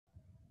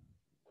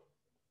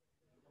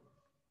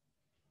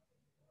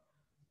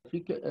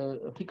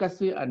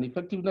efficacy and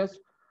effectiveness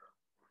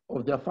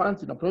of their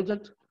funds in a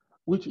project,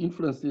 which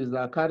influences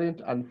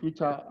current and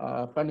future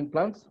funding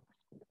plans.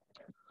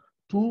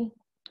 2,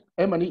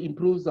 M&E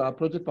improves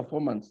project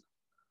performance.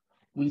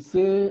 We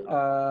say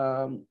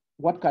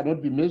what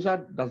cannot be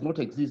measured does not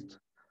exist.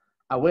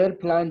 A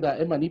well-planned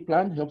M&E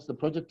plan helps the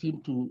project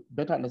team to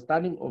better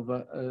understanding of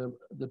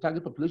the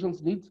target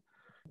population's needs.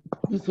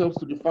 This helps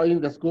to define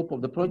the scope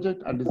of the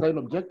project and design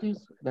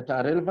objectives that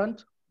are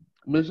relevant,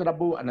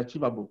 measurable, and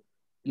achievable.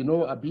 You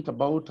know a bit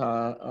about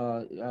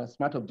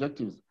SMART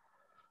objectives.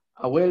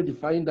 A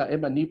well-defined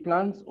M&E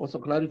plans also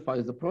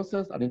clarifies the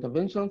process and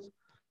interventions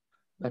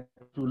that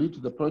will lead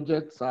to the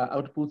project's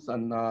outputs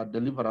and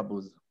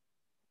deliverables.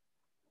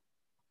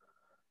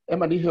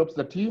 M&E helps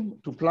the team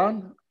to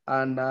plan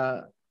and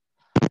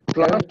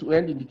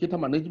plan-to-end indicator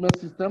management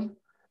system,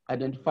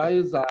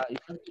 identifies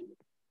effective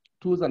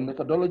tools and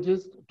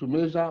methodologies to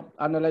measure,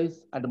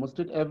 analyze, and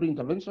demonstrate every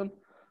intervention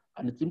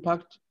and its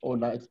impact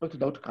on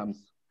expected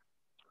outcomes.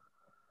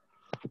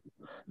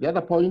 The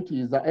other point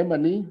is that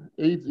M&E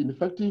aids in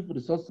effective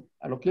resource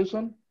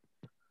allocation.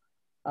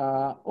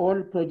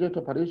 All project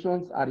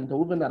operations are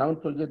interwoven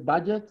around project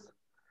budgets.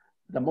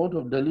 The amount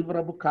of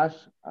deliverable cash,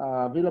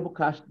 available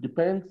cash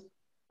depends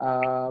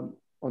on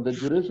the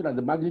duration and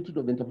the magnitude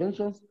of the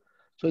interventions,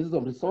 choices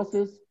of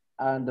resources,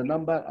 and the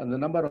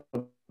number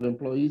of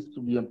employees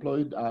to be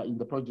employed in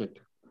the project.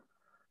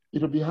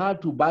 It will be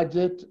hard to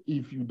budget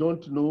if you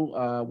don't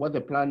know what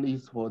the plan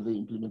is for the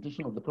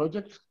implementation of the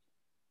project.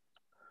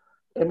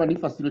 M&E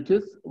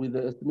facilitates with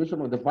the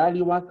estimation of the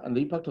value worth and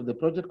the impact of the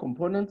project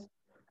components,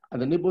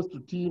 and enables the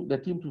team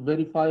to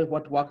verify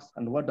what works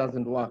and what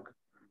doesn't work,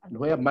 and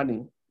where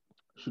money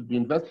should be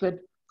invested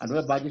and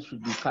where budget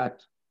should be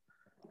cut.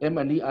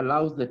 M&E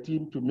allows the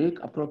team to make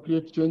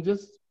appropriate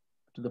changes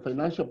to the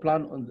financial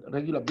plan on a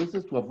regular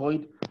basis to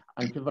avoid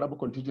unfavorable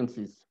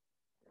contingencies.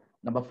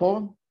 Number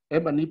 4,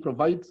 M&E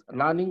provides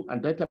learning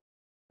and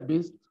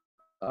database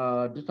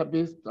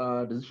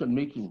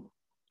decision-making.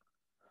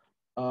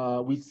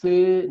 We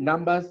say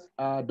numbers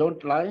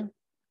don't lie,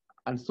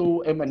 and so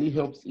M&E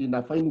helps in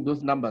finding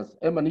those numbers.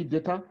 M&E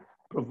data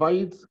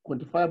provides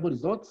quantifiable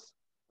results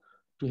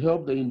to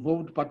help the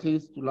involved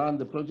parties to learn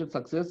the project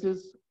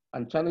successes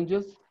and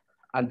challenges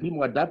and be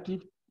more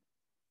adaptive.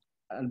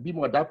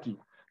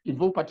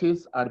 Involved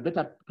parties are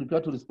better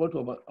prepared to respond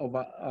to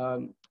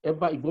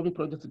ever-evolving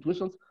project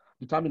situations,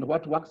 determine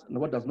what works and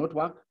what does not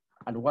work,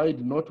 and why it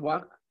did not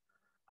work,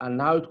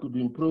 and how it could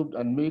be improved,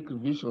 and make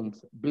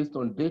revisions based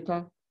on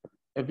data,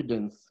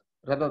 evidence,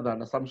 rather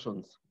than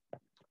assumptions.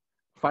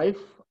 5,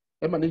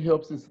 M&E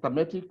helps in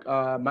systematic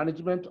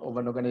management of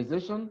an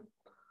organization.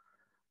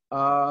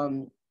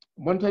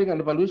 Monitoring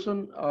and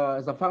evaluation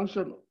as a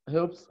function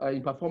helps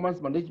in performance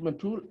management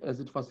tool as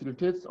it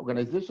facilitates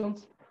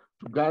organizations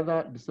to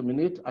gather,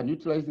 disseminate, and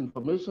utilize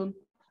information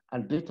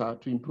and data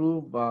to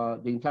improve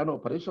the internal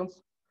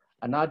operations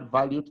and add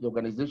value to the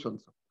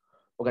organizations.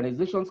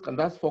 Organizations can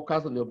thus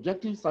focus on the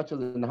objectives such as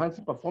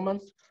enhancing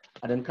performance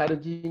and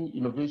encouraging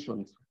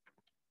innovations.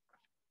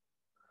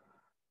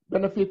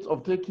 Benefits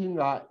of taking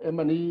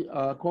M&E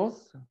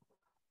course.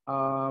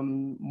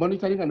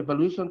 Monitoring and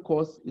evaluation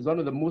course is one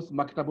of the most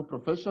marketable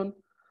profession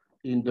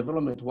in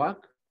development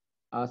work.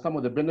 Some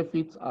of the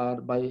benefits are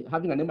by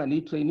having an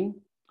M&E training,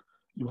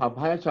 you have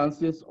higher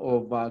chances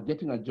of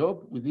getting a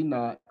job within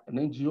an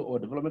NGO or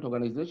development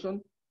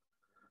organization.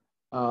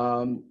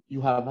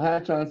 You have higher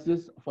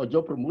chances for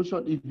job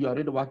promotion if you are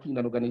already working in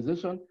an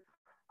organization.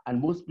 And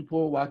most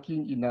people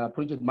working in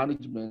project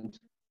management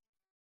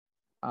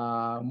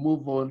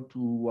move on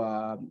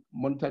to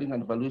monitoring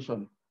and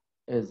evaluation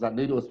as an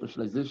area of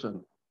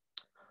specialization.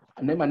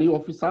 An M&E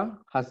officer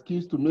has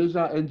skills to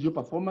measure NGO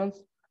performance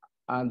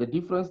and the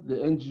difference the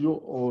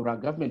NGO or a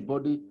government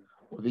body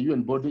or the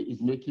UN body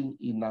is making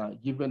in a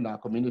given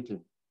community.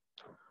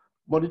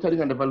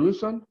 Monitoring and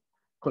evaluation,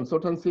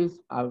 consultancies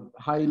are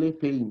highly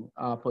paying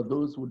for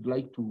those who would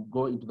like to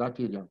go into that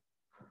area.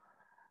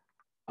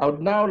 I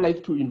would now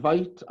like to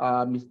invite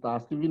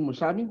Mr. Stephen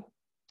Mushami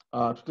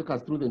to take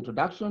us through the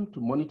introduction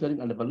to monitoring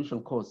and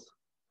evaluation course.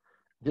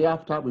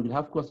 Thereafter, we will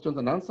have questions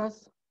and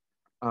answers.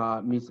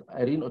 Ms.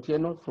 Irene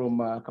Otieno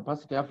from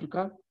Capacity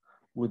Africa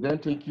will then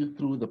take you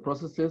through the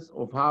processes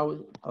of how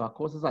our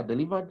courses are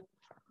delivered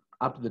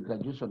up to the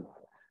graduation.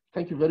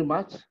 Thank you very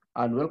much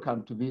and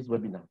welcome to this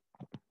webinar.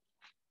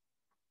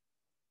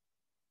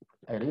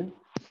 Irene,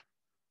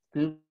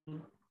 Steve,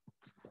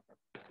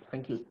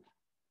 thank you.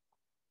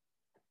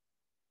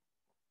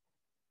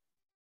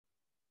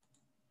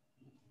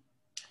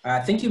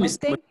 Thank you,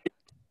 Mr.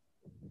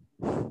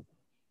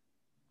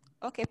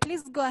 Okay,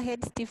 please go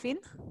ahead, Stephen.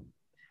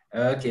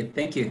 Okay,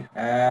 thank you.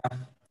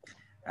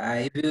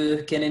 If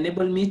you can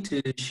enable me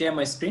to share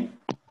my screen.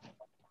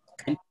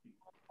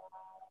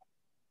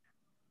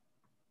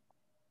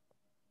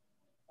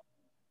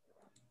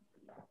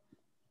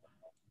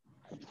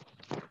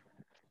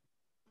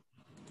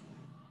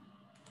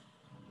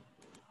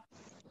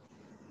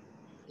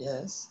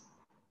 Yes.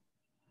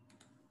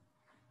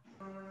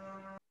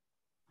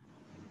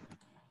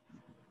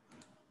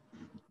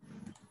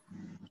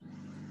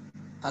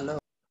 Hello.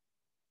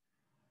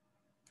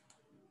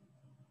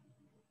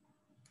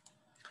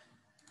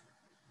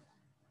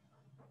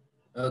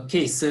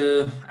 Okay,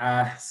 so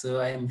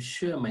I'm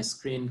sure my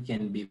screen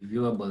can be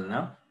viewable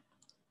now,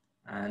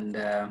 and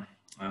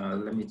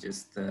let me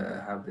just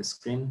have the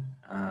screen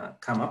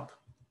come up,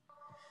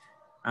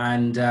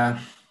 and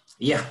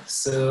yeah.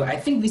 So I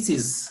think this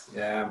is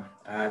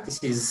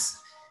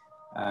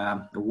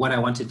what I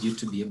wanted you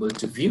to be able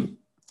to view,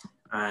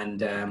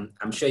 and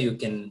I'm sure you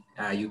can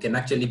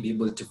actually be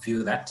able to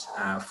view that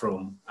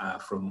from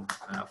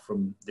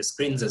the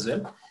screens as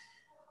well.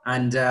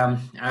 And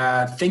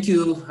thank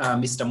you,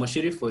 Mr.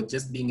 Moshiri, for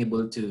just being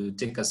able to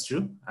take us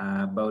through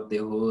about the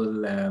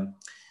whole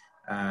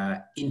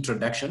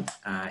introduction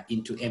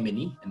into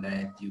M&E,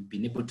 and you've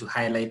been able to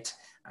highlight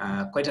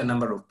quite a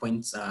number of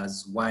points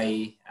as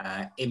why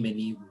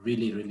M&E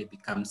really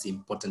becomes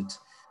important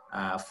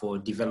for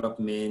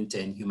development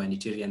and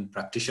humanitarian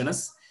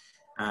practitioners.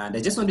 And I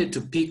just wanted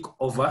to pick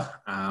over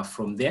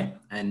from there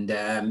and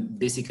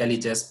basically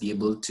just be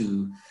able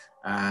to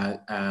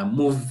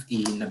move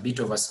in a bit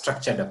of a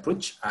structured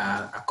approach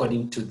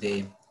according to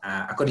the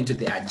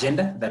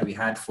agenda that we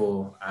had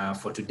for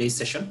today's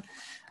session.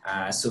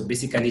 So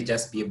basically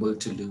just be able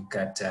to look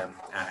at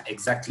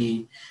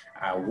exactly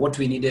what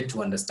we needed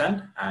to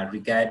understand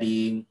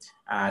regarding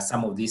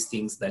some of these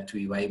things that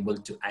we were able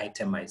to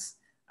itemize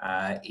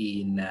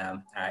in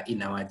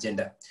our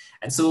agenda.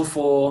 And so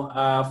for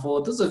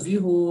those of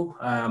you who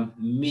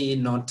may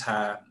not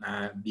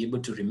be able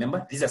to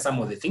remember, these are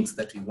some of the things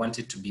that we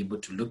wanted to be able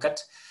to look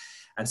at.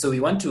 And so we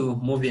want to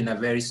move in a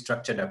very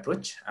structured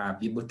approach,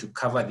 be able to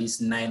cover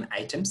these 9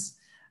 items.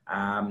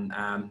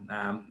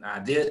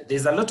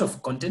 There's a lot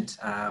of content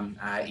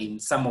in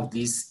some of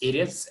these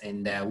areas,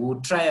 and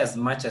we'll try as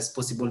much as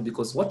possible,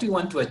 because what we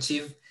want to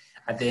achieve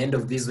at the end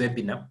of this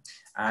webinar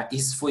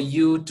is for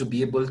you to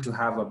be able to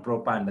have a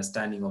proper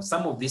understanding of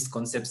some of these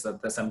concepts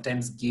that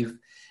sometimes give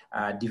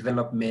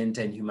development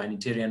and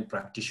humanitarian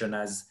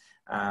practitioners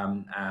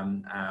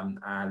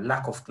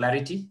lack of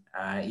clarity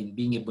in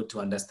being able to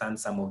understand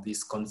some of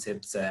these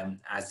concepts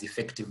as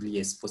effectively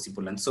as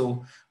possible. And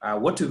so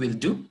what we will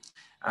do,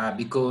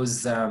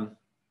 because I've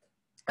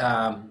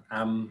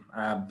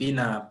been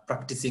a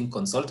practicing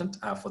consultant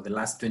for the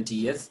last 20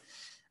 years.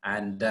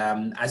 And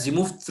as you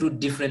move through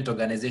different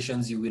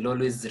organizations, you will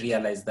always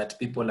realize that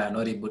people are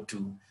not able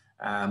to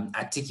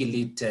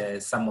articulate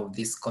some of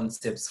these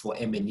concepts for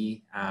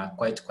M&E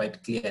quite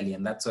clearly.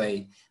 And that's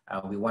why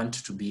we want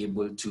to be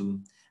able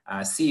to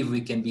see if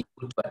we can be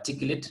able to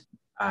articulate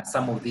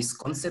some of these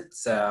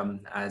concepts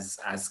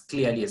as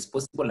clearly as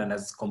possible and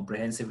as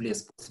comprehensively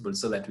as possible,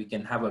 so that we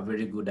can have a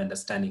very good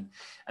understanding.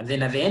 And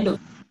then at the end of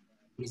the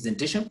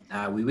presentation,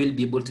 we will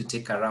be able to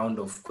take a round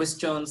of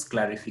questions,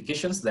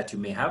 clarifications that you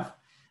may have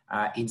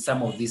in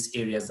some of these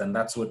areas, and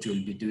that's what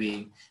we'll be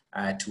doing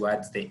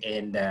towards the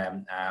end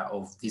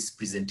of this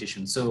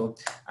presentation. So,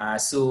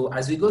 so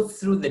as we go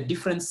through the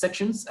different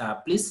sections,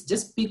 please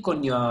just pick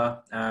on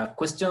your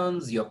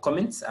questions, your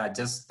comments,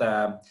 just be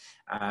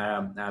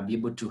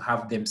able to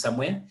have them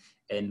somewhere,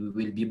 and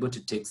we will be able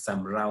to take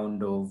some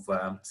round of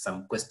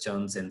some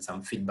questions and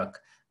some feedback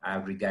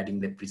regarding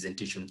the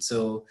presentation.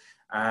 So,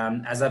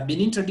 as I've been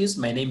introduced,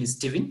 my name is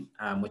Stephen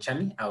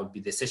Mochami. I will be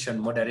the session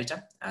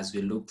moderator as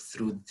we look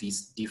through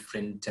these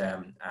different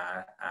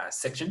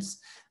sections.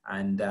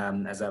 And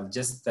as I've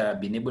just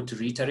been able to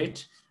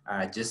reiterate,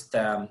 just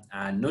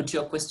note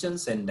your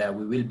questions, and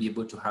we will be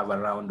able to have a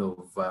round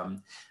of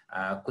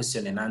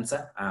question and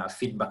answer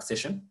feedback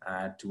session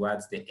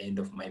towards the end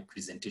of my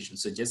presentation.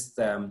 So just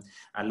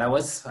allow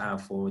us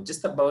for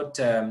just about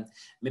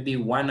maybe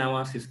 1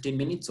 hour, 15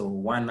 minutes or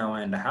 1 hour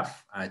and a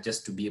half,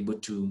 just to be able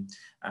to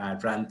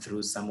run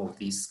through some of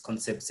these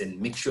concepts and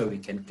make sure we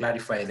can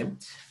clarify them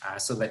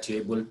so that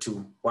you're able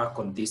to work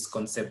on these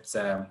concepts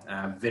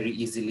very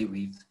easily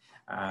with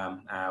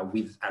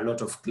a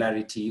lot of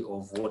clarity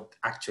of what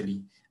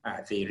actually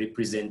they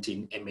represent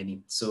in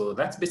M&E. So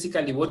that's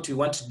basically what we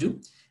want to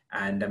do.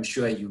 And I'm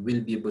sure you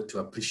will be able to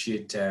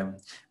appreciate a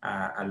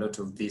lot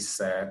of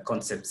these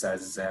concepts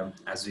as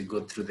we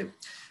go through them.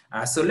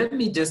 So let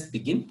me just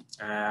begin.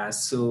 And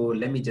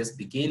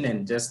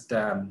just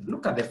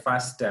look at the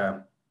first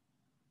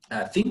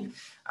thing,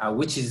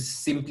 which is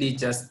simply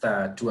just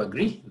to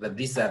agree that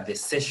these are the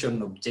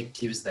session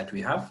objectives that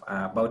we have,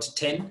 about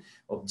 10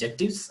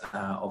 objectives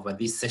over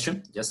this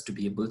session, just to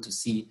be able to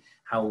see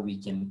how we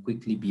can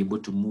quickly be able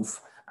to move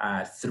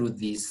through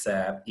these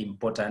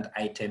important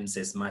items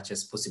as much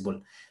as possible.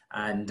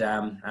 And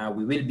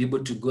we will be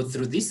able to go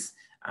through this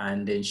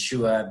and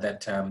ensure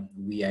that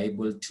we are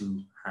able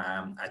to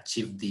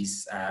achieve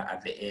this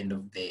at the end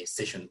of the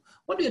session.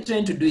 What we are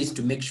trying to do is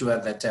to make sure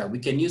that we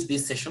can use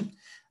this session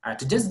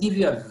to just give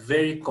you a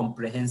very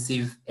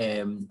comprehensive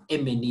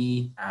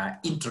M&E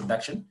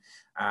introduction,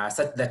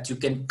 such that you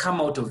can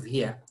come out of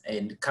here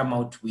and come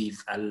out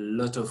with a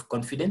lot of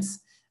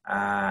confidence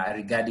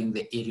regarding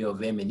the area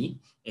of M&E,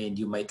 and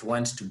you might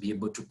want to be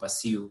able to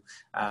pursue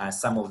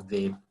some of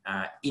the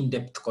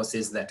in-depth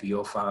courses that we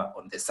offer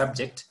on the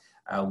subject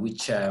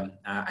which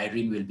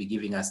Irene will be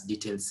giving us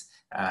details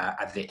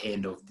at the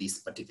end of this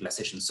particular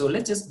session. So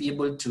let's just be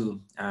able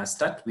to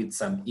start with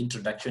some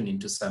introduction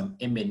into some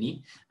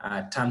M&E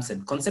terms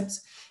and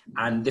concepts.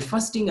 And the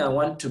first thing I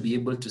want to be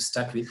able to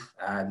start with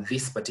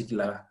this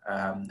particular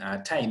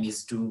time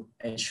is to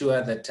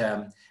ensure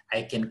that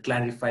I can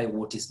clarify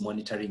what is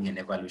monitoring and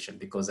evaluation,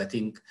 because I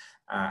think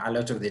a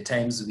lot of the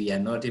times we are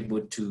not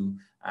able to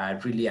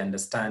really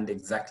understand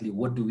exactly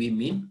what do we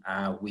mean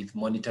with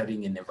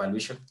monitoring and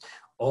evaluation.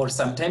 Or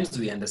sometimes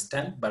we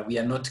understand, but we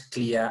are not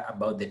clear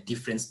about the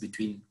difference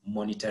between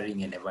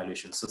monitoring and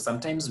evaluation. So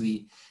sometimes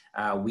we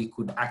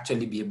could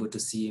actually be able to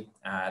see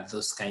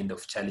those kind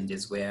of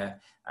challenges where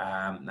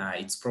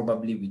it's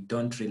probably we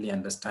don't really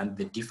understand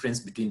the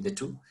difference between the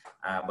two,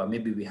 but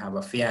maybe we have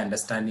a fair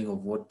understanding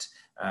of what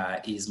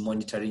is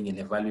monitoring and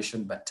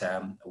evaluation, but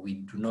we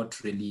do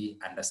not really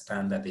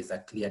understand that there's a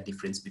clear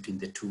difference between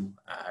the two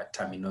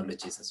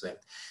terminologies as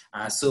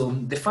well. So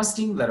the first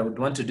thing that I would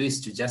want to do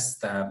is to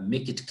just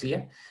make it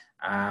clear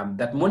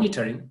that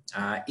monitoring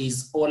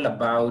is all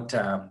about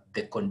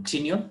the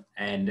continual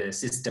and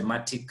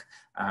systematic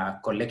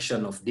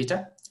collection of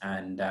data.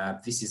 And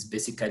this is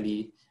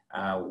basically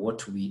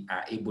what we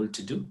are able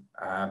to do,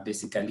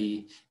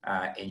 basically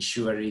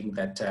ensuring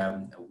that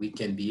we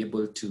can be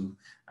able to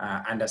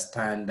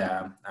understand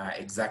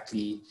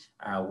exactly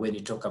when you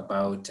talk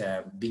about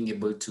being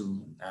able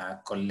to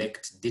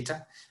collect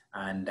data.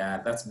 And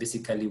that's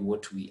basically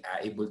what we are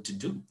able to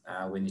do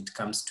when it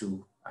comes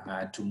to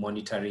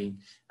monitoring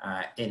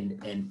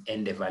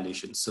and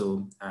evaluation.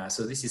 So,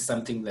 so this is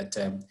something that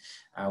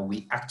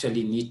we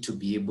actually need to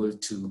be able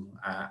to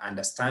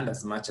understand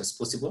as much as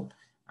possible,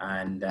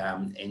 and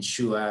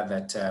ensure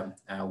that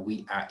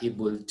we are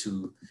able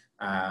to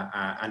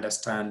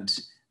understand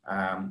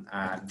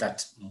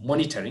that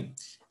monitoring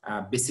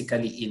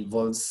basically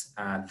involves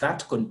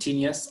that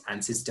continuous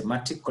and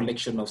systematic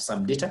collection of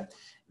some data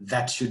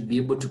that should be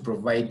able to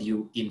provide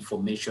you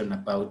information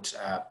about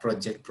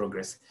project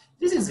progress.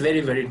 This is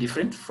very, very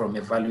different from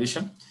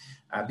evaluation,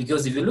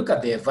 because if you look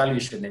at the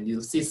evaluation and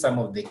you'll see some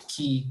of the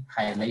key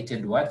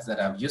highlighted words that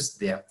I've used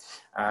there,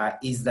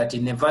 is that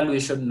in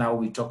evaluation now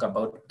we talk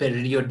about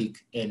periodic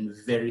and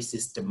very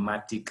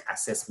systematic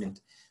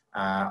assessment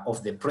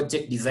of the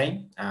project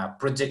design,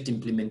 project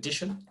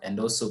implementation, and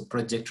also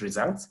project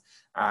results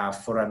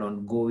for an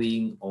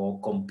ongoing or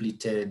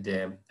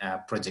completed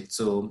project.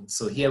 So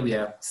here we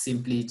are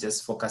simply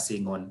just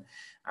focusing on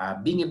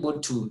being able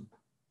to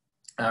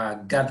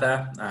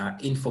gather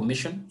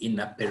information in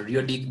a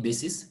periodic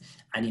basis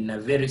and in a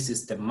very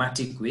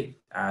systematic way,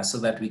 so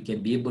that we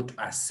can be able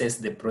to assess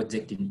the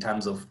project in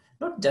terms of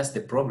not just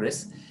the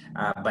progress,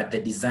 but the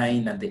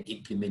design and the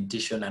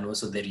implementation, and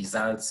also the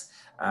results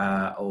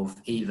of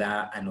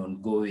either an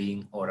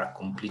ongoing or a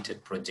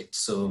completed project.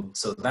 So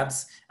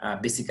that's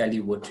basically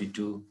what we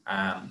do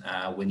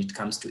when it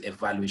comes to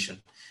evaluation.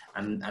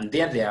 And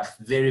there are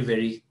very,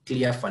 very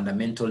clear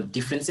fundamental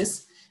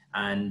differences.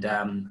 And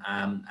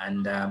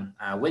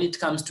when it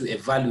comes to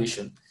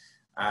evaluation,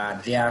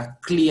 there are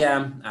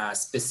clear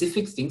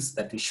specific things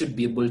that we should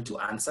be able to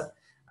answer.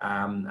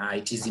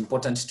 It is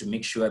important to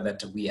make sure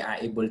that we are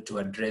able to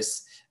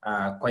address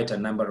quite a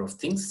number of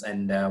things,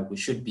 and we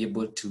should be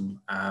able to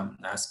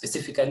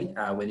specifically,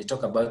 when you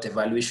talk about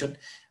evaluation,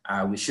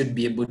 we should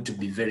be able to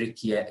be very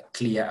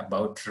clear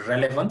about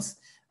relevance.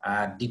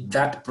 Did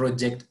that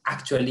project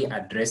actually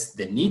address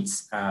the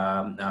needs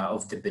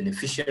of the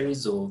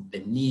beneficiaries, or the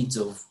needs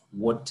of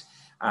what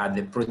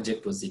the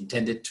project was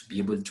intended to be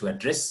able to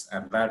address?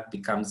 And that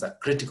becomes a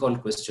critical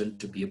question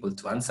to be able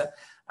to answer.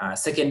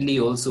 Secondly,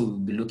 also we'll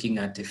be looking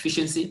at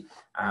efficiency,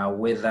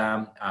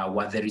 whether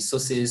were the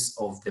resources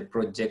of the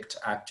project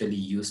actually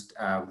used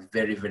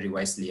very, very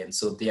wisely. And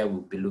so there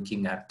we'll be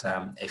looking at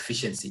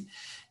efficiency.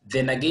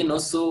 Then again,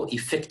 also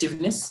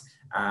effectiveness.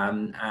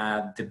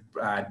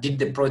 Did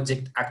the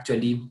project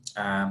actually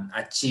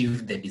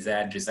achieve the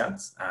desired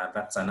results?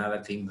 That's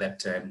another thing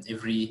that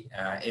every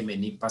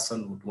M&E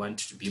person would want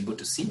to be able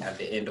to see at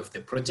the end of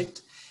the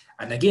project.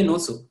 And again,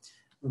 also,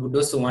 we would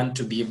also want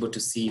to be able to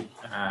see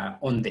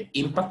on the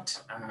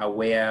impact,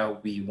 where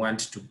we want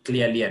to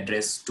clearly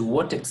address to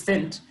what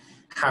extent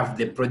have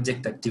the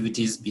project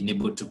activities been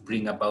able to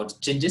bring about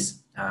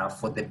changes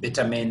for the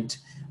betterment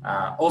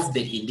of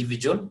the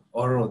individual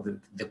or of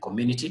the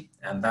community.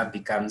 And that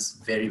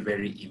becomes very,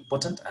 very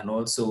important. And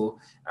also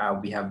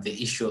we have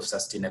the issue of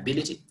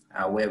sustainability,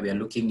 where we are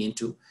looking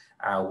into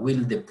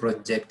will the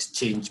project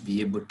change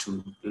be able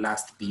to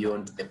last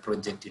beyond the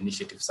project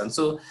initiatives? And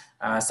so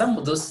some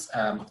of those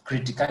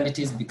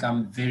criticalities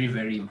become very,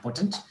 very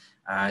important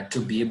to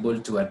be able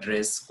to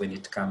address when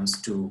it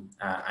comes to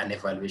an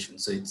evaluation.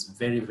 So it's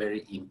very,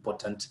 very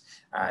important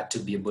to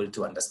be able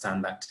to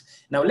understand that.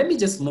 Now, let me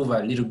just move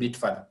a little bit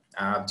further.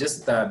 I've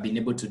just been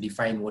able to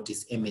define what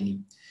is M&E.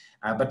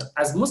 But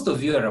as most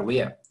of you are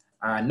aware,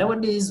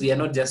 nowadays we are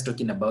not just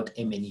talking about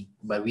M&E,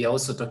 but we are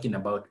also talking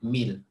about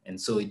meal. And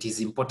so it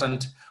is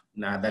important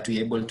that we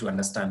are able to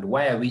understand,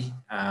 why are we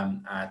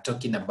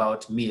talking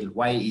about meal?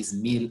 Why is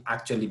meal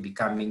actually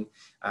becoming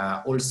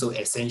also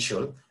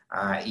essential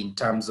in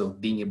terms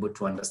of being able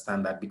to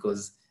understand that,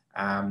 because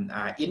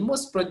in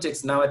most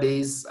projects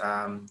nowadays,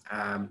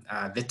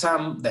 the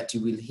term that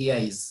you will hear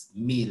is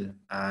meal,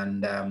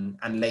 and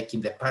unlike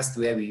in the past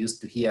where we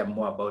used to hear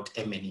more about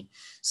M&E.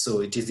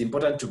 So it is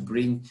important to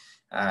bring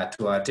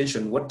to our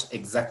attention what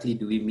exactly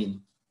do we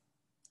mean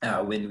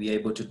when we are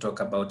able to talk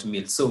about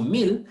meal. So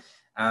meal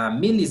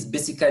is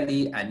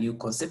basically a new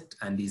concept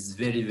and is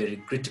very, very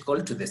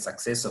critical to the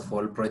success of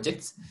all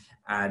projects.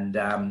 And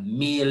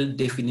meal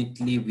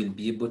definitely will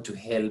be able to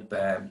help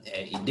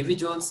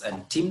individuals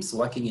and teams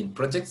working in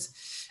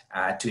projects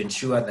to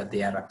ensure that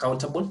they are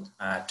accountable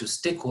to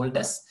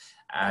stakeholders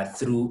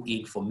through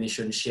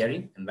information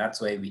sharing. And that's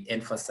why we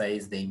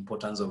emphasize the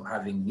importance of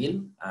having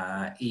meal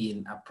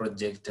in a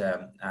project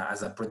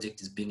as a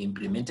project is being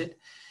implemented.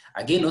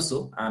 Again,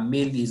 also,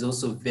 meal is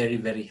also very,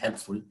 very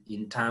helpful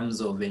in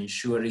terms of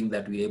ensuring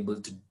that we're able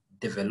to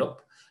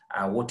develop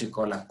what we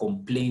call a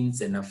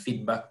complaints and a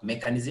feedback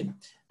mechanism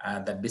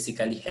that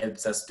basically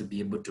helps us to be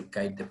able to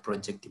guide the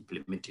project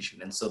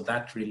implementation. And so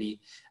that really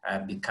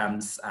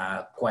becomes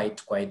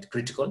quite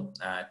critical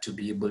to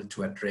be able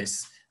to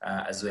address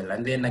as well.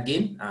 And then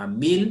again,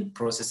 meal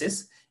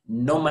processes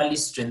normally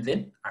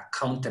strengthen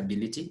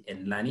accountability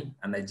and learning.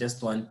 And I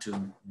just want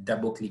to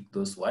double click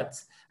those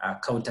words,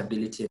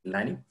 accountability and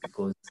learning,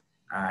 because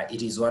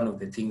it is one of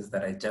the things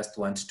that I just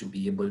want to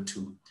be able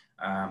to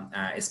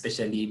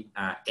especially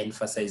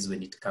emphasize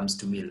when it comes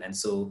to meal. And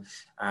so,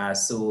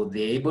 so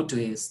they're able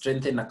to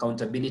strengthen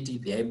accountability,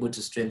 they're able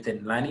to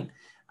strengthen learning,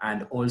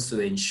 and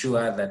also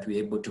ensure that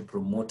we're able to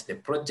promote the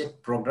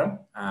project program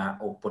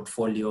or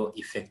portfolio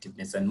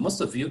effectiveness. And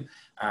most of you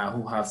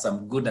who have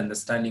some good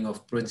understanding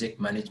of project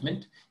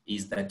management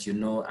is that, you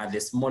know, at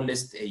the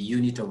smallest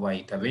unit of our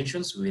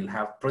interventions, we will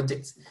have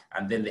projects,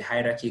 and then the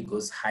hierarchy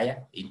goes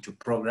higher into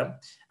program.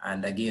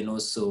 And again,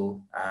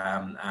 also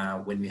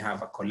when we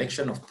have a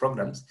collection of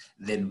programs,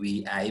 then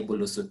we are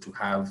able also to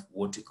have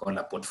what we call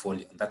a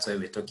portfolio. And that's why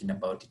we're talking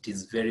about it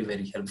is very,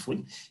 very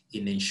helpful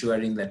in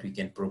ensuring that we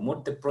can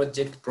promote the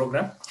project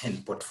program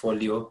and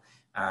portfolio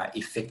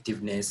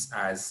effectiveness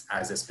as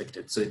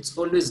expected. So it's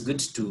always good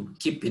to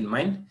keep in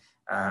mind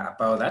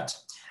about that.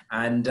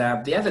 And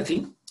the other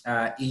thing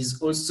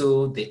is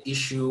also the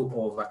issue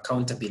of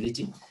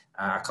accountability.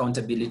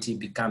 Accountability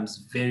becomes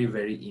very,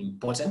 very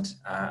important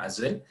as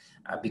well,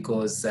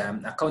 because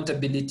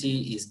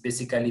accountability is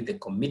basically the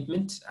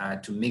commitment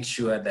to make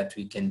sure that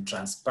we can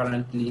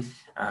transparently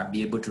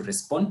be able to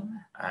respond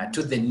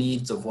to the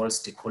needs of all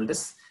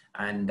stakeholders.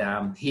 And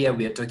here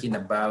we are talking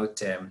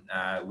about,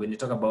 when you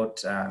talk about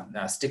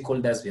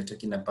stakeholders, we are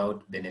talking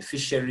about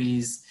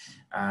beneficiaries,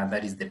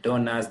 that is the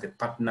donors, the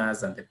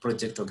partners, and the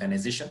project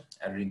organization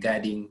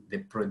regarding the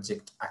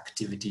project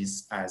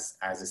activities as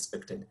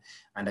expected.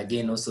 And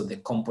again, also the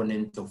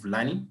component of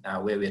learning,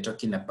 where we are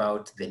talking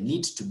about the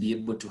need to be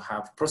able to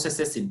have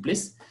processes in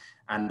place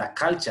and a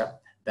culture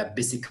that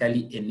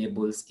basically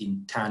enables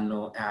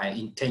intentional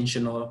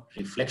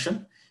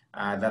reflection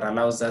that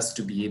allows us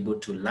to be able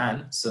to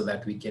learn so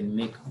that we can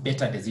make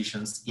better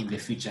decisions in the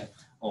future,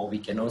 or we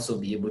can also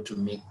be able to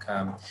make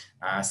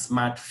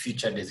smart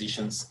future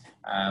decisions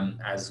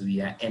as we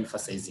are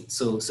emphasizing.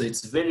 So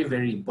it's very,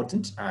 very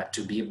important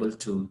to be able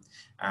to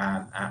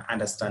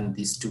understand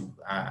these two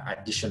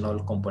additional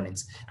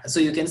components. So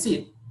you can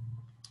see,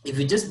 if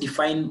you just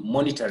define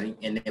monitoring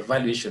and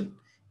evaluation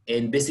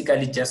and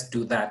basically just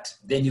do that,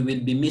 then you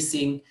will be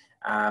missing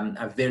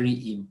a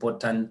very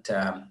important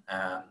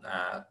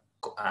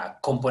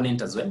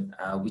component as well,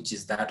 which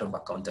is that of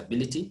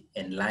accountability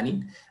and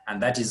learning.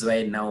 And that is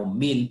why now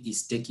meal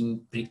is taking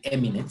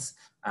preeminence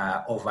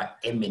over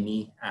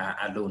M&E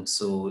alone.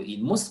 So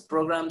in most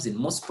programs, in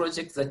most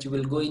projects that you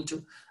will go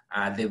into,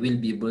 they will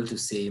be able to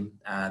say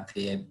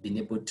they have been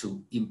able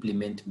to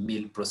implement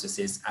meal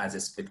processes as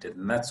expected.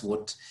 And that's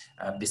what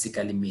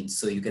basically means.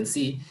 So you can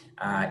see,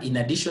 in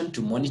addition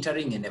to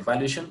monitoring and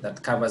evaluation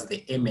that covers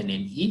the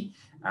M&E,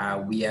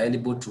 we are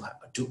able to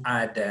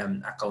add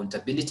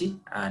accountability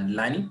and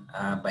learning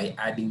by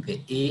adding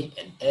the A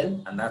and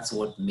L, and that's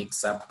what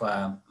makes up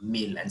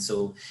meal. And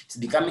so it's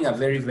becoming a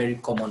very, very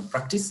common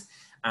practice.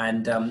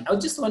 And I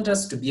just want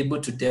us to be able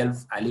to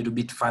delve a little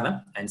bit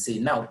further and say,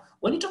 now,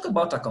 when you talk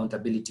about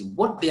accountability,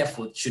 what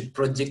therefore should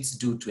projects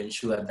do to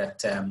ensure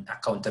that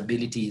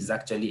accountability is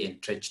actually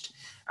entrenched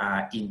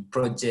in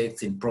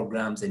projects, in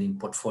programs, and in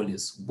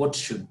portfolios? What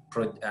should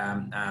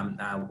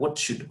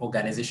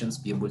organizations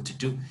be able to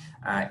do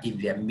in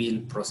their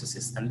meal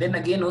processes? And then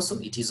again, also,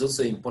 it is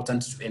also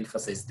important to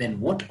emphasize then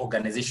what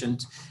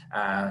organizations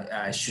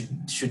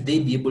should they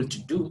be able to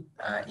do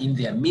in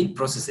their meal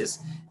processes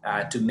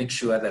to make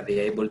sure that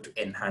they are able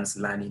to enhance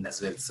learning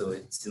as well. So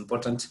it's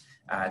important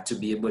to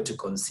be able to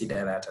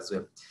consider that as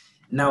well.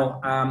 Now,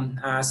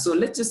 so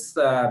let's just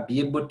be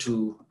able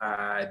to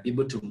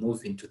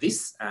move into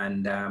this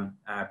and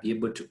be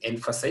able to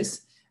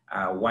emphasize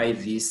why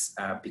this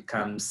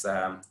becomes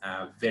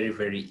very,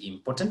 very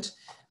important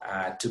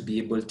to be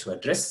able to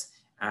address,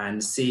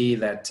 and say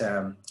that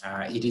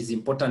it is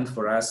important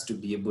for us to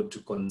be able to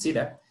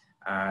consider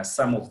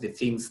some of the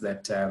things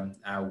that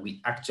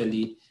we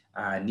actually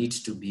need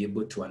to be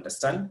able to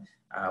understand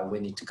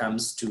when it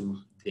comes to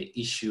the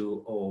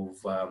issue of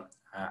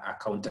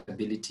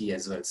accountability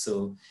as well.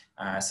 So,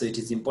 so it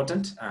is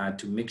important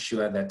to make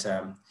sure that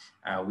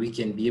we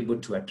can be able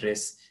to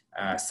address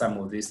some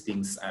of these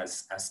things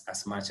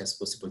as much as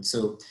possible.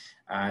 So,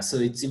 so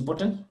it's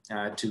important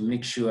to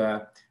make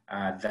sure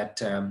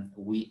that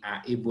we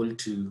are able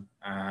to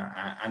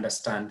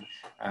understand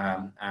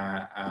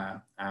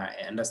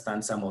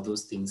understand some of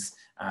those things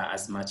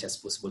as much as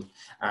possible.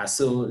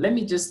 So let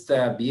me just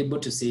be able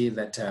to say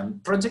that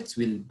projects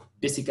will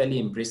basically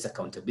embrace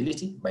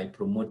accountability by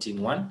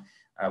promoting one.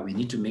 We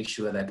need to make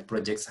sure that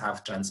projects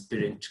have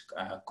transparent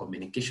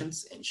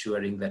communications,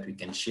 ensuring that we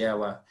can share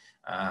our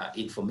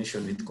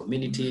information with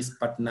communities,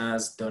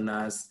 partners,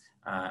 donors,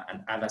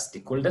 and other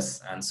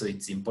stakeholders. And so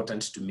it's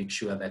important to make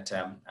sure that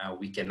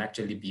we can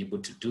actually be able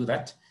to do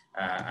that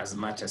as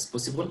much as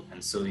possible.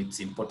 And so it's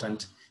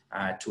important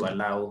to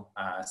allow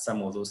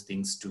some of those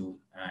things to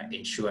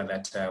ensure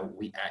that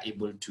we are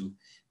able to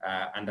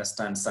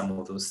understand some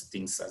of those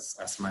things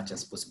as much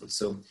as possible.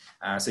 So,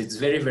 so it's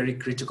very, very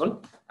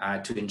critical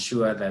to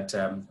ensure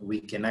that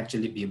we can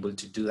actually be able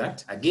to do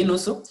that. Again,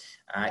 also,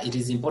 it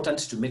is important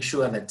to make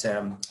sure that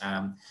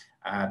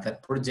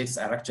that projects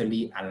are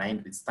actually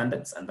aligned with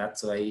standards, and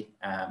that's why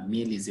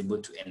MEAL is able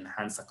to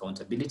enhance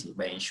accountability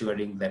by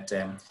ensuring that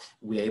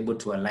we are able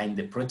to align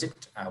the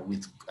project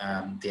with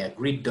the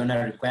agreed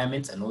donor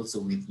requirements and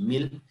also with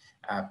MEAL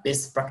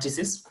best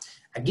practices.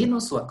 Again,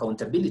 also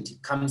accountability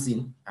comes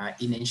in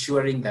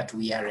ensuring that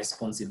we are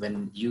responsive.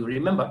 And you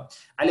remember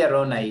earlier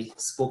on, I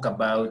spoke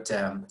about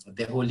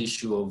the whole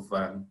issue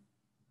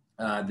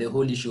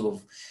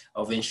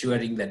of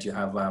ensuring that you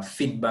have a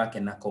feedback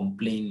and a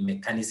complaint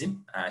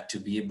mechanism to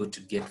be able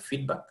to get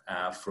feedback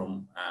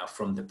from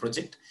the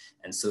project.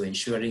 And so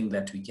ensuring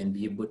that we can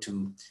be able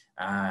to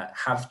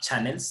have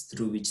channels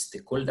through which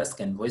stakeholders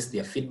can voice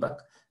their feedback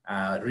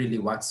really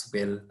works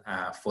well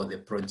for the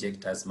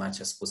project as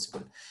much as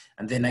possible.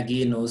 And then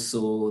again,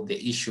 also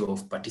the issue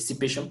of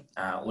participation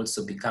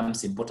also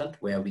becomes important,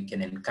 where we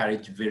can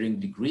encourage varying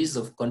degrees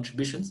of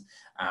contributions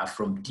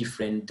from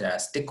different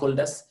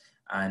stakeholders.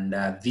 And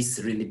this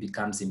really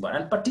becomes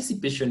important. And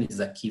participation is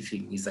a key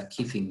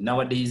thing.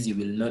 Nowadays, you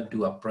will not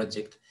do a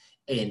project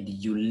and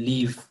you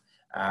leave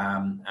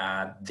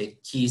the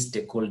key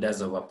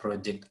stakeholders of a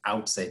project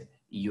outside.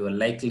 You are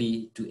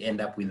likely to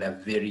end up with a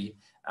very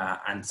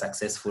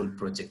unsuccessful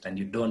project, and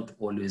you don't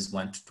always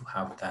want to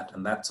have that.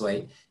 And that's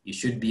why you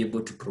should be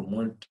able to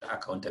promote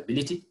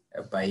accountability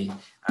by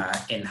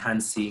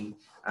enhancing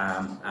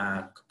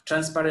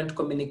transparent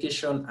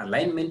communication,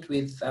 alignment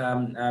with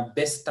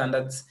best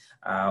standards,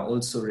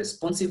 also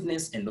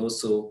responsiveness, and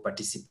also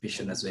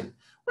participation as well.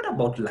 What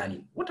about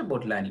learning? What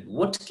about learning?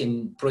 What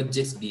can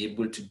projects be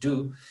able to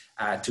do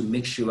to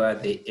make sure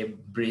they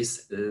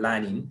embrace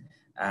learning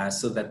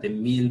so that the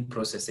MEAL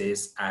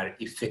processes are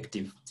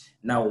effective?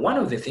 Now, one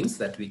of the things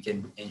that we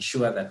can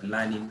ensure that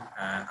learning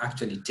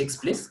actually takes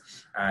place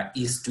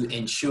is to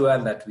ensure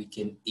that we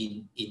can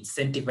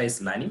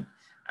incentivize learning.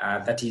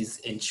 That is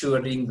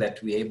ensuring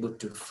that we're able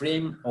to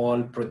frame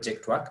all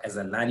project work as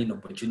a learning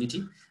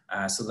opportunity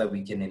so that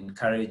we can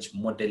encourage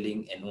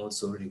modeling and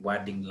also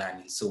rewarding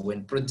learning. So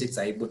when projects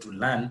are able to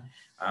learn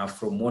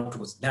from what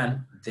was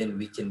done, then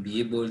we can be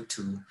able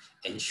to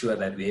ensure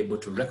that we're able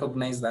to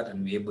recognize that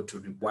and we're able to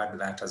reward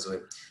that as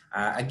well.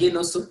 Again,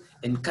 also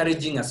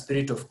encouraging a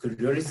spirit of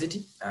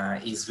curiosity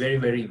is very,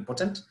 very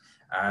important.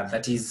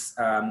 That is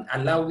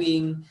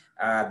allowing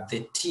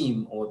the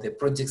team or the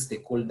project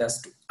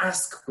stakeholders to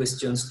ask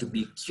questions, to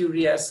be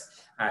curious,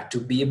 to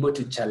be able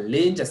to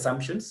challenge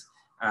assumptions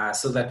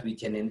so that we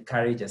can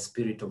encourage a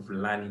spirit of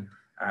learning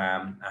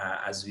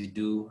as we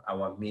do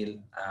our MEAL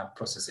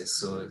processes.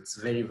 So it's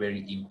very,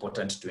 very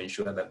important to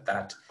ensure that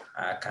that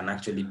can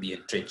actually be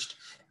entrenched.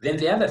 Then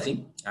the other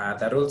thing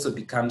that also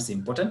becomes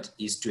important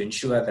is to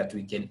ensure that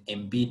we can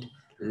embed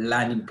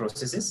learning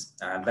processes.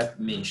 That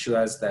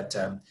ensures that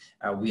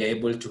we are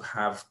able to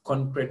have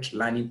concrete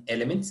learning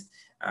elements,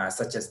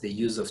 such as the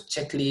use of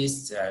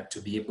checklists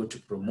to be able to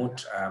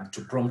promote,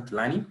 to prompt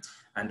learning,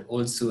 and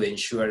also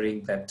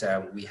ensuring that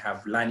we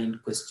have learning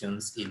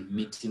questions in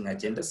meeting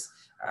agendas.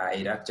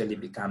 It actually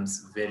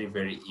becomes very,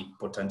 very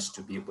important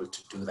to be able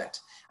to do that.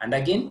 And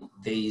again,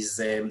 there is,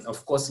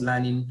 of course,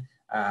 learning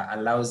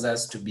allows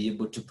us to be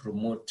able to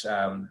promote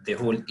the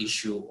whole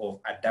issue of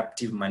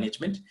adaptive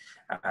management.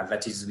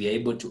 That is, we are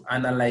able to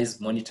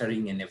analyze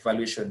monitoring and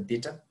evaluation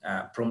data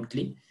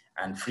promptly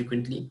and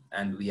frequently.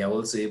 And we are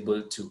also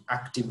able to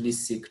actively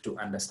seek to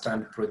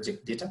understand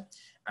project data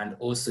and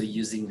also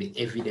using the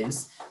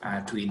evidence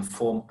to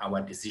inform our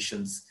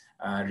decisions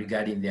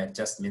regarding the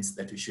adjustments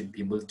that we should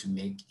be able to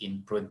make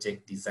in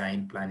project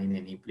design, planning,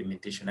 and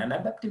implementation. And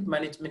adaptive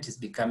management is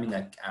becoming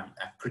a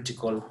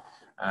critical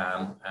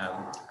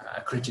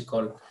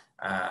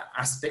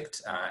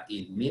aspect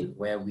in MEAL,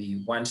 where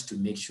we want to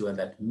make sure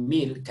that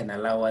MEAL can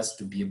allow us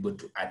to be able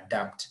to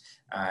adapt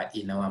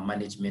in our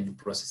management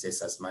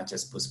processes as much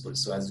as possible.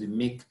 So as we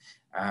make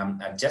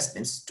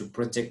adjustments to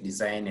project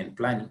design and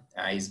planning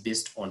is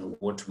based on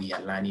what we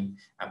are learning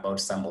about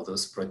some of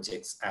those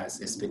projects as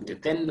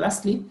expected. Then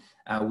lastly,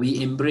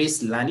 we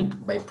embrace learning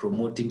by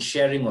promoting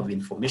sharing of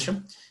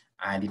information.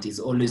 And it is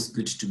always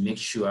good to make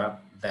sure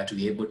that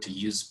we're able to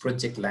use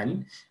project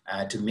learning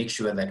to make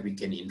sure that we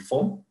can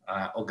inform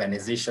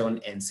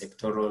organization and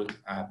sectoral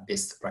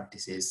best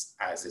practices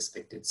as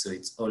expected. So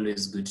it's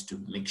always good to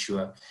make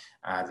sure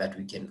that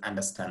we can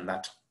understand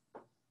that.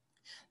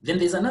 Then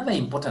there's another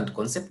important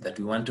concept that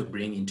we want to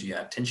bring into your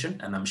attention,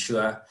 and I'm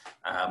sure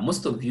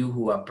most of you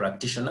who are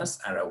practitioners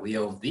are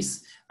aware of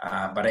this,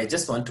 but I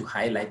just want to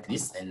highlight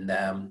this, and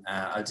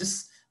I'll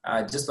just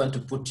want to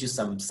put you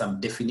some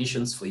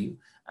definitions for you.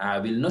 I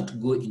will not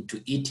go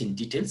into it in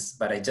details,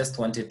 but I just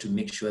wanted to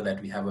make sure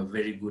that we have a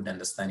very good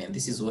understanding. And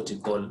this is what we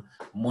call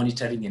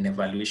monitoring and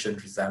evaluation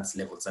results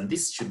levels. And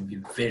this should be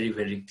very,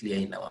 very clear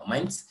in our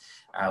minds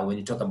when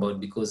you talk about,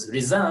 because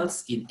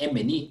results in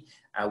M&E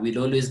will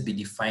always be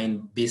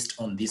defined based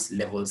on these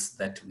levels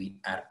that we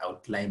are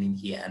outlining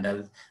here. And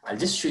I'll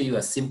just show you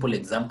a simple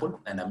example,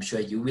 and I'm sure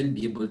you will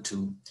be able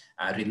to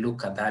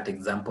relook at that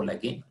example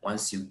again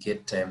once you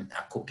get a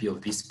copy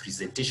of this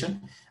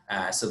presentation,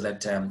 so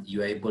that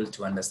you are able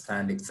to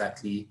understand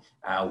exactly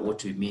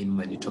what we mean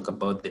when you talk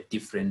about the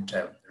different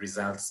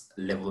results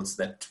levels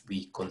that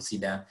we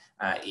consider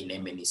in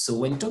M&E. So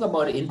when you talk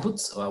about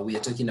inputs, we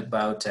are talking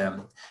about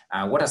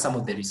what are some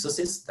of the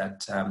resources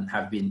that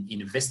have been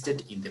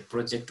invested in the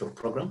project or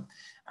program.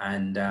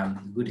 And a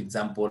good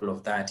example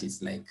of that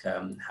is like,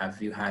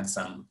 have you had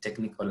some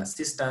technical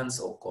assistance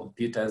or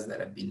computers that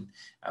have been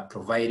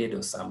provided,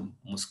 or some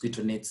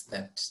mosquito nets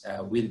that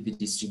will be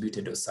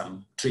distributed, or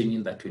some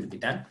training that will be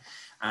done.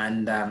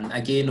 And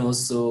again,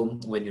 also,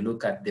 when you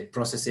look at the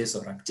processes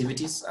or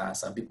activities,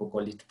 some people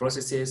call it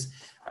processes,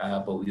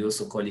 but we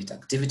also call it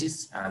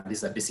activities.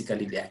 These are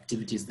basically the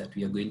activities that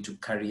we are going to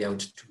carry out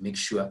to make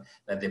sure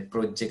that the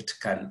project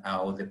can,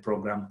 or the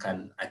program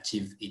can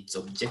achieve its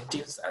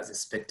objectives as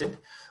expected.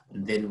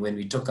 And then when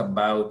we talk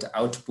about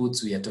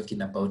outputs, we are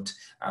talking about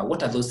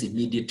what are those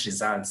immediate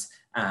results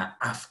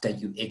after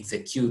you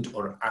execute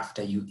or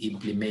after you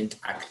implement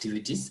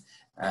activities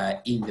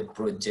in the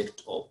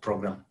project or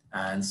program.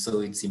 And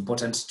so it's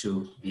important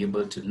to be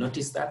able to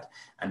notice that.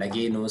 And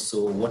again,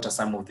 also, what are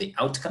some of the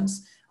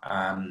outcomes?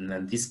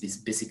 And this is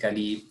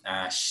basically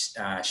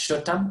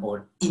short-term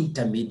or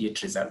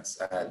intermediate results.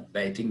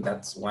 I think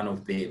that's one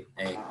of the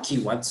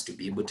keywords to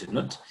be able to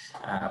note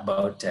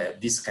about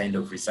this kind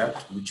of result,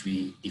 which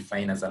we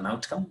define as an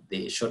outcome,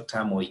 the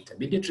short-term or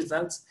intermediate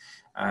results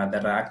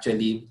that are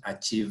actually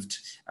achieved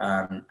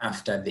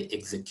after the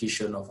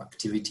execution of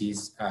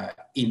activities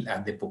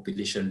at the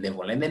population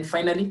level. And then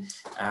finally,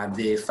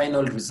 the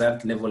final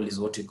result level is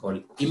what we call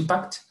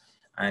impact.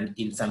 And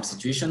in some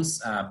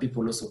situations,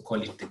 people also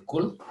call it the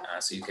goal.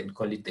 So you can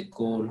call it the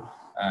goal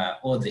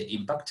or the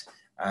impact.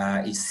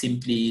 Is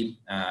simply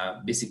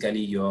basically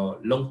your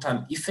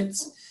long-term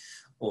effects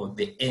or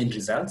the end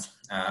results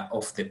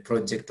of the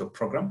project or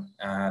program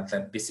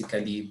that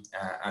basically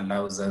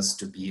allows us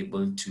to be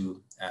able to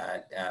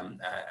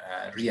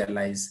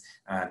realize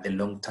the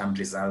long-term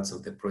results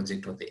of the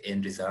project or the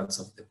end results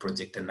of the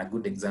project. And a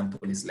good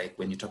example is like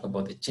when you talk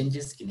about the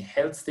changes in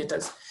health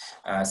status,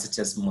 such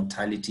as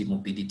mortality,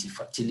 morbidity,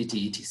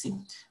 fertility, etc.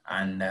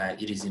 And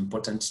it is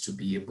important to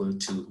be able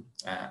to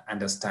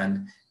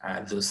understand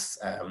those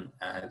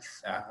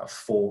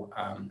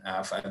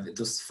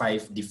those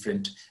 5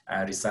 different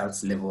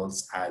results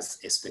levels as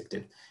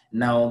expected.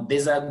 Now,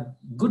 there's a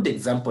good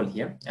example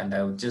here, and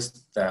I'll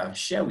just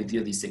share with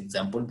you this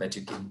example that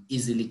you can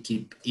easily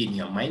keep in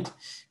your mind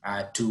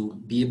to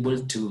be able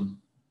to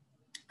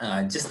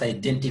just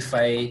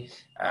identify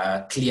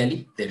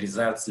clearly the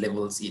results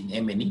levels in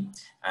M&E.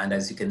 And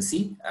as you can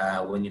see,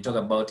 when you talk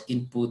about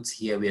inputs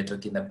here, we are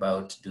talking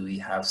about, do we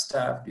have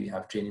staff? Do we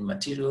have training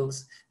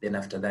materials? Then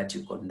after that,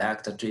 you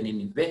conduct a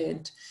training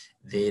event.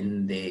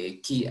 Then the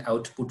key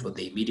output or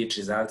the immediate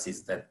results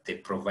is that the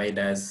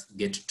providers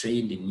get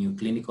trained in new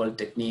clinical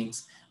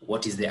techniques.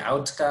 What is the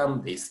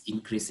outcome? There's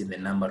increase in the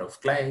number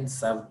of clients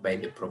served by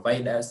the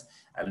providers.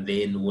 And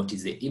then what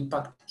is the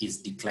impact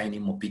is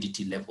declining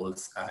morbidity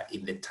levels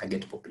in the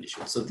target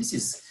population. So this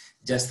is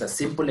just a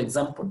simple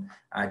example,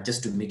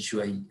 just to make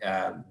sure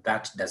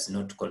that does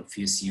not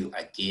confuse you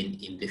again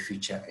in the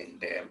future,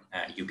 and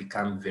you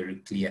become very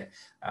clear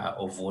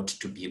of what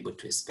to be able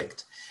to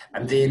expect.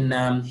 And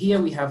then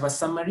here we have a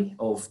summary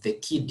of the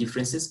key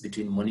differences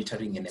between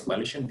monitoring and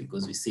evaluation,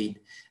 because we said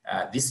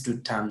these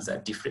 2 terms are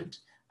different.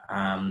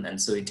 And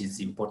so it is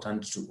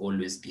important to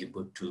always be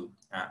able to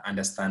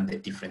understand the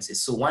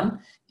differences. So one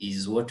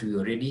is what we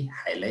already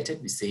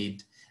highlighted. We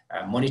said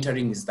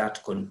monitoring is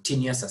that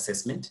continuous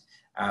assessment,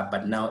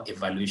 but now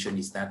evaluation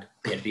is that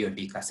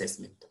periodic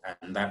assessment.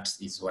 And that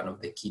is one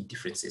of the key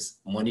differences.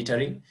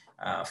 Monitoring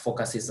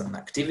focuses on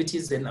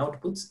activities and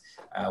outputs,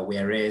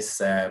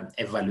 whereas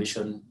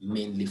evaluation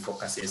mainly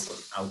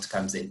focuses on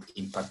outcomes and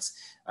impacts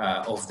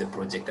of the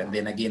project. And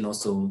then again,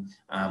 also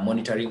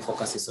monitoring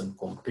focuses on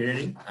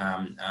comparing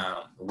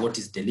what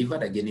is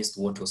delivered against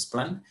what was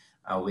planned,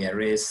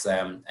 whereas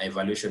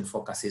evaluation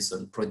focuses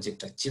on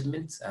project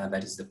achievements,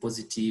 that is the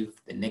positive,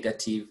 the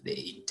negative,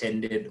 the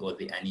intended or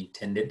the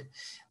unintended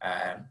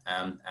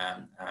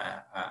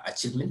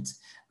achievements,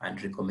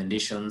 and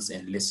recommendations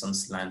and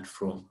lessons learned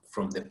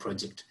from the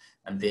project.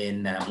 And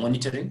then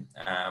monitoring,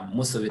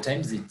 most of the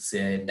times it's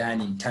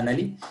done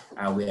internally,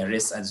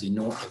 whereas, as you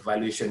know,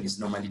 evaluation is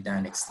normally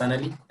done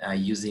externally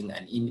using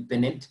an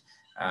independent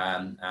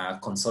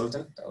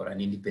consultant or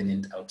an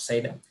independent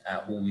outsider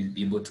who will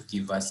be able to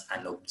give us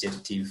an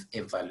objective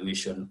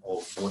evaluation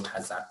of what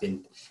has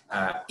happened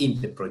in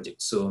the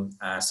project. So,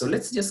 so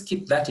let's just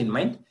keep that in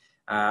mind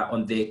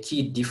on the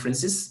key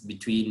differences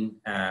between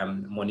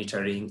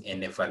monitoring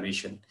and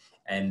evaluation.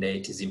 And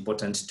it is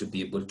important to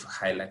be able to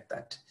highlight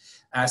that.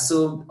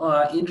 So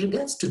in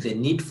regards to the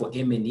need for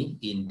M&E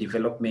in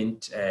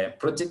development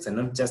projects, and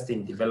not just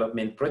in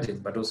development projects,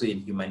 but also in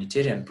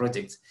humanitarian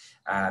projects,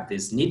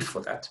 there's need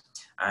for that.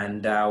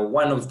 And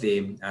one of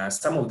the,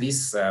 some of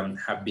these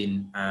have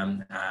been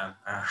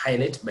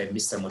highlighted by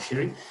Mr.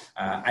 Moshiri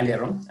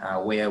earlier on,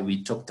 where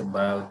we talked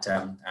about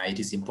it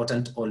is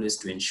important always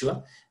to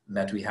ensure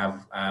that we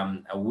have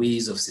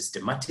ways of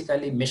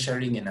systematically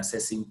measuring and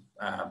assessing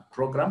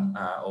program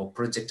or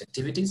project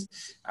activities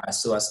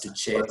so as to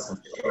check on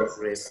the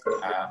progress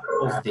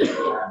of the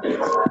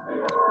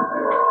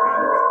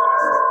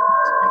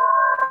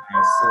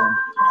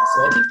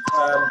so I think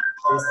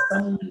there's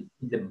someone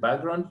in the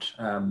background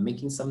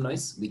making some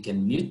noise. We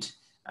can mute,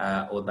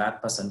 or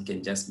that person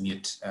can just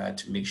mute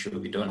to make sure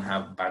we don't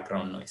have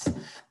background noise.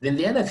 Then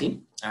the other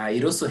thing,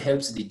 it also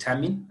helps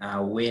determine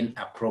when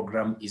a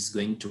program is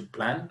going to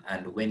plan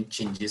and when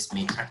changes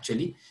may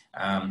actually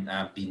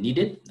be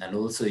needed. And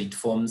also it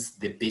forms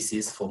the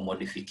basis for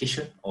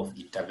modification of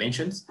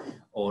interventions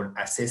or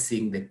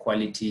assessing the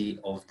quality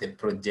of the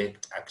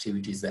project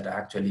activities that are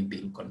actually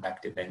being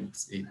conducted. And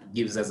it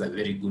gives us a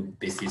very good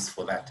basis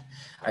for that.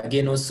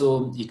 Again,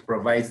 also it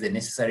provides the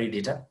necessary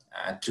data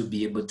to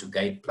be able to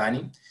guide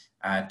planning,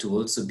 to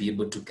also be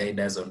able to guide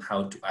us on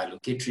how to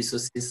allocate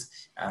resources,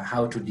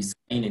 how to design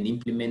and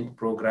implement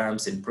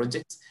programs and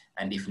projects,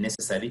 and if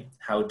necessary,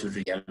 how to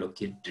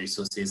reallocate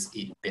resources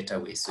in better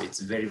ways. So it's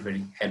very,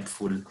 very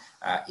helpful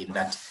in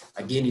that.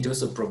 Again, it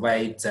also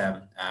provides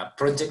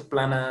project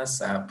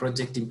planners,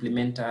 project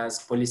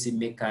implementers,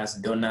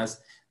 policymakers, donors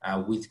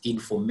with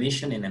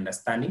information and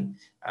understanding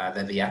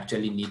that they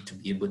actually need to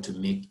be able to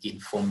make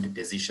informed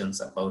decisions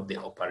about the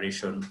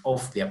operation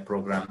of their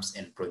programs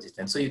and projects.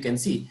 And so you can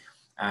see,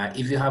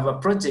 if you have a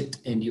project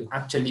and you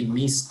actually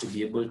miss to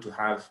be able to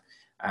have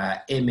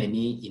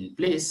M&E in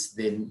place,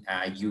 then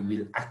you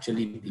will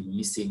actually be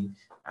missing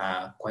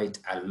quite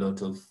a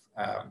lot of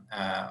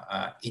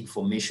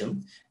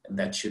information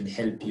that should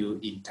help you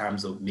in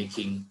terms of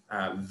making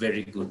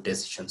very good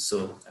decisions.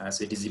 So,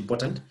 so it is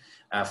important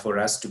for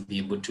us to be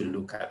able to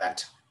look at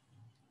that.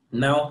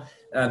 Now,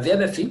 the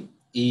other thing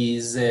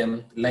is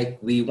like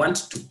we want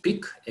to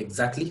pick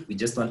exactly, we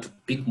just want to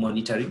pick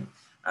monitoring.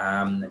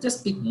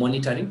 Just pick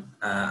monitoring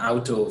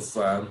out of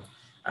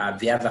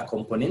the other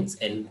components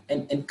and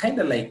kind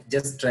of like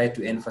just try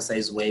to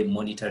emphasize why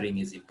monitoring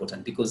is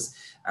important, because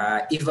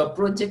if a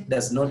project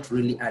does not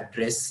really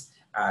address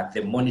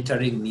the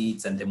monitoring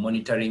needs and the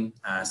monitoring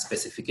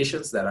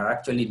specifications that are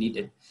actually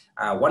needed,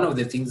 one of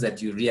the things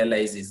that you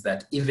realize is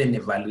that even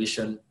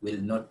evaluation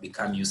will not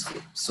become useful.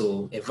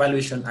 So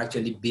evaluation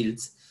actually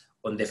builds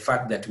on the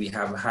fact that we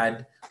have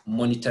had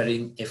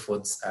monitoring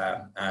efforts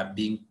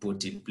being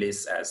put in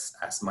place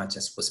as much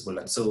as possible.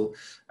 And so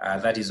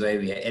that is why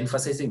we are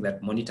emphasizing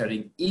that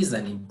monitoring is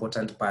an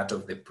important part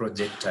of the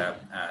project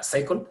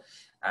cycle.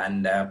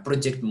 And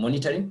project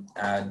monitoring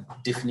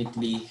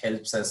definitely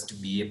helps us to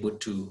be able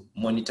to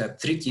monitor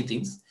three key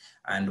things.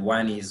 And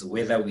one is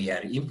whether we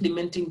are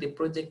implementing the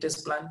project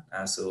as planned.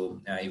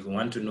 So if we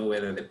want to know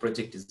whether the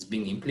project is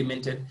being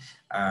implemented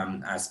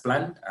as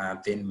planned,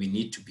 then we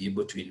need to be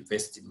able to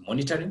invest in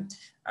monitoring.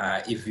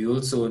 If we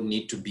also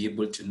need to be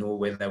able to know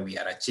whether we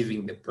are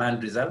achieving the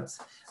planned results,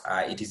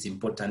 it is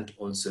important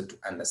also to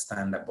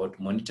understand about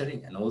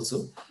monitoring. And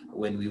also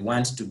when we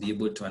want to be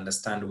able to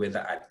understand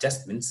whether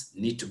adjustments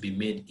need to be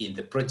made in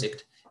the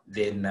project,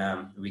 then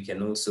we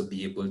can also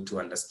be able to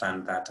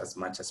understand that as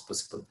much as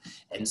possible.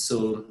 And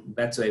so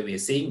that's why we're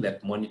saying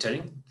that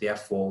monitoring,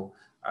 therefore,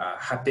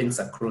 happens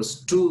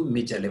across two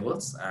major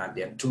levels.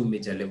 There are two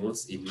major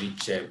levels in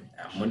which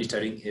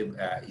monitoring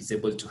is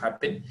able to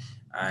happen.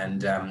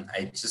 And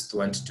I just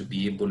want to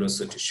be able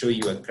also to show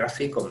you a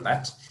graphic on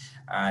that.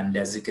 And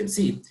as you can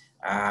see,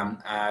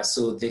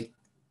 so the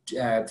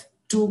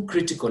two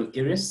critical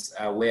areas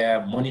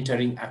where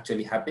monitoring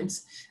actually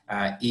happens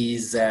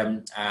is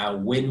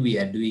when we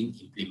are doing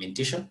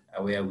implementation,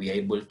 where we are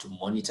able to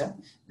monitor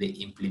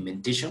the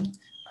implementation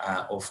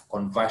of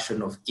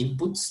conversion of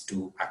inputs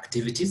to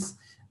activities.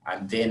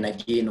 And then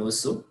again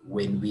also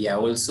when we are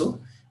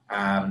also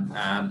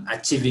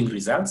achieving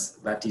results,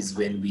 that is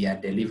when we are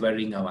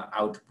delivering our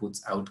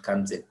outputs,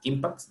 outcomes, and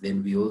impacts.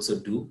 Then we also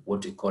do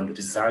what we call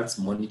results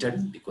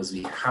monitoring, because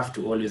we have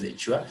to always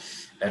ensure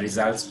that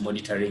results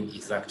monitoring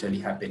is actually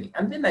happening.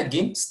 And then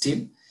again,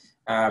 still,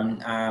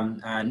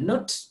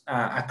 not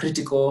a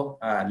critical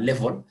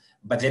level,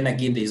 but then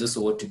again, there's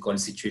also what we call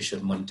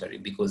situation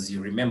monitoring, because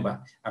you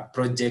remember a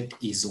project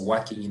is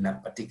working in a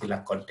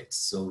particular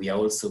context. So we are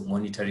also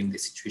monitoring the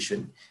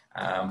situation,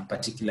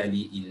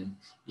 particularly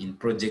in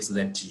projects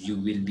that you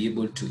will be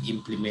able to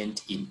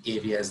implement in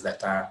areas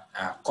that are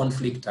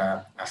conflict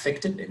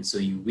affected. And so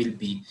you will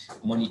be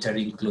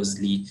monitoring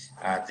closely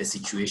the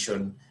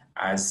situation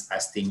as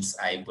things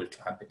are able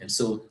to happen. And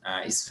so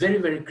it's very,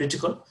 very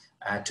critical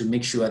to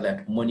make sure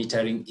that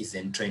monitoring is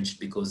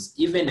entrenched, because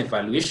even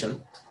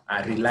evaluation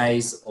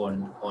relies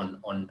on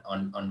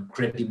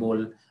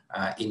credible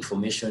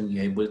information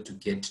you're able to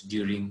get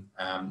during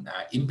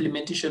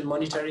implementation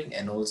monitoring,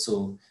 and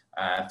also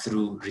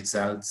through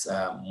results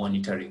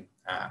monitoring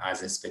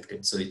as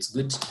expected. So it's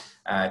good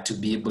to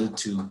be able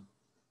to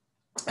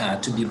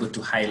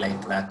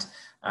highlight that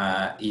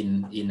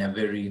in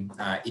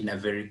a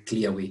very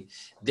clear way.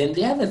 Then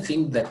the other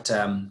thing that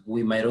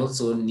we might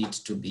also need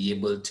to be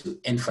able to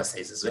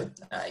emphasize as well,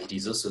 it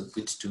is also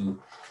good to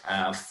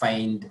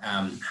find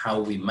how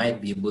we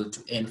might be able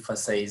to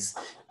emphasize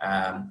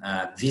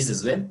this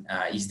as well,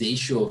 is the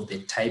issue of the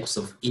types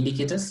of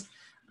indicators,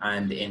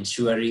 and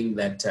ensuring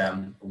that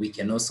we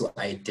can also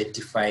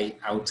identify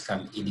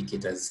outcome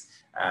indicators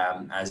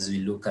as we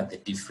look at the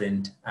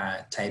different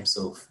types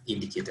of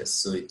indicators.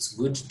 So it's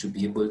good to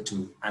be able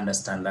to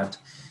understand that.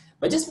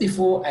 But just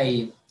before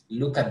I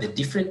look at the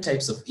different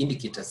types of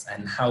indicators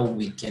and how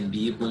we can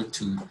be able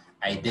to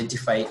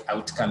identify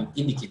outcome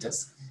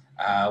indicators,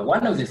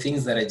 one of the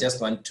things that I just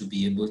want to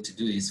be able to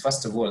do is,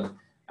 first of all,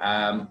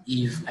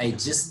 if I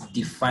just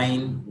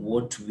define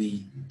what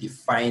we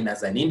define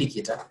as an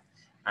indicator,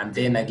 and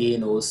then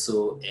again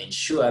also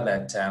ensure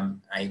that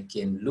I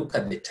can look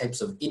at the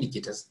types of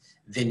indicators,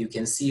 then you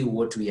can see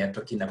what we are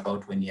talking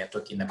about when we are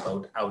talking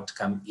about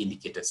outcome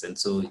indicators. And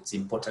so it's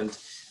important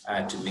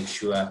to make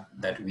sure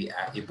that we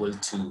are able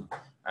to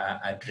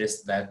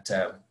address that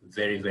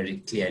very, very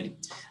clearly.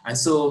 And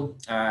so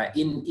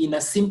in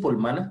a simple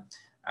manner,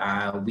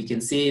 we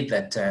can say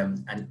that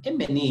an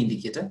M&E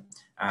indicator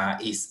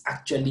is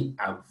actually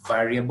a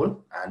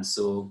variable. And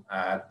so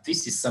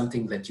this is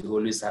something that you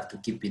always have to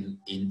keep in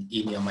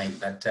your mind,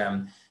 that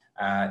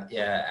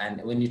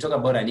and when you talk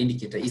about an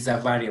indicator, it's a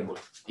variable.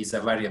 It's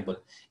a variable.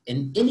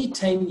 And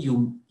anytime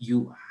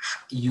you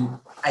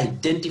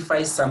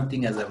identify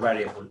something as a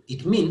variable,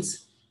 it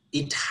means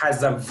it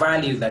has a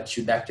value that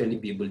should actually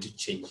be able to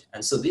change.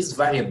 And so this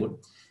variable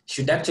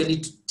should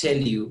actually tell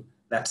you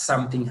that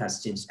something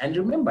has changed. And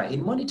remember,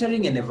 in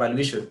monitoring and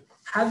evaluation,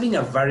 having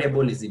a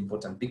variable is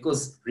important,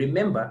 because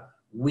remember,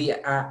 we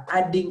are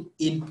adding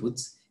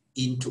inputs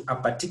into a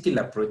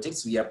particular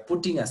project. We are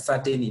putting a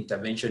certain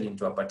intervention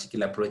into a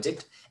particular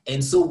project.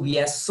 And so we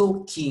are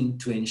so keen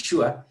to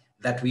ensure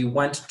that we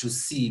want to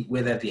see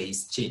whether there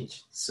is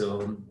change.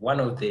 So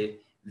one of the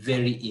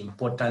very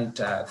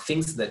important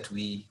things that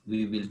we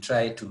will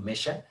try to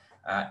measure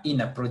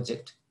in a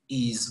project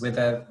is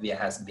whether there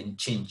has been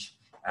change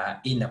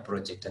in a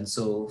project. And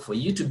so for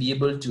you to be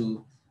able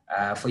to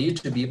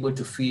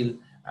feel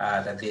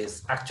that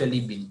there's actually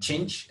been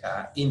change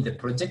in the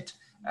project,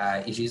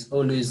 it is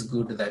always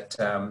good that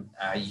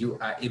you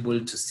are able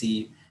to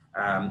see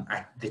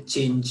the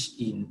change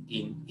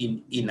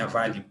in a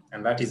value.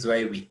 And that is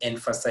why we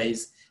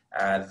emphasize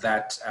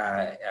that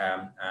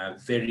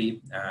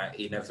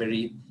in a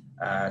very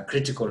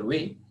critical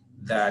way,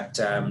 that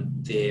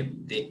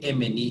the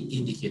M&E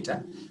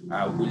indicator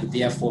will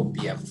therefore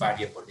be a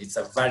variable. It's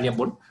a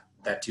variable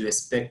that you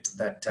expect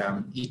that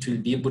it will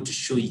be able to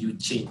show you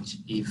change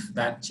if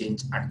that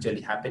change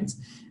actually happens.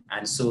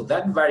 And so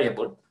that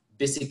variable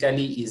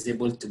basically is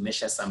able to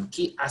measure some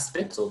key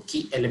aspects or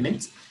key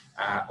elements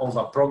of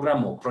a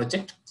program or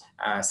project,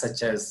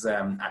 such as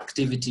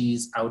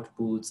activities,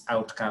 outputs,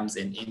 outcomes,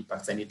 and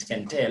impacts. And it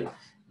can tell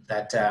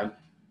that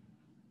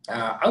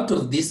out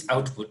of this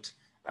output,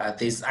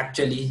 there's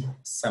actually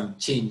some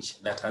change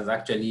that has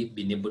actually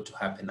been able to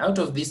happen. Out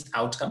of this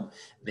outcome,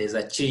 there's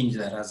a change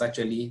that has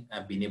actually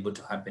been able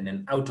to happen.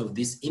 And out of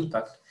this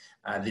impact,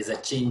 there's a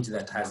change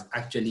that has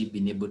actually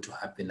been able to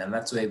happen. And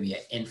that's why we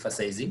are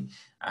emphasizing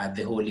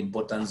the whole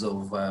importance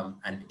of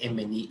an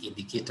M&E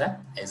indicator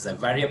as a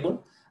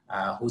variable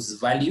whose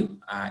value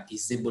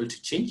is able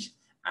to change,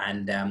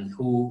 and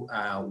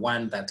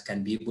one that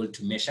can be able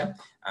to measure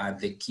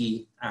the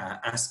key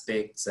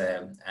aspects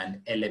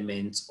and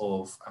elements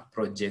of a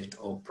project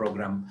or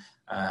program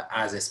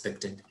as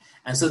expected.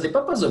 And so the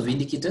purpose of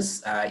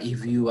indicators,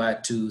 if you are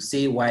to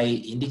say why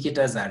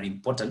indicators are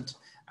important,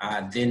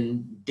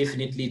 then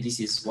definitely this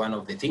is one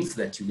of the things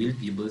that you will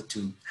be able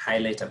to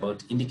highlight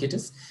about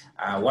indicators.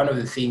 One of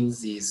the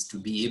things is to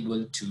be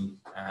able to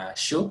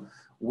show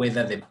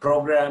whether the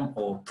program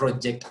or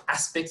project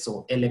aspects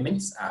or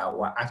elements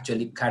were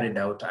actually carried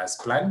out as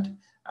planned.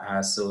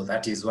 So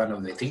that is one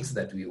of the things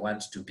that we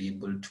want to be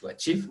able to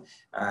achieve,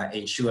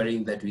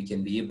 ensuring that we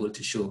can be able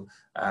to show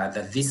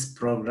that this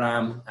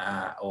program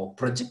or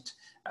project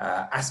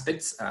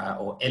aspects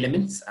or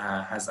elements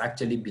has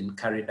actually been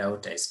carried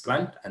out as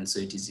planned, and so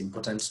it is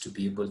important to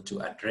be able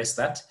to address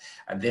that.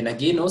 And then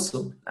again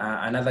also,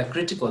 another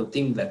critical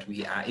thing that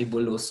we are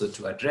able also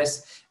to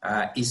address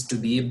is to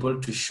be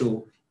able to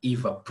show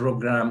if a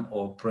program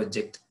or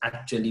project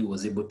actually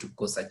was able to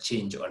cause a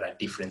change or a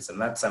difference.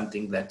 And that's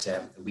something that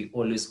we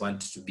always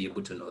want to be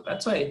able to know.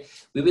 That's why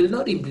we will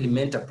not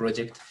implement a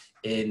project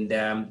and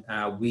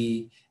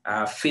we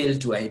fail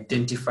to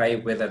identify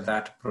whether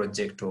that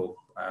project or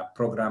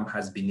program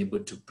has been able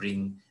to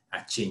bring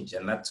a change.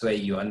 And that's why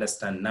you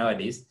understand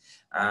nowadays,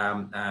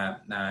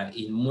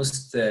 in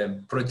most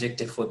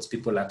project efforts,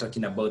 people are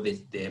talking about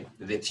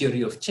the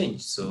theory of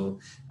change. So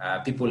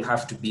people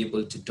have to be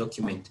able to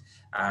document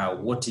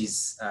what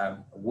is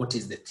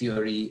the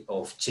theory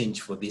of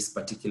change for this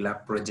particular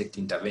project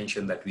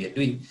intervention that we are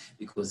doing,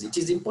 because it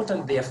is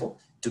important, therefore,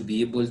 to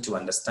be able to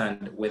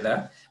understand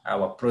whether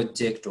our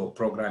project or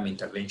program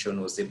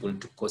intervention was able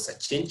to cause a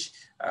change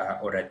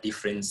or a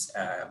difference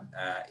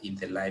in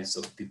the lives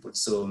of people.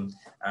 So,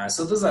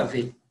 so those are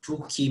the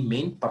two key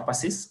main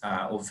purposes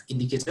of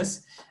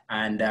indicators.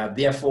 And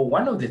therefore,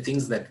 one of the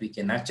things that we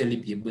can actually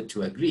be able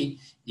to agree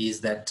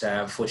is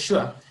that for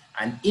sure,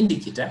 an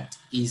indicator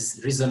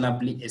is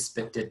reasonably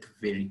expected to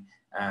vary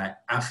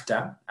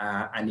after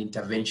an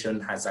intervention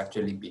has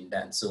actually been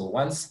done. So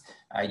once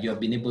you have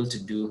been able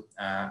to do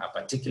a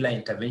particular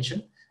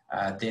intervention,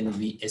 then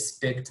we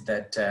expect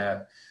that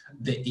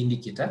the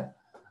indicator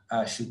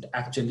should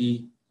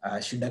actually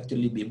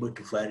be able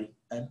to vary.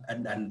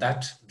 And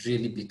that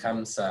really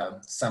becomes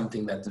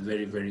something that's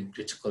very, very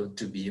critical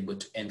to be able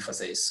to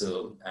emphasize.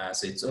 So,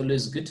 so it's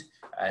always good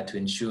to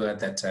ensure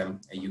that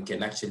you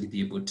can actually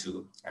be able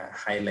to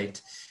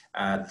highlight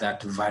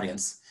that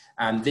variance.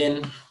 And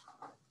then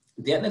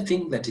the other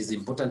thing that is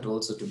important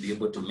also to be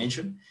able to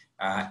mention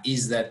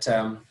is that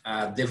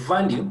the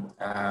value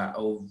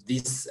of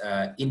this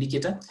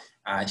indicator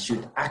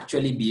should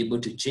actually be able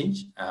to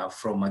change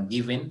from a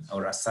given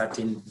or a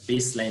certain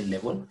baseline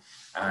level,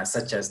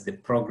 such as the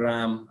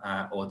program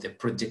or the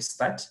project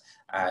start,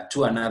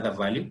 to another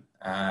value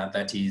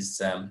that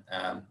is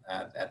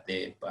at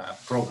the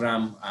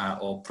program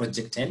or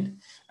project end,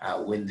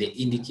 when the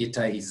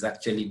indicator is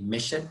actually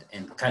measured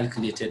and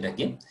calculated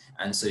again.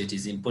 And so it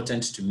is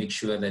important to make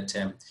sure that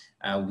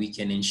we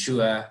can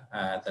ensure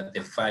that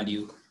the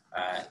value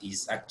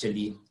is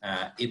actually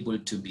able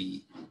to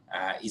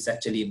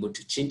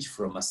change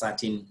from a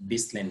certain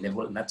baseline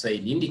level. And that's why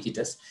in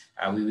indicators,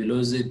 we will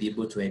also be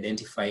able to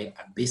identify a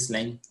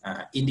baseline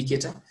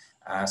indicator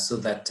so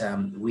that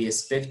we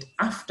expect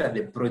after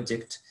the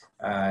project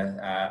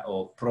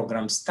or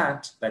program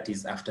start, that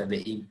is after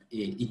the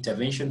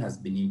intervention has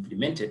been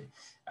implemented,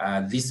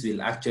 this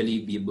will actually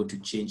be able to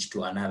change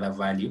to another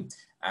value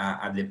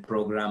at the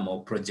program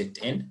or project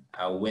end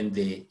when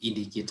the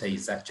indicator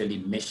is actually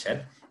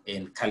measured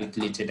and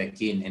calculated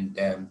again. And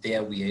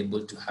there we are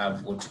able to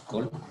have what we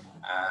call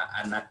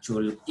an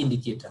actual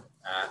indicator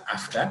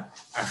after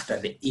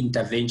the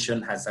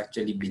intervention has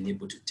actually been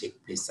able to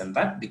take place. And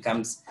that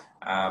becomes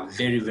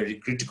very, very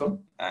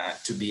critical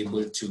to be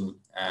able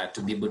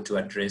to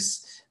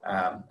address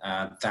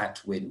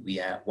that when we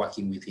are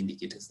working with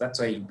indicators. That's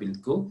why you will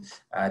go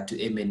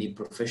to M&E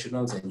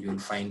professionals and you'll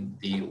find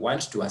they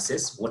want to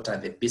assess what are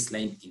the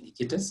baseline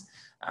indicators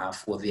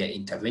for their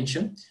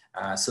intervention,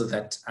 so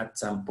that at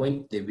some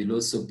point they will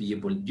also be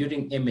able,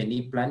 during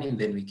M&E planning,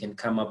 then we can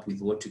come up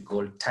with what we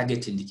call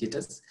target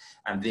indicators.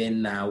 And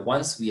then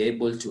once we are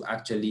able to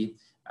actually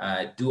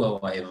do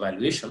our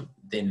evaluation,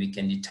 then we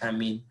can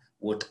determine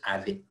what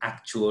are the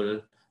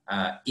actual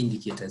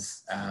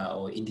indicators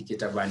or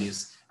indicator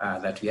values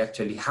that we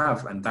actually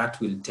have, and that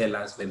will tell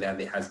us whether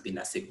there has been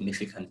a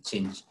significant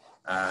change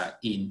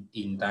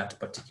in that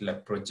particular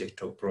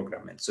project or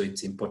program. And so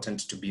it's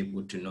important to be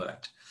able to know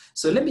that.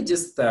 So let me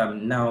just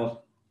now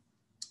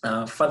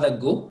further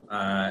go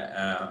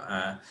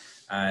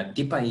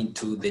deeper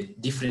into the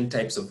different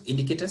types of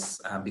indicators,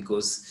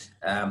 because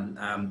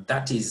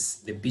that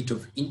is the bit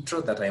of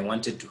intro that I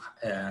wanted to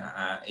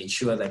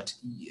ensure that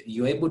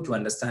you're able to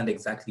understand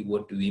exactly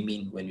what do we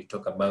mean when we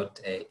talk about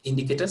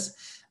indicators.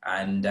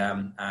 And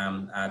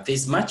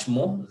there's much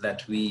more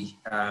that we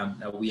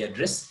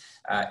address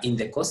in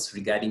the course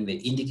regarding the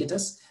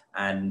indicators.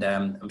 And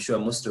I'm sure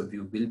most of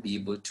you will be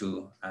able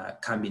to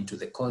come into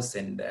the course,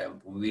 and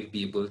we will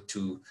be able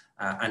to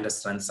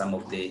understand some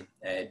of the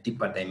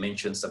deeper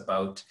dimensions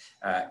about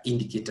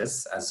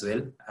indicators as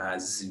well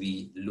as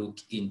we look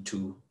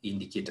into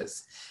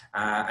indicators.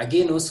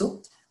 Again,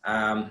 also,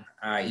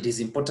 it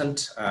is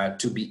important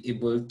to be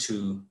able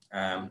to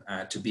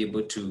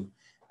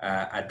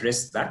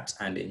address that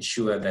and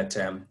ensure that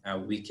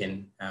we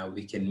can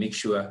make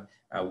sure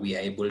we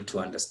are able to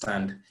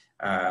understand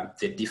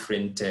the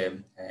different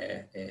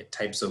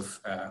types of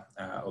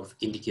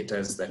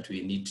indicators that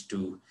we need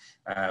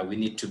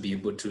to be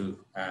able to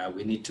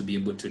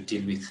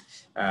deal with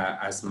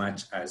as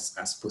much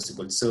as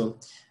possible. So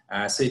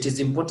so it is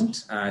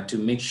important to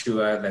make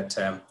sure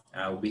that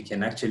we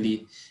can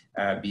actually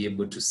be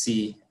able to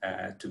see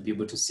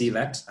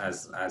that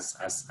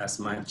as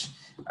much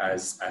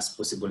as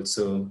possible.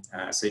 So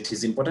so it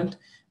is important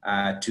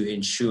to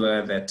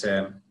ensure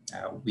that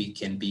we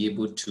can be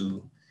able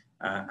to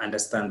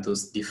understand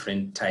those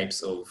different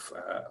types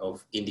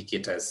of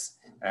indicators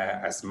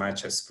as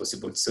much as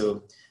possible.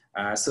 So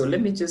so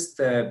let me just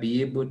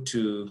be able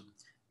to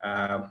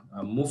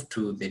move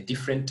to the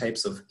different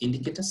types of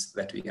indicators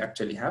that we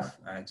actually have.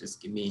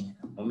 Just give me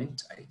a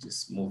moment. I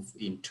just move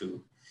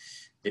into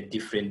the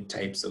different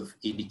types of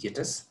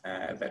indicators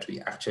that we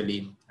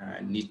actually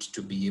need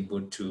to be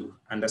able to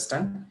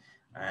understand.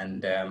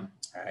 And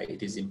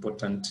it is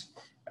important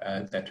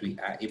that we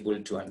are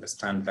able to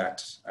understand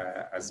that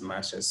as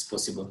much as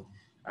possible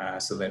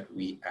so that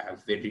we are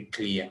very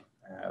clear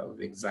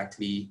of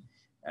exactly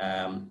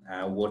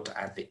what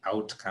are the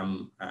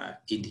outcome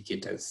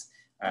indicators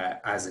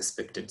as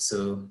expected.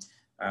 So,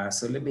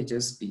 so let me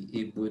just be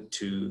able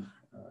to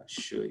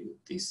show you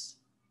this.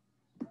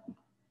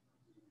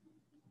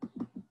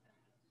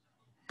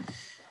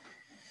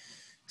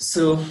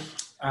 So,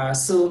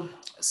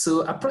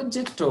 so a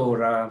project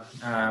or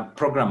a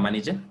program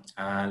manager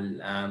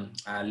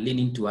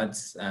leaning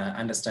towards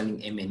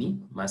understanding M&E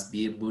must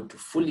be able to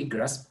fully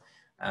grasp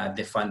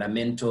the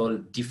fundamental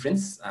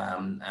difference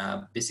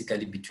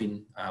basically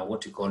between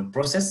what we call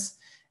process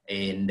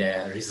and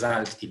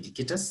result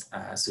indicators.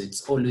 So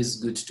it's always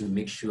good to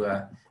make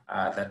sure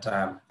that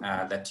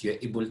that you're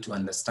able to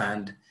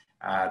understand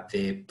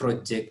the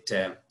project.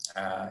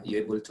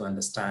 You're able to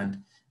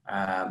understand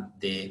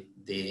the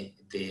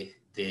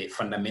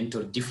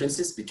fundamental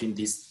differences between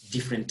these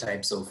different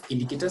types of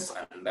indicators,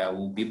 and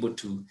we'll be able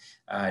to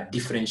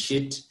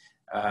differentiate.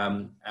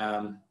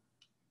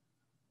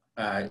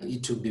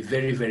 It will be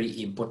very,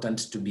 very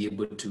important to be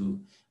able to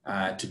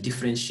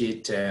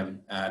differentiate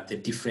the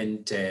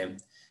different,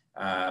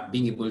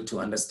 being able to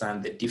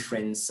understand the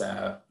difference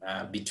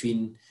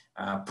between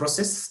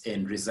process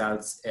and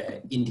results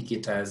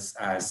indicators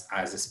as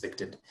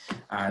expected.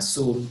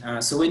 So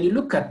when you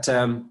look at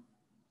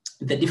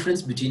the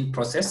difference between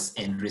process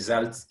and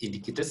results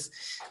indicators,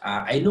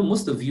 I know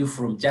most of you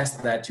from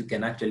just that you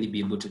can actually be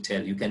able to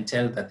tell. You can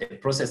tell that the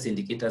process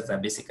indicators are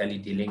basically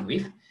dealing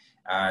with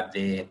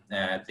the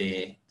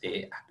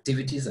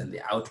activities and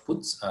the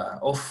outputs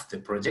of the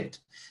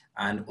project,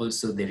 and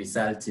also the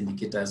results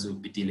indicators will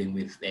be dealing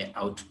with the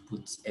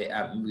outputs,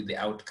 with the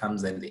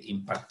outcomes and the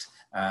impact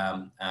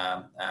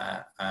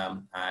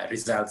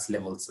results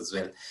levels as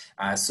well.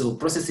 So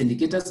process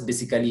indicators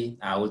basically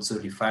are also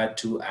referred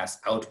to as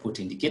output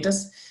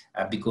indicators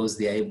because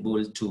they are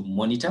able to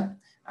monitor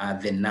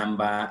the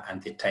number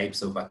and the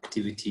types of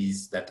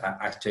activities that are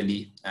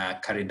actually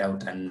carried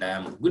out. And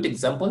good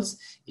examples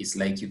is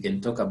like you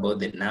can talk about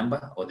the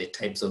number or the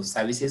types of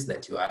services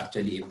that you are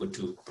actually able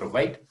to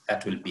provide.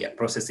 That will be a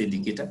process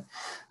indicator.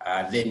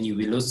 Then you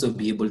will also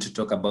be able to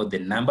talk about the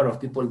number of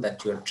people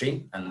that you are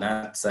trained, and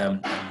that's a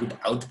good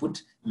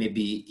output,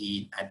 maybe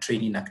in a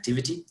training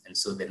activity. And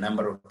so the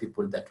number of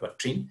people that were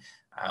trained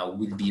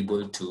will be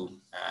able to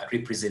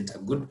represent a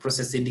good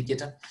process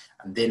indicator.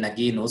 And then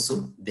again,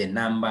 also the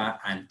number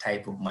and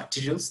type of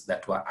materials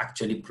that were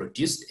actually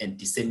produced and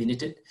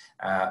disseminated.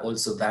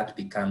 Also that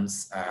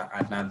becomes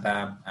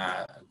another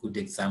good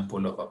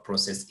example of a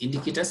process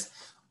indicators,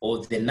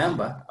 or the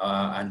number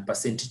and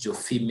percentage of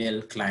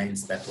female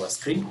clients that were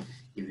screened.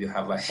 If you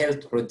have a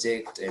health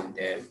project and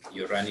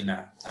you're running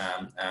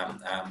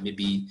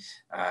maybe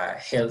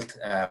health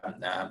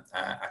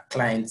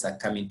clients are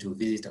coming to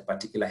visit a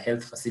particular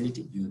health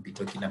facility, you will be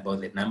talking about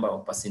the number or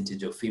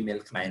percentage of female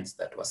clients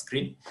that were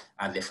screened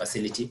at the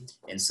facility.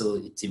 And so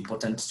it's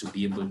important to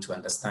be able to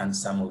understand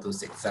some of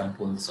those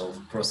examples of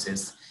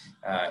process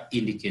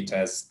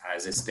indicators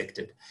as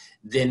expected.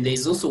 Then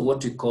there's also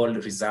what we call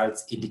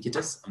results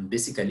indicators. And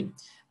basically,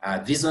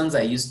 these ones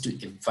are used to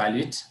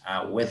evaluate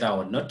whether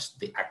or not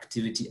the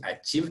activity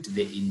achieved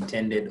the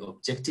intended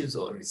objectives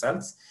or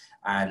results.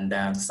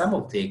 And some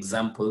of the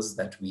examples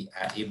that we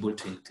are able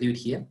to include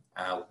here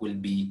will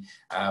be,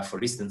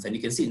 for instance, and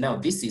you can see now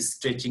this is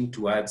stretching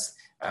towards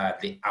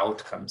the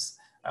outcomes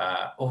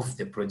of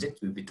the project.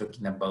 We'll be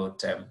talking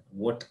about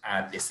what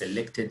are the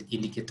selected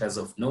indicators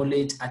of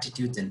knowledge,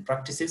 attitudes, and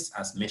practices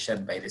as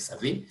measured by the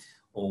survey,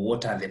 or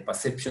what are the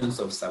perceptions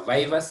of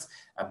survivors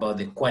about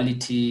the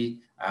quality,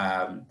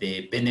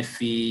 the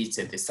benefits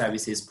and the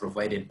services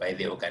provided by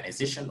the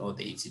organization or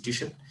the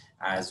institution,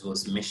 as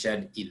was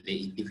measured in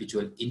the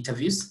individual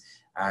interviews.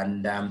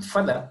 And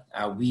further,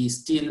 we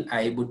still are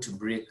able to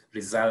break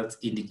results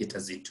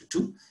indicators into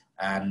two.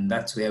 And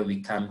that's where we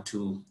come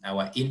to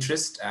our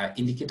interest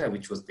indicator,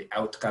 which was the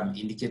outcome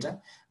indicator.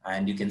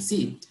 And you can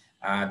see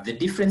the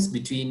difference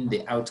between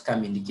the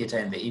outcome indicator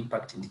and the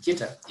impact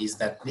indicator is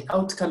that the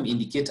outcome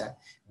indicator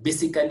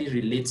basically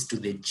relates to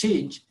the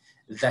change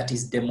that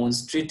is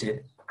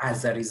demonstrated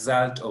as a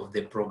result of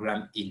the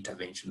program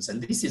interventions.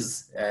 And this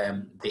is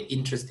the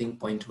interesting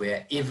point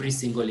where every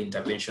single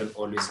intervention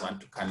always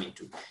wants to come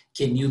into.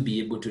 Can you be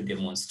able to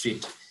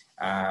demonstrate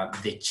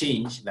the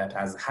change that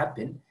has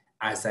happened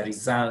as a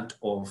result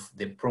of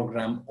the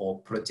program or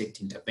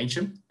project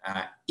intervention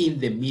in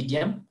the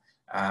medium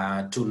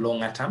to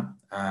longer term.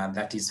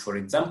 That is, for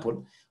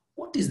example,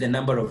 what is the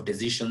number of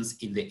decisions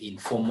in the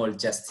informal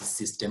justice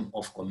system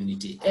of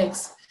community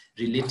X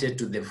related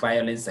to the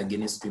violence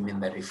against women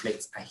that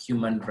reflects a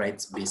human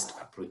rights-based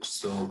approach?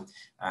 So,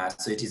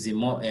 so it is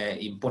more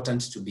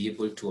important to be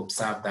able to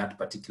observe that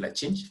particular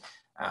change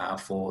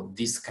for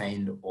this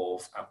kind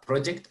of a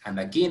project. And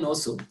again,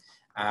 also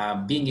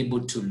being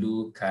able to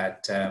look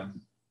at the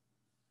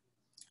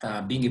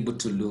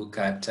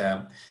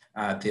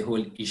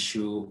whole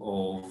issue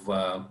of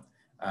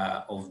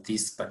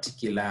this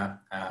particular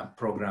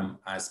program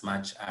as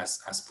much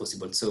as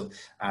possible. So,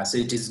 so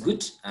it is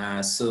good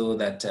so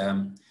that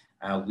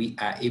we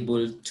are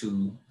able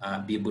to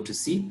be able to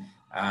see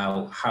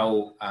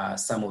how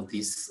some of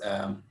these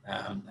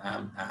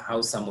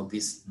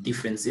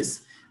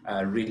differences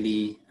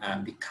really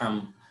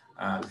become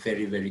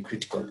very, very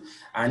critical.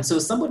 And so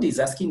somebody is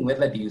asking,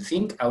 whether do you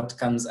think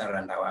outcomes are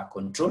under our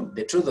control?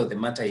 The truth of the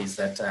matter is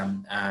that,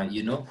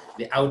 you know,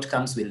 the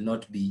outcomes will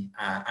not be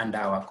under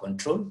our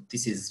control.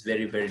 This is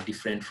very, very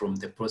different from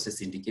the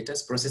process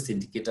indicators. Process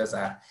indicators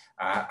are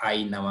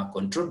in our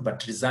control,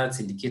 but results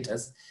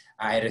indicators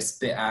are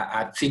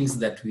things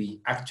that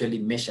we actually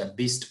measure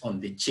based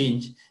on the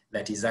change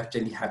that is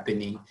actually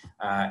happening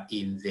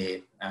in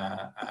the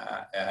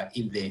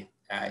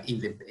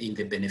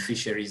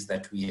beneficiaries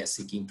that we are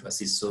seeking to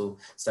assist. So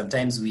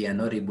sometimes we are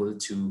not able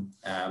to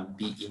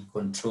be in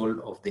control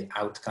of the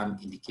outcome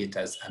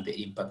indicators and the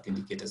impact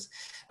indicators.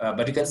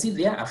 But you can see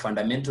there a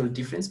fundamental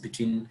difference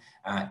between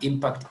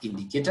impact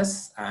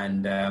indicators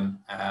and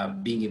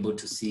being able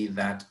to see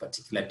that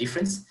particular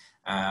difference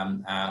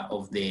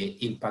of the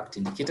impact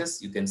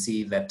indicators. You can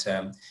see that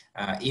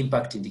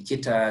impact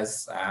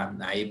indicators are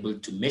able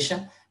to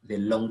measure the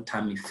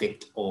long-term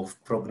effect of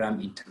program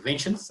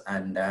interventions.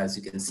 And as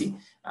you can see,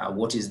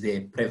 what is the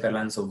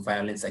prevalence of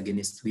violence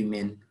against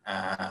women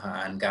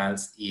and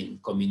girls in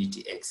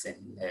community X.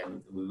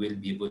 And we will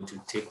be able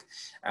to take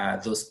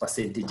those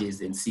percentages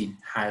and see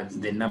how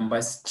the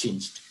numbers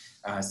changed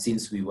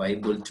since we were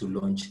able to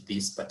launch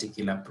this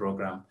particular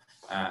program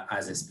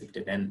as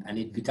expected. And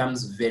it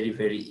becomes very,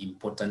 very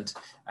important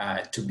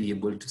to be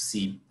able to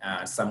see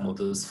some of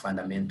those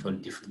fundamental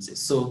differences.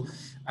 So,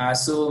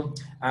 so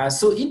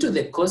into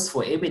the course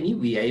for M&E,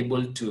 we are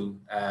able to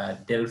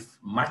delve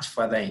much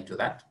further into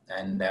that,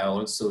 and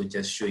also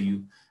just show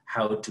you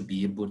how to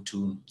be able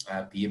to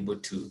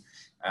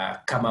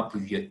come up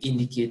with your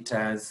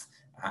indicators,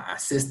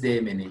 assess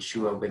them, and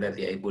ensure whether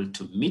they are able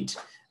to meet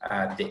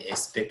the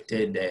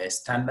expected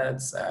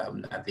standards.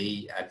 Are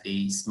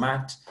they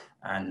smart?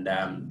 And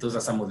those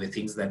are some of the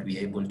things that we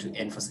are able to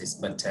emphasize.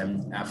 But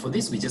for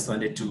this, we just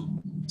wanted to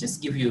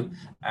just give you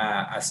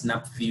a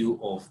snap view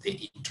of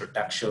the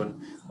introduction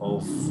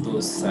of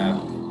those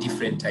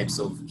different types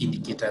of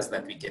indicators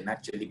that we can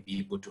actually be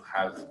able to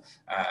have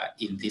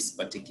in this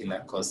particular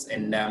course.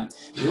 And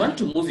we want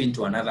to move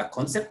into another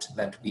concept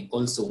that we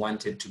also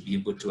wanted to be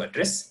able to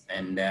address.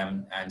 And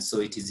so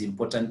it is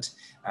important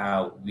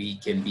we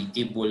can be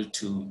able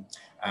to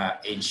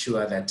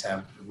ensure that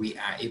we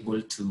are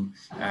able to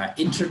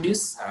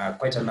introduce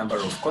quite a number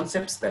of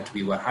concepts that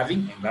we were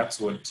having, and that's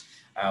what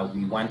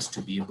we want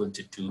to be able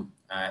to do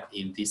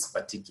in this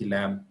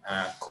particular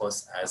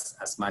course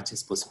as much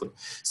as possible.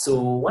 So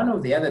one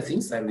of the other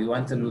things that we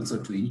wanted also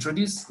to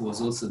introduce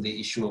was also the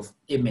issue of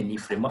M&E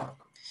Framework.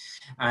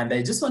 And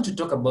I just want to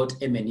talk about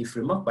M&E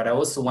Framework, but I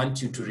also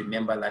want you to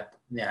remember that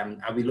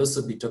I will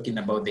also be talking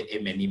about the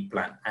M&E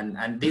Plan.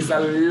 And there's a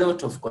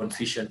lot of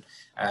confusion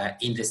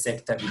in the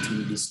sector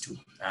between these two.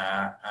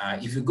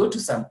 If you go to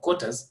some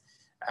quarters,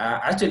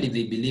 actually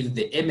they believe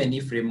the M&E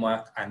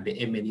Framework and the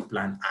M&E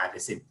Plan are the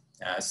same.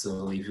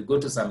 So if you go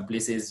to some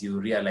places, you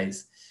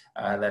realize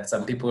that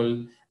some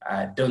people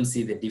don't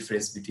see the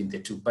difference between the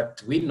two,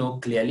 but we know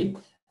clearly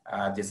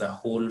there's a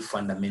whole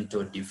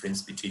fundamental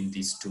difference between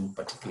these two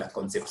particular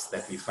concepts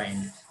that we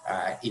find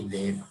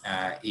in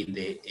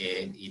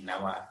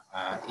our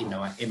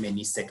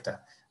M&E sector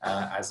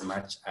as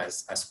much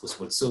as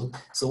possible. So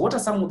what are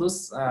some of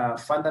those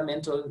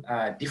fundamental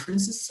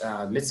differences?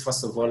 Let's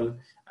first of all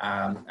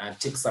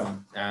take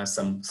some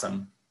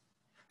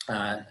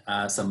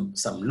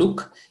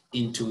look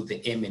into the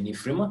M&E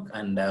framework,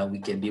 and we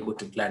can be able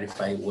to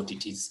clarify what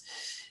it is.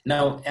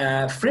 Now,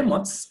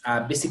 frameworks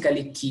are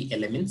basically key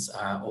elements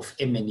of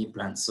M&E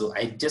plans. So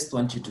I just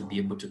want you to be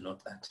able to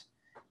note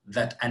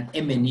that an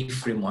M&E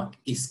framework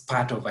is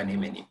part of an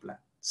M&E plan.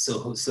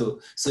 So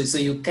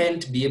you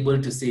can't be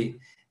able to say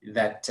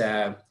that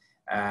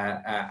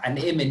an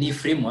M&E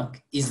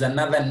framework is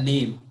another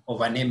name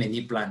of an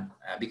M&E plan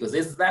because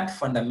there's that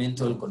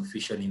fundamental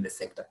confusion in the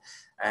sector.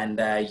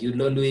 And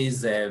you'll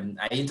always,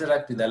 I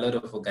interact with a lot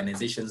of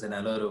organizations and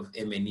a lot of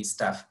M&E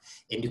staff,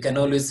 and you can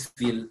always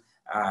feel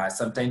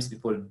sometimes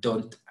people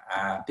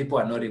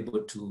are not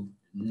able to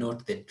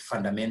note the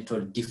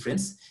fundamental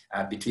difference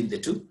between the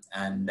two.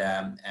 And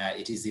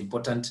it is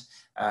important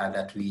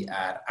that we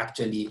are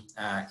actually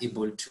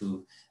able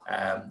to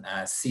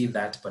see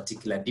that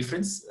particular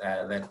difference,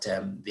 that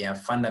there are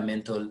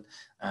fundamental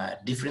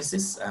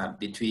differences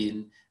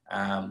between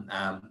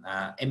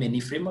M&E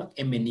Framework.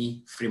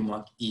 M&E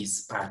Framework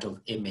is part of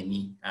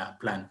M&E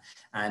Plan.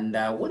 And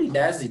what it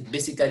does, it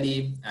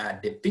basically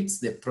depicts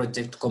the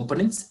project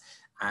components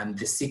and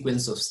the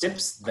sequence of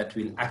steps that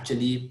will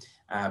actually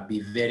be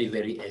very,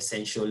 very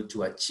essential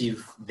to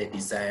achieve the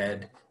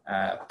desired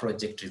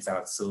project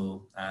results.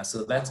 So,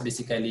 so that's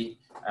basically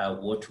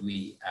what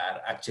we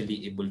are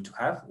actually able to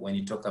have when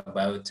you talk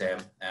about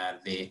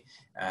the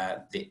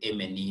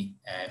M&E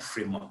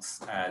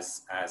frameworks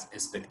as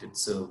expected.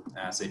 So,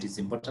 so it is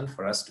important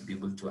for us to be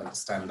able to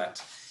understand that.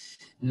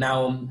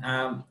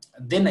 Now,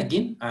 then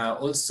again,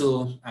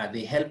 also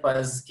they help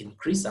us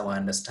increase our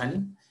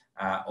understanding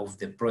of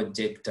the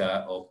project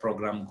or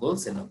program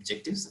goals and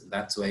objectives.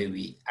 That's why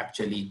we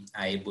actually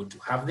are able to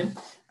have them.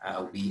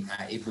 We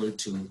are able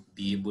to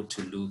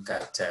look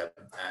at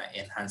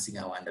enhancing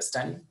our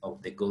understanding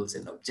of the goals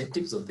and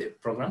objectives of the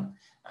program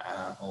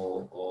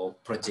or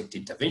project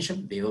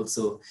intervention. They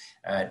also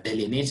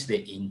delineate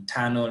the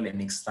internal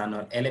and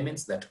external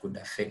elements that could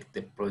affect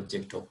the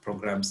project or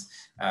program's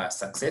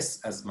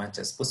success as much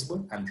as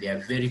possible. And they are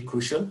very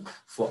crucial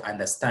for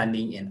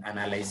understanding and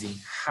analyzing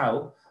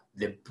how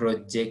the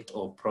project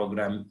or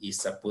program is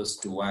supposed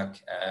to work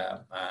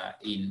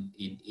in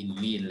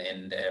meal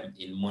and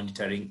in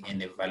monitoring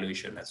and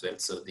evaluation as well.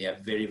 So they are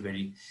very,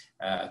 very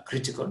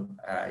critical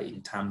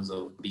in terms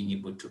of being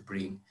able to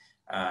bring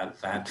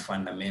that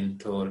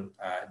fundamental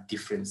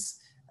difference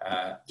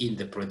in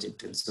the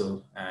project. And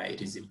so it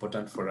is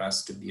important for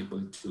us to be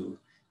able to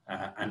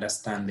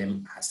understand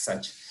them as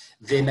such.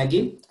 Then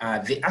again,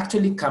 they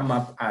actually come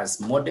up as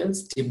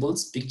models,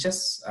 tables,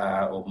 pictures,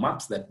 or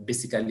maps that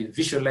basically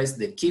visualize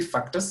the key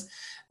factors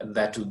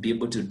that will be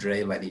able to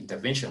drive an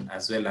intervention,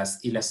 as well as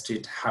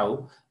illustrate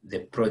how the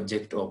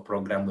project or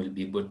program will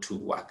be able to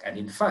work. And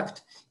in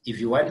fact, if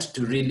you want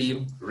to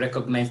really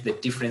recognize the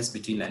difference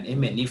between an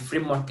M&E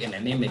framework and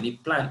an M&E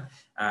plan,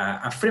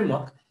 a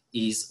framework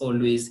is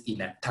always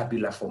in a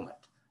tabular format.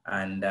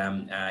 And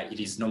it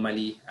is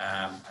normally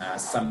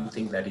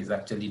something that is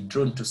actually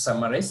drawn to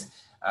summarize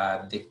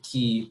the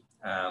key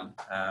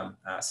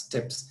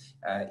steps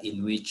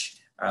in which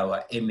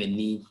our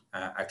M&E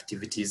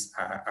activities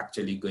are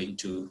actually going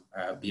to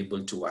be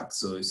able to work.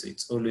 So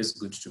it's always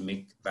good to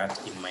make that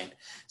in mind.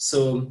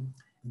 So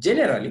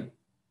generally,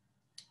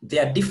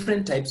 there are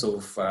different types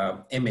of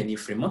M&E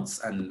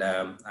frameworks, and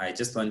I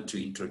just want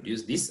to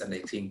introduce this, and I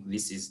think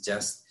this is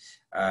just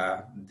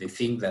the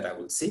thing that I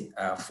would say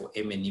for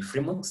M&E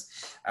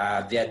frameworks.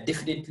 There are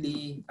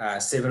definitely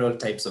several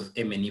types of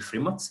M&E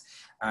frameworks.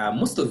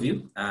 Most of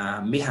you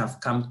may have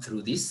come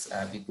through this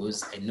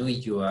because I know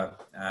you are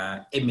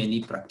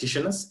M&E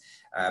practitioners.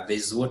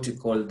 There's what we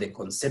call the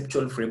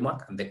conceptual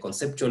framework, and the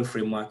conceptual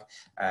framework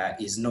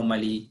is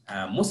normally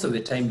most of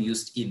the time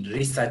used in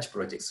research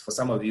projects. For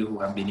some of you who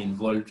have been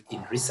involved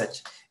in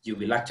research, you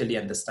will actually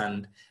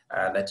understand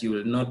that you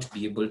will not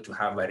be able to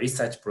have a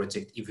research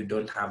project if you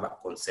don't have a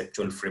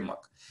conceptual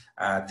framework.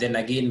 Then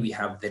again, we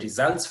have the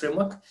results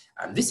framework,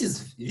 and this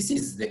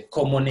is the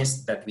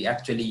commonest that we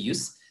actually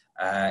use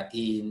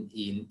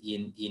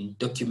in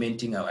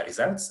documenting our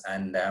results,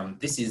 and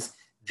this is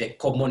the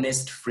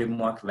commonest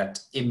framework that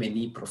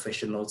M&E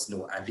professionals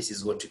know, and this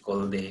is what we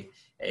call the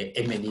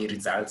M&E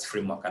results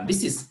framework. And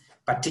this is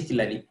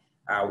particularly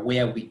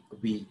where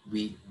we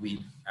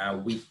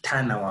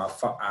turn our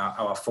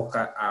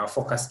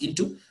focus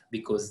into,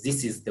 because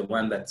this is the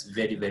one that's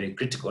very, very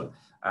critical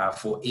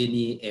for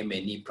any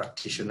M&E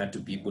practitioner to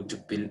be able to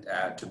build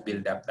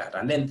up that.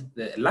 And then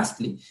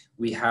lastly,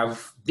 we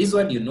have this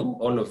one, you know,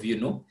 all of you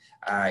know,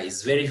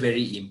 is very,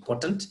 very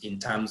important in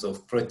terms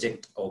of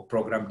project or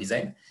program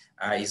design,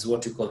 is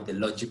what we call the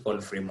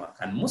logical framework.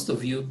 And most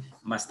of you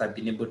must have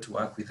been able to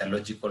work with a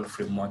logical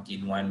framework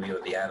in one way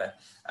or the other.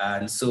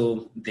 And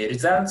so the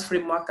results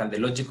framework and the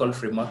logical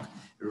framework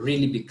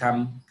really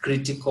become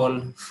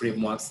critical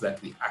frameworks that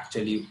we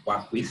actually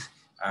work with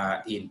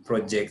in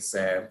projects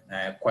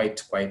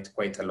quite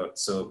a lot.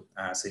 So,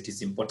 so it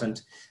is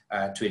important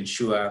to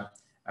ensure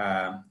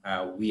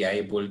we are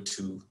able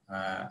to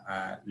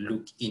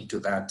look into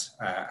that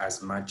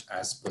as much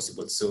as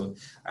possible. So,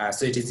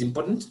 so it is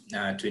important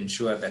to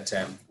ensure that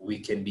we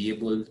can be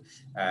able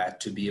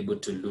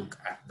to look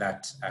at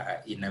that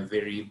in a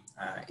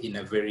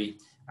very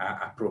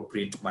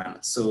appropriate manner.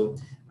 So,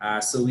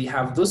 so we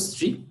have those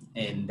three,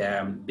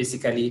 and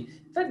basically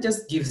that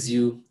just gives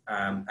you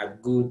a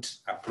good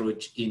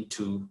approach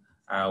into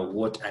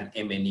what an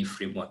M&E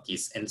framework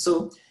is. And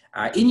so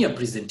in your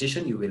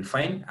presentation, you will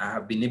find I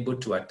have been able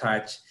to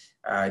attach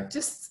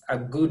just a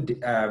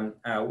good,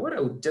 what I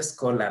would just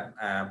call an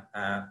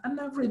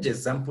average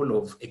example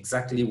of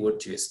exactly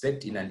what you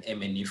expect in an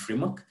M&E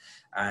framework.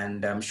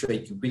 And I'm sure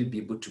you will be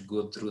able to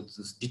go through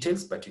those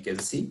details, but you can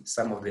see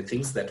some of the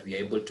things that we are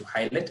able to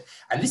highlight.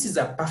 And this is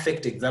a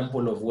perfect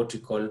example of what we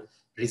call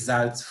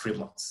results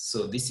frameworks.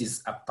 So this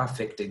is a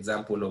perfect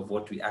example of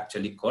what we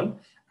actually call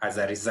as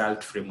a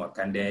result framework.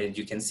 And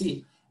you can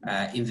see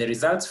in the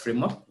results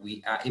framework,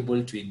 we are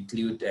able to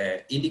include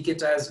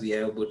indicators, we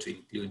are able to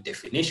include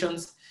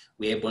definitions,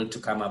 we're able to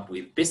come up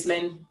with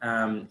baseline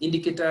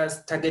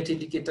indicators, target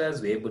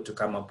indicators, we're able to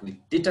come up with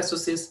data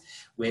sources,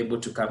 we're able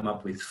to come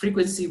up with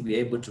frequency, we're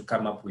able to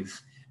come up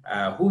with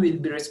who will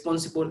be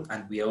responsible,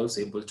 and we are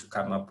also able to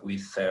come up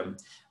with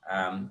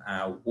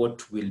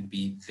what will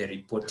be the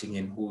reporting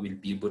and who will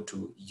be able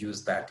to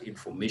use that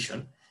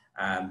information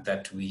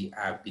that we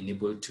have been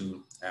able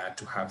to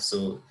have.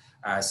 So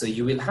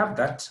you will have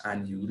that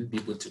and you will be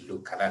able to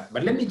look at that.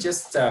 But let me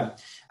just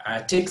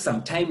take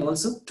some time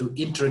also to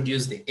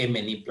introduce the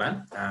M&E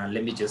plan.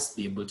 Let me just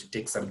be able to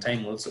take some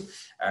time also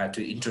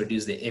to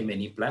introduce the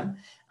M&E plan.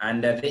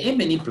 And the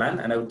M&E plan,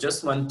 and I would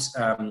just want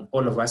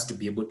all of us to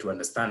be able to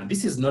understand,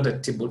 this is not a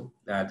table.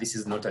 This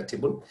is not a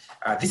table.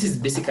 This is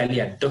basically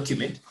a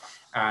document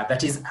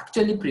that is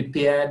actually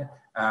prepared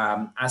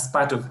as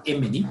part of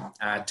M&E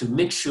to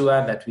make sure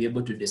that we're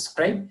able to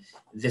describe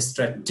the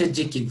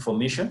strategic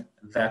information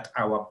that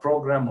our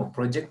program or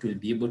project will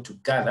be able to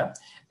gather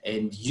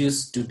and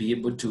use to be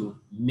able to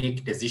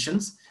make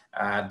decisions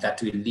that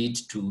will lead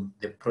to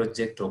the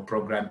project or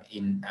program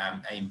in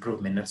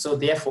improvement. And so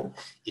therefore,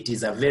 it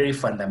is a very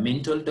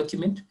fundamental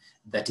document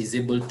that is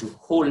able to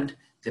hold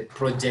the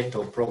project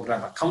or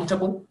program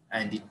accountable,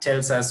 and it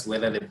tells us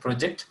whether the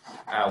project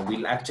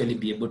will actually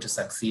be able to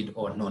succeed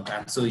or not.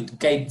 And so it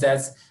guides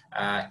us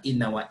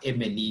in our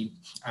M&E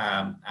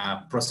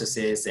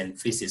processes and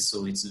phases.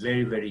 So it's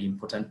very, very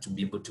important to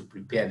be able to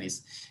prepare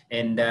this.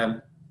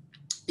 And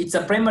it's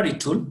a primary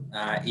tool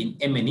in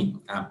M&E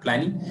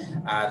planning,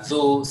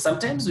 though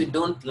sometimes we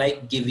don't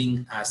like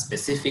giving a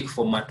specific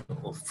format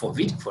for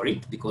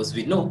it because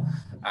we know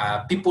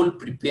people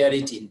prepare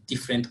it in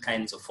different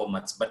kinds of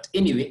formats. But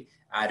anyway,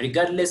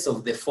 regardless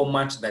of the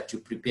format that you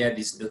prepare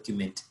this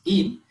document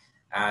in,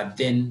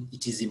 then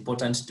it is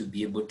important to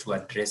be able to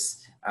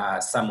address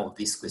some of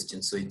these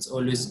questions. So it's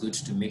always good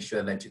to make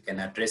sure that you can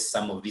address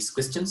some of these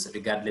questions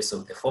regardless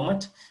of the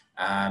format.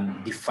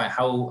 Define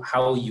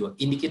how your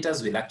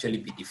indicators will actually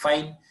be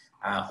defined,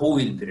 who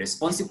will be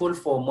responsible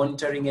for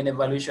monitoring and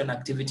evaluation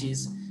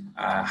activities,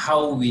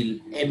 how will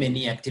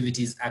M&E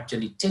activities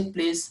actually take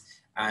place,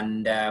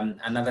 and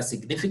another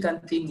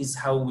significant thing is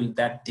how will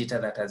that data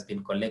that has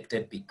been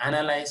collected be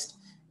analyzed,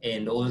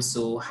 and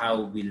also how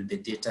will the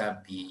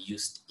data be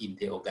used in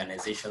the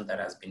organization that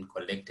has been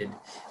collected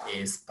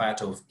as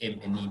part of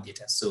M&E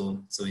data.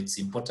 So it's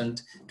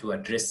important to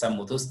address some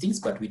of those things,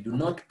 but we do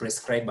not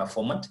prescribe a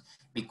format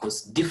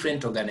because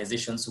different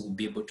organizations will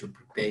be able to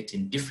prepare it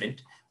in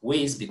different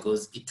ways,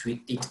 because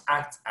it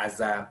acts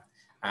as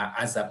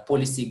a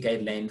policy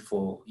guideline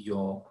for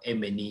your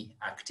M&E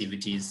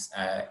activities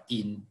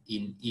in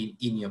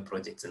your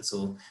projects. And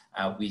so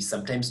we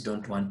sometimes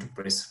don't want to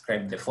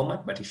prescribe the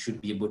format, but it should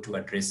be able to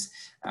address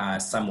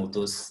some of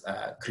those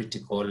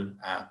critical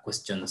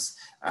questions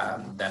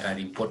that are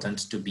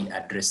important to be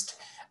addressed.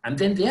 And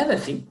then the other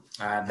thing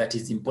that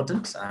is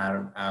important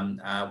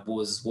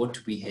was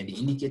what we had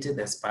indicated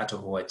as part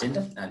of our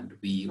agenda, and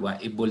we were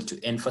able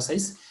to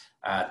emphasize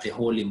the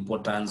whole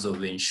importance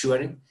of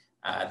ensuring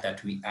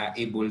that we are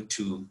able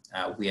to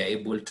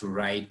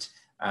write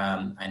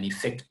an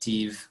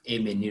effective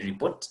M&E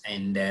report.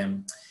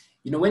 And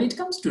you know, when it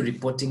comes to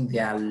reporting,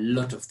 there are a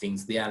lot of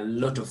things. There are a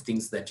lot of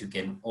things that you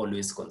can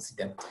always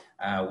consider.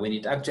 When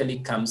it actually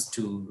comes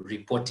to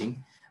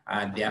reporting,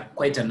 there are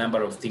quite a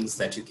number of things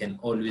that you can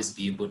always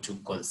be able to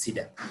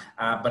consider.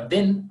 But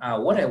then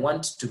what I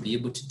want to be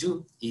able to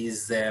do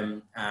is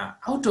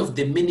out of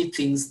the many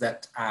things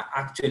that are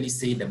actually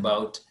said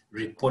about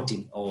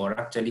reporting or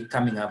actually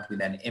coming up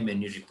with an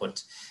M&E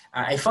report,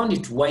 I found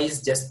it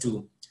wise just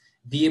to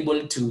be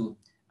able to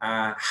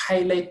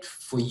highlight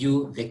for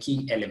you the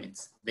key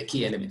elements,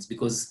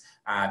 because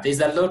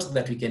there's a lot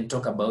that we can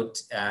talk about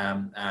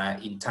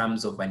in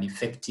terms of an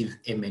effective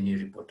M&E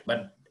report.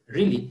 But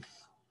really,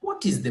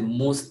 what is the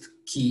most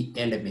key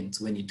elements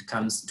when it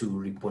comes to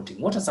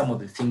reporting? What are some of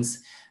the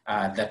things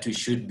that we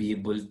should be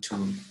able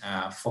to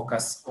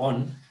focus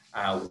on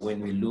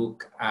when we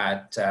look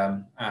at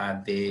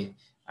the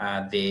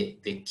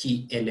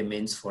key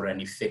elements for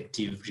an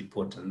effective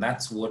report? And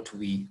that's what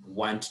we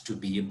want to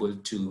be able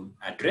to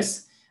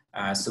address.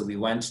 So we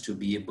want to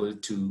be able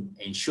to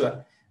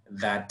ensure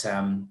that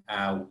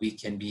we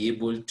can be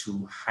able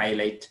to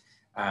highlight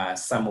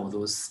some of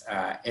those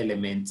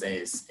elements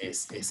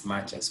as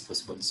much as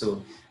possible.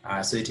 So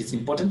it is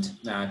important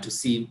to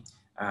see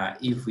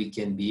if we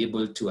can be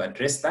able to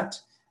address that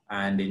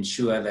and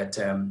ensure that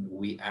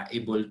we are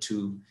able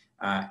to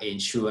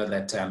ensure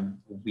that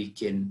we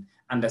can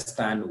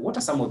understand what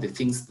are some of the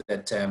things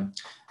that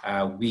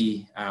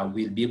we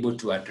will be able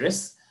to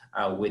address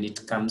when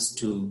it comes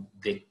to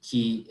the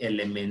key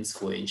elements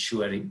for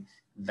ensuring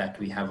that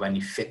we have an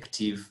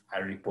effective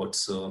report.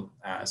 So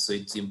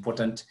it's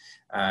important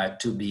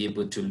to be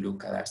able to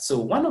look at that. So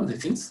one of the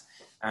things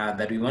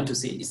that we want to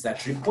say is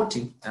that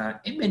reporting,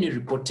 M&E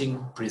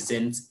reporting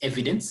presents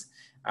evidence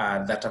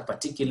that a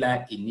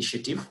particular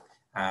initiative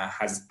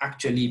has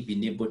actually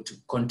been able to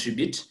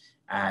contribute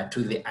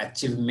to the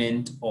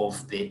achievement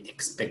of the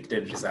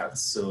expected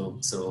results.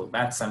 So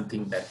that's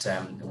something that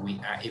we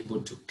are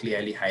able to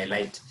clearly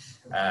highlight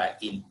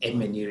in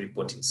M&E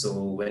reporting. So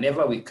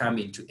whenever we come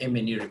into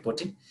M&E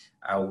reporting,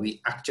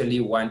 we actually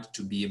want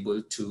to be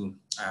able to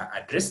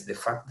address the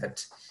fact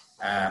that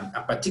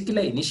a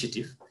particular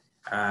initiative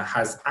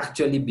has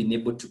actually been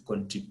able to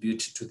contribute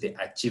to the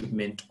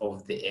achievement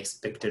of the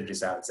expected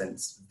results. And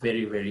it's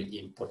very, very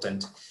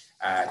important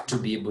to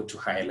be able to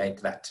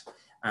highlight that.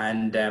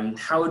 And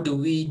how do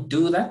we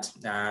do that?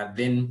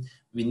 Then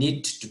we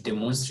need to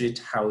demonstrate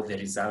how the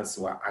results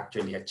were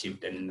actually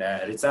achieved. And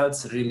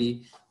results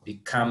really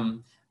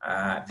become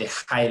the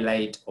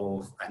highlight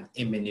of an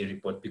M&E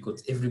report,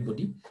 because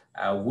everybody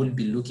will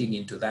be looking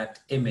into that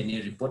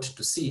M&E report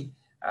to see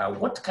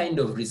what kind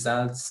of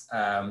results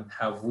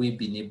have we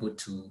been able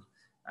to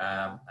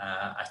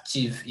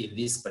achieve in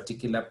this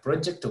particular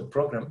project or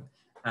program,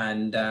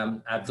 and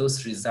are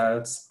those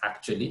results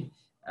actually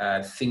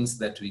things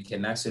that we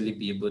can actually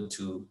be able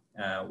to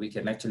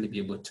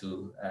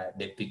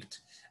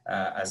depict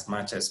as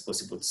much as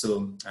possible.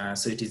 So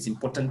it is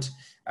important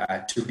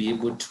to be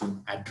able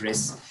to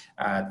address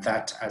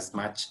that as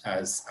much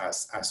as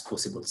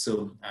possible.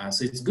 So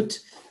it's good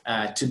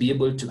to be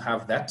able to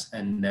have that,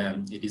 and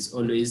it is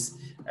always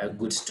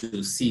good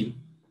to see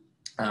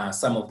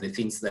some of the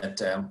things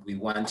that we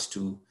want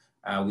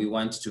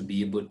to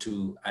be able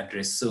to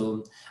address.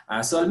 So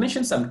I'll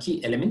mention some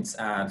key elements.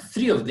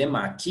 3 of them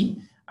are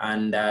key,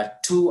 and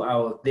 2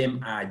 of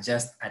them are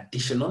just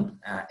additional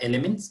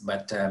elements.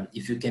 But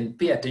if you can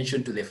pay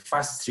attention to the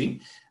first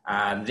 3,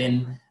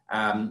 then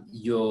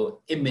your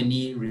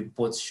M&E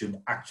reports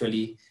should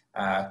actually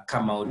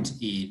come out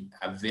in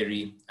a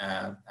very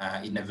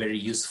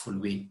useful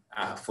way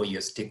for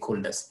your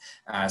stakeholders.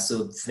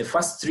 So the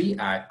first 3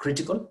 are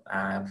critical,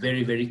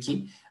 very, very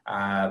key.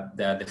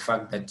 The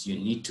fact that you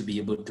need to be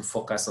able to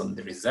focus on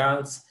the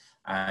results,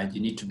 you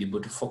need to be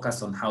able to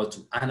focus on how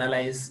to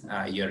analyze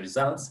your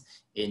results,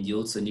 and you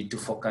also need to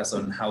focus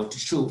on how to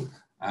show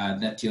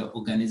that your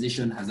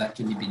organization has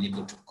actually been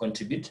able to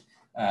contribute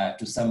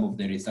to some of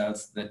the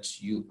results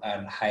that you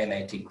are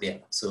highlighting there.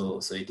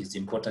 So it is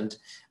important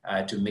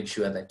to make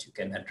sure that you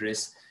can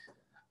address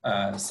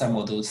some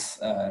of those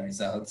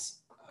results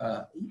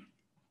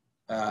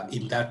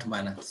in that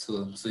manner.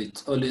 So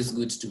it's always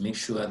good to make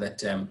sure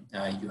that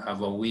you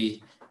have a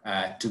way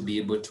to be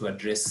able to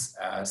address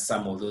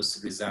some of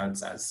those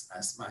results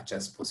as much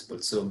as possible.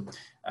 So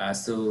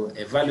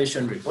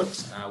evaluation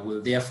report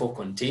will therefore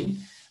contain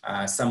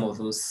some of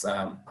those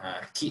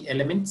key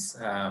elements,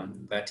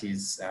 that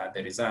is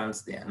the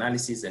results, the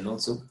analysis, and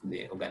also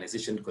the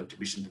organization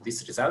contribution to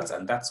these results.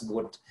 And that's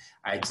what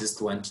I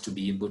just want to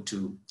be able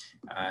to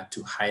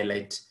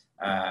highlight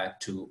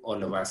to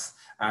all of us.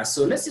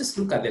 So let's just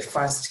look at the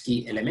first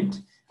key element,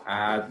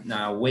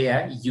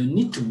 where you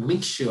need to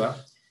make sure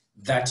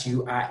that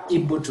you are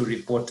able to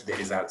report the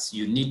results.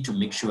 You need to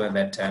make sure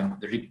that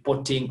the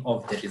reporting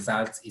of the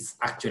results is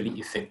actually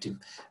effective.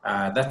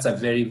 That's a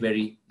very,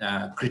 very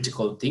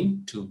critical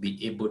thing to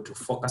be able to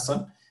focus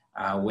on,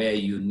 where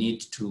you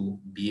need to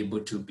be able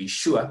to be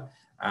sure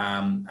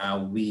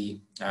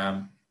we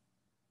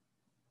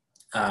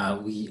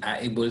are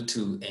able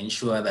to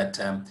ensure that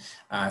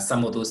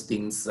some of those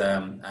things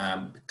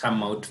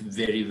come out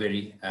very,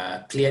 very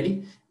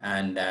clearly.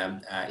 And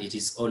it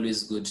is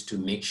always good to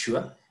make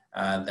sure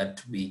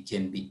that we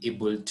can be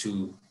able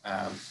to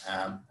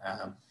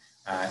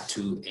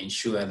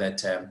ensure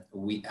that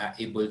we are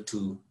able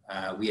to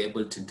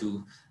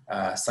do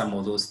some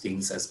of those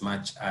things as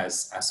much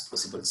as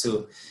possible.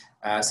 So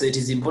it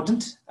is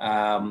important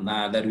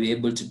that we're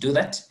able to do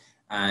that,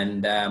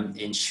 and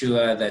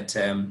ensure that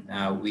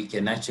we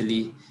can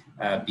actually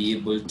be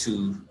able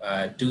to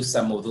do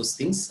some of those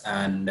things,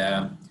 and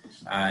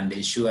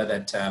ensure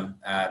that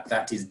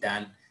that is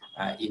done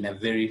in a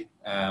very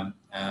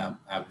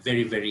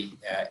very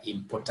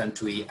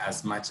important way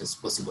as much as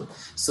possible.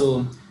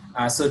 So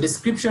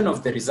description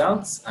of the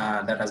results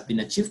that has been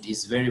achieved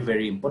is very,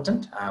 very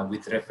important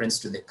with reference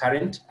to the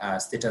current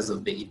status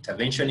of the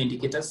intervention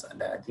indicators.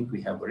 And I think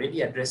we have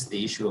already addressed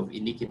the issue of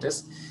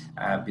indicators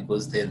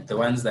because they're the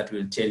ones that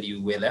will tell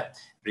you whether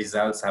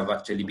results have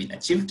actually been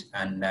achieved,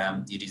 and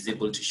it is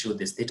able to show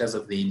the status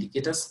of the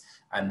indicators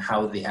and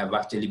how they have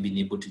actually been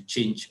able to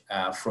change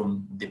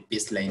from the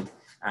baseline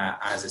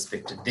as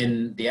expected.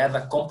 Then the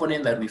other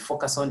component that we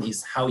focus on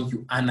is how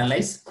you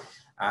analyze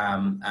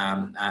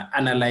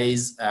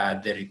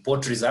the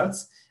report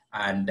results,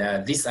 and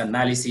this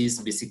analysis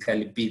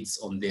basically builds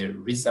on the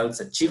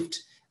results achieved,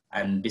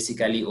 and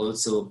basically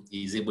also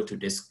is able to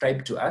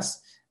describe to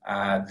us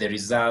the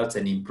results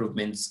and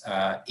improvements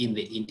in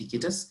the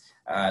indicators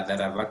that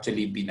have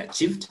actually been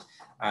achieved.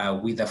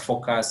 with a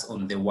focus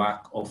on the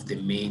work of the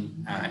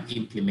main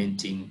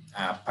implementing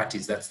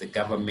parties. That's the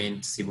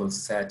government, civil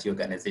society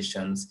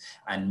organizations,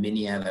 and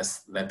many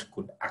others that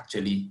could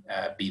actually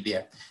be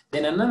there.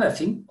 Then another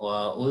thing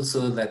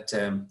also that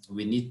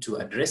we need to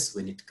address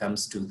when it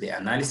comes to the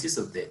analysis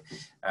of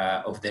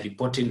the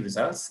reporting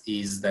results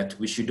is that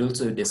we should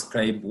also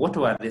describe what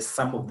were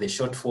some of the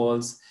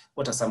shortfalls,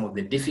 what are some of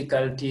the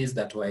difficulties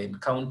that were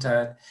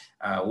encountered,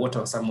 what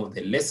are some of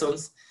the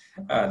lessons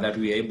that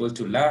we are able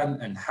to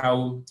learn, and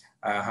how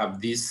have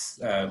these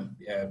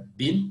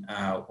been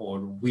or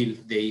will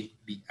they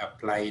be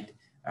applied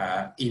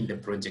in the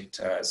project.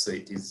 So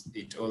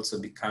it also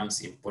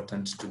becomes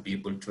important to be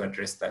able to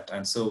address that.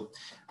 And so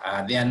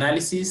the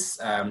analysis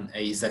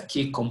is a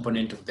key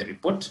component of the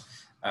report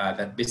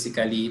that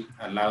basically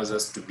allows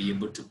us to be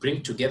able to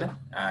bring together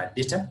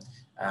data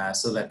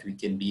so that we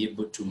can be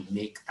able to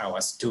make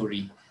our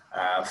story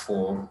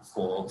for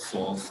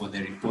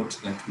the report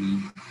that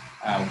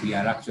we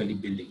are actually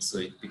building. So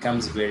it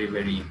becomes very,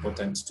 very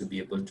important to be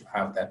able to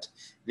have that.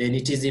 Then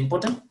it is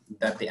important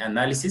that the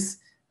analysis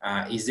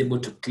is able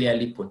to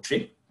clearly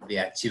portray the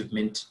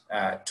achievement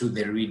to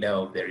the reader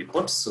of the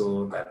report,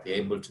 so that they're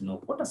able to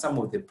know what are some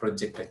of the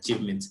project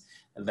achievements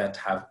that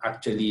have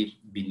actually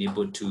been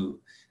able to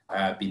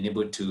have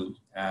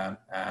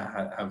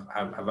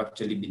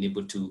actually been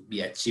able to be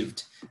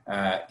achieved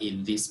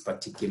in this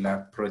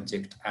particular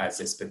project as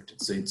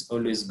expected. So it's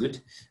always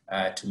good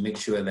to make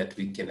sure that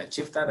we can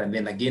achieve that. And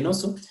then again,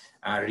 also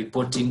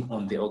reporting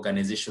on the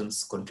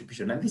organization's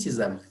contribution. And this is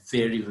a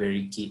very,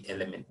 very key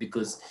element,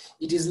 because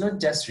it is not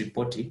just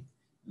reporting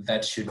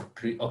that should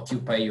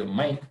preoccupy your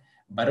mind,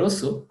 but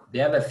also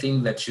the other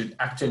thing that should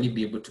actually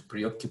be able to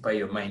preoccupy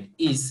your mind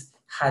is,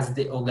 has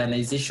the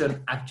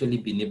organization actually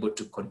been able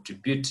to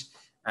contribute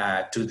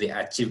to the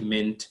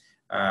achievement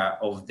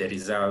of the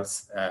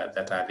results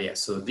that are there?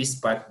 So this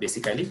part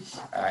basically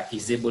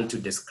is able to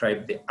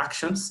describe the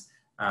actions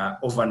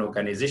of an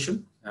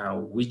organization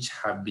which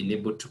have been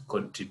able to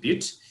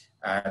contribute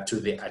to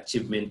the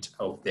achievement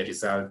of the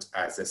result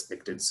as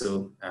expected.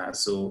 So,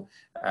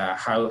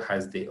 how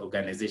has the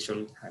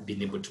organization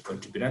been able to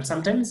contribute? And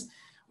sometimes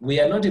we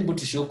are not able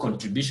to show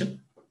contribution,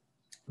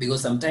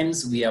 because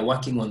sometimes we are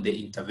working on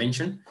the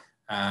intervention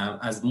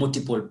as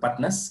multiple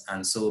partners.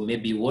 And so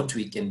maybe what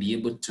we can be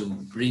able to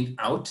bring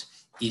out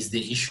is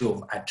the issue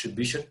of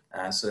attribution.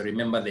 So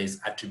remember, there's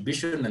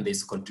attribution and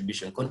there's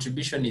contribution.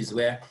 Contribution is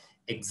where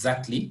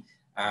exactly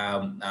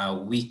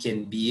we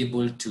can be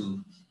able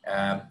to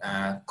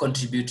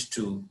contribute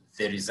to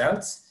the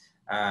results,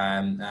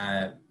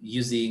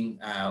 using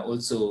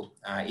also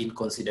in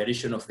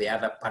consideration of the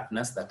other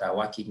partners that are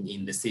working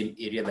in the same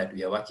area that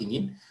we are working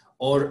in.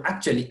 Or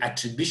actually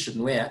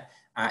attribution, where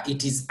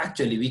it is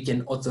actually, we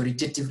can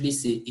authoritatively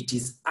say it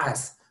is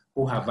us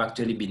who have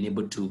actually been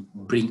able to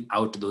bring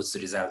out those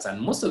results. And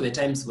most of the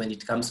times when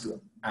it comes to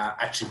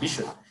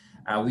attribution,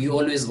 we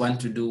always want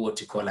to do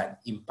what we call an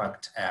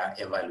impact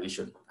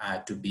evaluation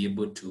to be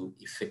able to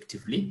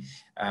effectively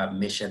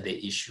measure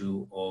the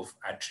issue of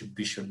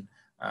attribution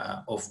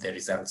of the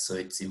results. So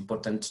it's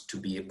important to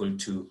be able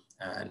to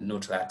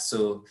note that.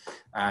 So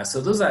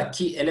those are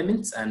key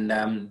elements.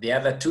 And the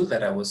other two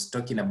that I was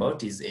talking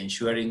about is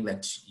ensuring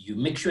that you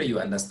make sure you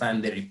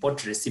understand the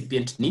report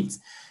recipient needs.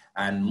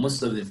 And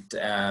most of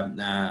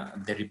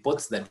the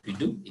reports that we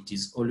do, it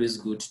is always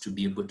good to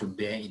be able to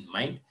bear in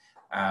mind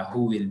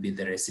who will be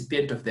the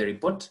recipient of the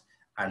report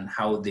and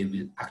how they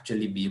will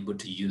actually be able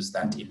to use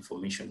that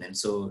information. And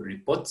so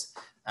reports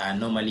are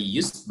normally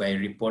used by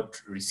report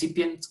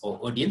recipients or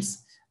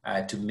audience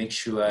to make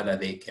sure that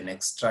they can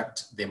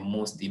extract the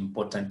most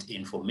important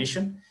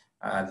information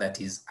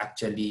that is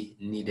actually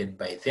needed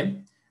by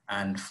them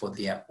and for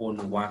their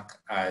own work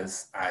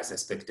as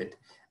expected.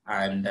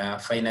 And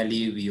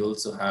finally, we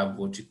also have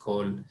what we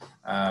call,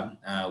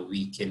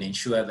 we can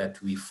ensure that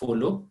we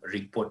follow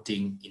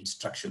reporting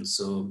instructions.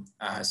 So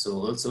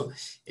also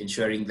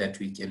ensuring that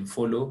we can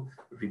follow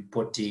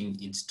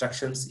reporting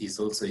instructions is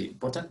also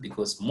important,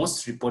 because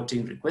most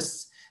reporting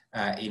requests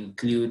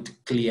include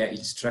clear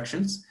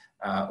instructions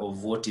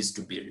of what is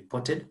to be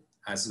reported,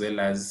 as well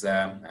as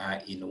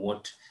in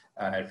what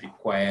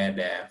required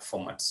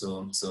format.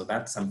 So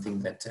that's something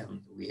that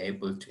we are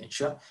able to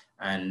ensure.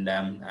 And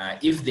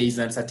if there is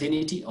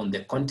uncertainty on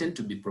the content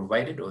to be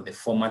provided or the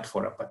format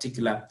for a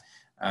particular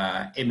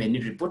M&E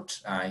report,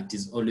 it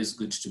is always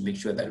good to make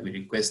sure that we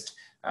request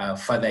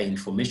further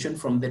information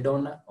from the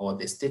donor or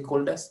the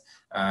stakeholders,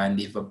 and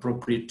if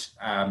appropriate,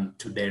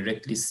 to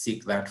directly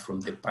seek that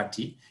from the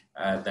party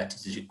that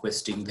is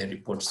requesting the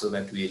report, so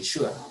that we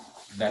ensure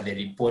that the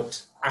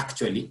report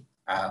actually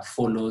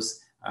follows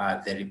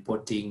the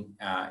reporting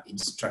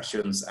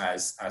instructions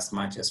as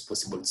much as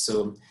possible.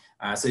 So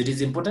it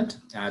is important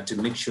to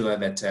make sure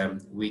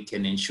that we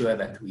can ensure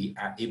that we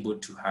are able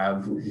to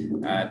have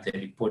the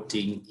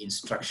reporting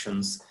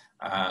instructions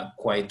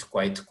quite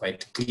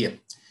clear.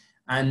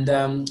 And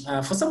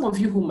for some of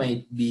you who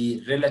might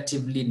be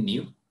relatively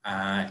new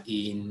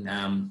in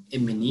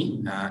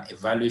M&E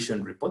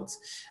evaluation reports,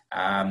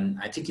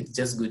 I think it's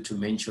just good to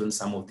mention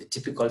some of the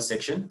typical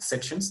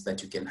sections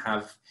that you can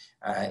have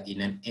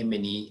in an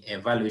M&E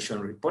evaluation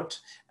report.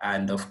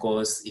 And of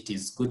course, it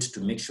is good to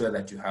make sure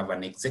that you have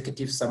an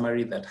executive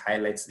summary that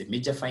highlights the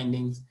major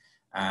findings,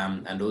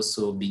 and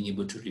also being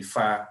able to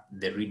refer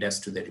the readers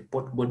to the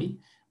report body,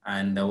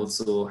 and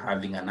also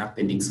having an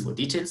appendix for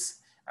details.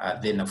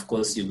 Then of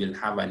course you will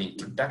have an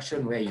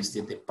introduction where you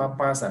state the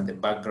purpose and the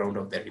background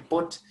of the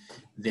report.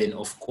 Then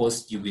of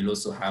course you will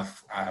also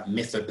have a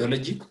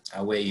methodology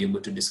where you're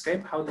able to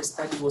describe how the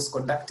study was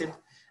conducted,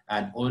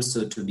 and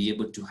also to be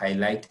able to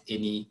highlight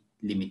any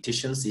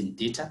limitations in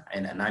data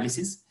and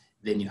analysis.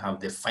 Then you have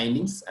the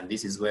findings, and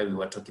this is where we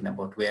were talking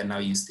about where now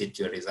you state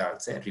your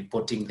results,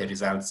 reporting the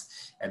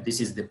results. And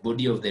this is the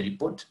body of the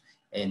report,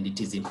 and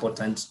it is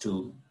important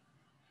to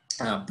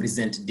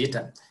present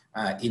data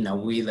in a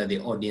way that the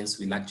audience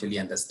will actually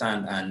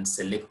understand, and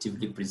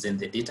selectively present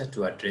the data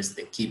to address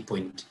the key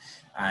point.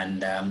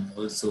 And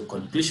also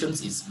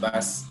conclusions is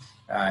thus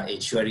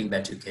ensuring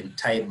that you can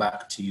tie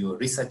back to your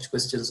research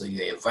questions or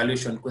your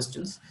evaluation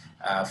questions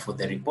for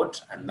the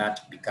report, and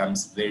that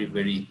becomes very,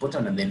 very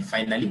important. And then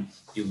finally,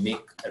 you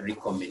make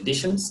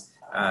recommendations,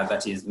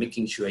 that is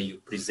making sure you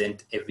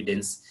present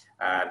evidence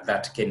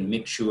that can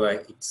make sure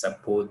it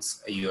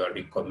supports your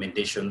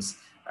recommendations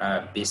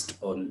based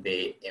on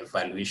the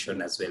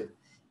evaluation as well.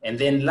 And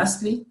then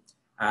lastly,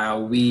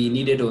 we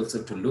needed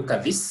also to look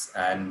at this,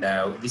 and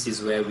this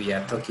is where we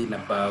are talking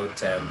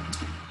about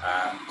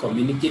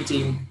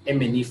communicating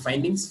M&E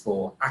findings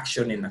for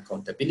action and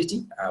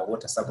accountability.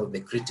 What are some of the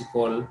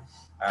critical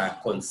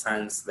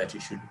concerns that you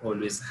should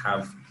always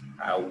have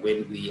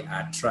when we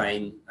are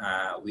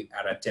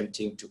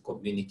attempting to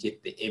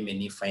communicate the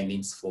M&E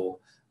findings for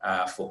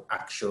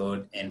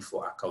action and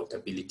for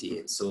accountability.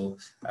 And so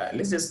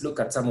let's just look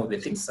at some of the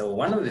things. So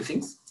one of the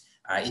things,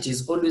 it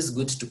is always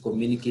good to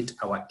communicate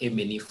our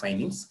M&E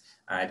findings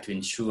to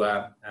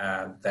ensure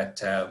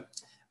that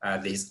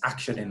there is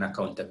action and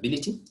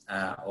accountability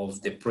of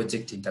the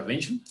project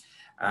intervention.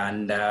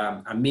 And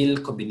a meal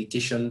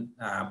communication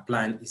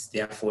plan is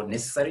therefore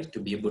necessary to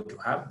be able to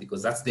have,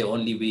 because that's the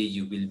only way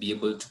you will be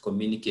able to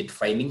communicate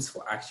findings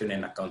for action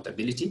and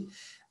accountability.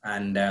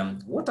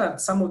 And what are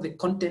some of the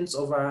contents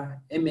of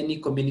our M&E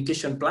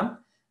communication plan?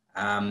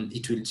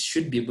 It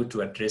should be able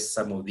to address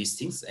some of these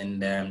things.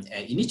 And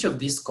in each of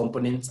these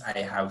components, I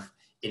have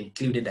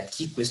included a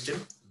key question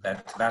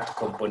that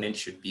component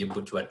should be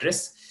able to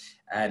address.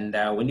 And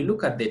when you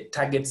look at the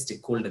target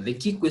stakeholder, the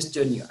key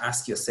question you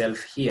ask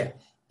yourself here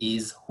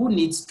is who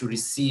needs to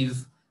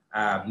receive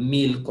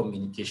meal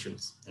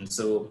communications? And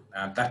so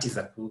that is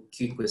a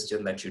key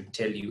question that should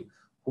tell you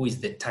who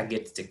is the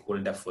target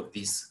stakeholder for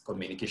this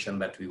communication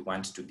that we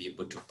want to be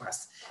able to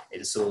pass.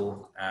 And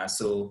so,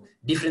 so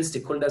different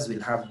stakeholders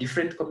will have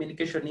different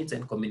communication needs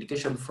and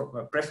communication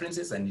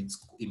preferences, and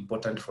it's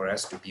important for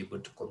us to be able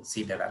to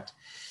consider that.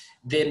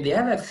 Then the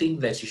other thing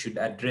that you should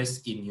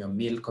address in your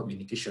meal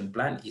communication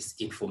plan is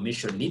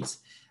information needs.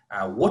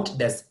 What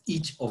does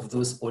each of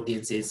those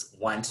audiences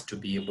want to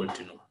be able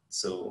to know?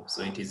 So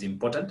it is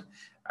important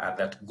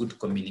that good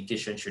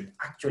communication should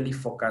actually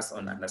focus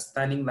on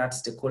understanding that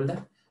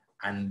stakeholder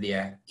and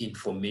their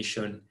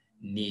information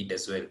need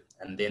as well.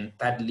 And then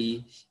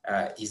thirdly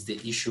is the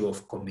issue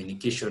of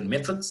communication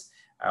methods,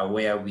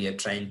 where we are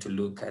trying to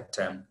look at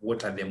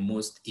what are the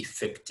most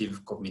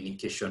effective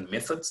communication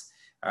methods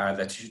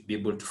that you should be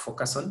able to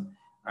focus on,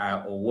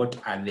 or what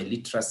are the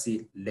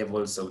literacy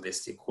levels of the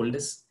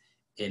stakeholders,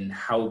 and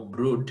how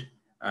broad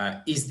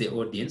is the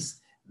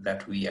audience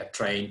that we are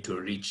trying to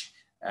reach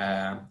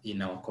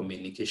in our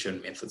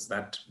communication methods.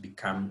 That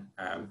become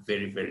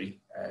very, very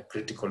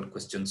critical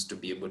questions to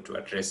be able to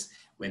address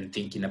when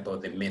thinking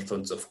about the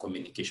methods of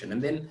communication.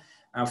 And then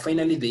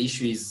finally, the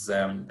issue is,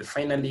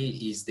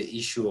 the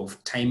issue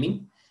of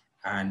timing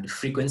and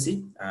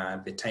frequency.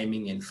 The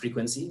timing and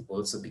frequency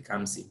also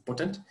becomes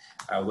important,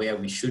 where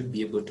we should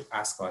be able to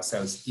ask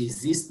ourselves,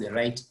 is this the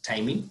right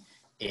timing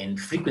and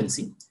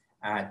frequency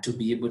to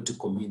be able to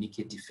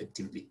communicate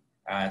effectively?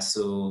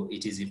 So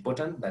it is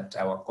important that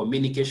our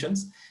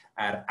communications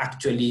are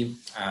actually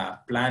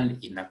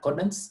planned in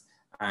accordance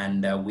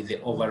and with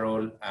the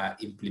overall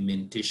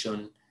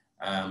implementation,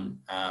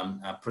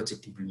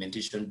 project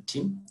implementation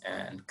team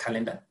and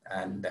calendar,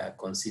 and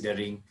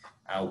considering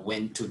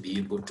when to be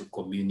able to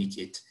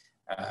communicate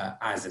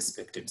as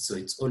expected. So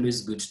it's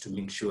always good to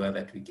make sure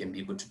that we can be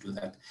able to do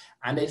that.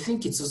 And I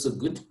think it's also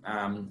good,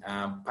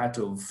 part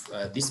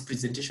of this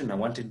presentation, I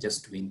wanted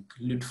just to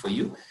include for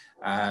you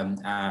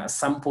a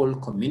sample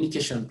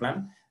communication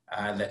plan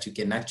that you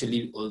can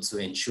actually also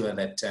ensure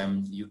that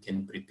you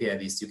can prepare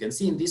this. You can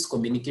see in this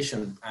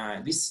communication,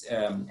 this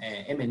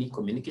M&E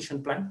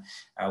communication plan,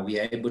 we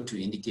are able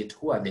to indicate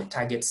who are the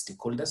target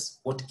stakeholders,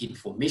 what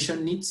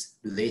information needs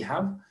do they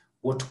have,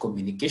 what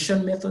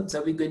communication methods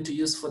are we going to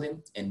use for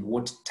them, and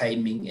what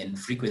timing and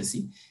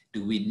frequency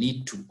do we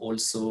need to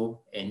also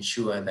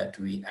ensure that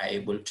we are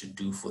able to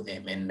do for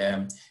them.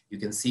 And you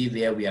can see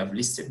there we have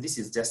listed, this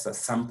is just a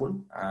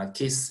sample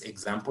case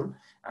example.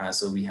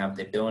 So we have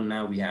the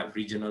donor, we have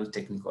regional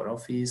technical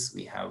office,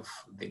 we have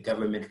the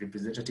government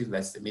representative,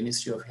 that's the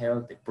Ministry of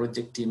Health, the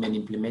project team and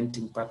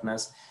implementing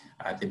partners,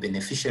 the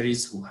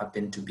beneficiaries who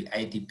happen to be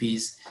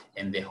IDPs,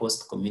 and the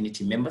host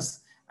community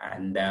members.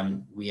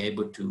 And we are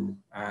able to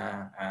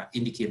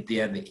indicate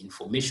there the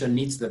information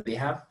needs that they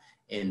have,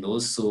 and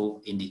also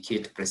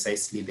indicate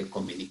precisely the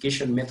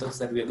communication methods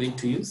that we are going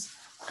to use,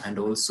 and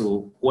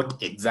also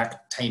what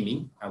exact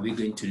timing are we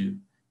going to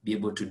be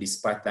able to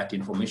dispatch that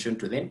information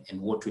to them,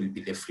 and what will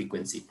be the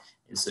frequency.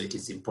 And so it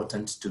is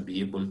important to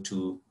be able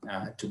to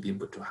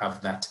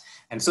have that.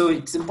 And so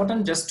it's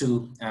important just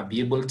to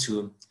be able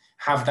to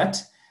have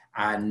that.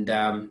 And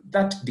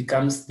that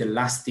becomes the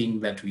last thing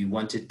that we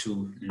wanted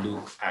to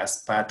look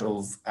as part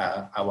of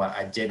our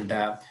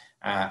agenda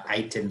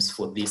items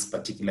for this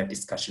particular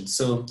discussion.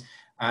 So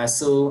I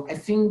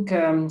think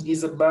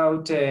it's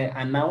about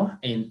an hour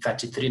and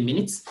 33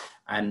 minutes.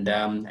 And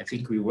I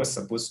think we were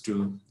supposed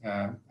to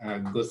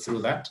go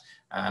through that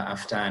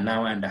after an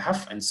hour and a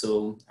half. And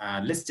so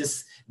let's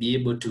just be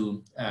able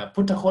to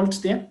put a halt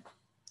there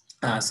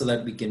so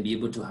that we can be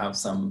able to have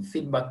some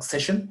feedback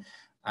session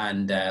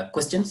and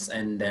questions.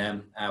 And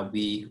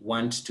we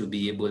want to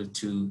be able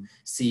to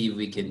see if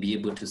we can be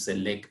able to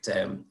select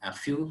a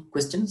few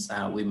questions.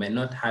 We may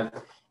not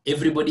have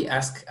everybody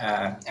ask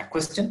a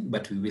question,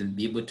 but we will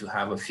be able to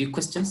have a few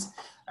questions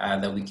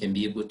that we can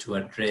be able to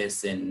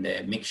address, and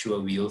make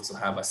sure we also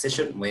have a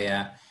session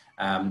where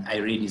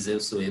Irene is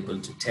also able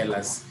to tell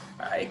us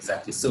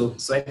exactly. So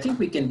I think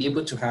we can be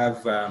able to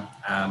have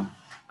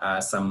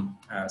some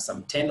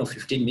 10 or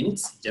 15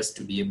 minutes just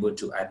to be able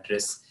to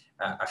address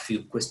a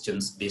few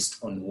questions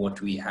based on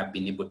what we have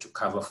been able to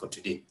cover for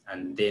today.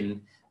 And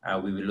then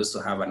we will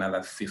also have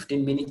another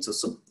 15 minutes or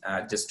so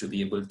just to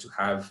be able to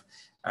have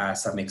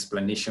some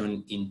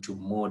explanation into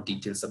more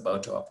details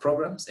about our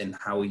programs and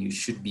how you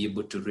should be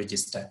able to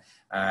register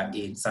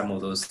in some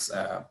of those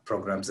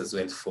programs as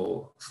well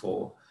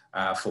for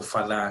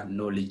further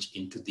knowledge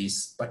into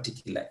this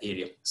particular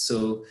area.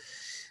 So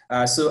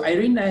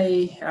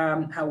Irene,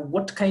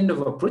 what kind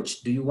of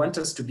approach do you want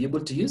us to be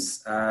able to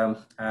use? Or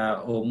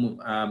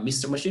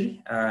Mr.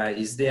 Moshiri,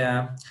 is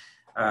there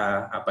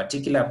a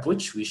particular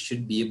approach we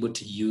should be able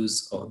to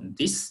use on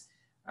this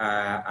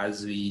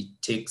as we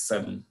take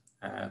some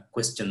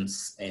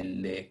questions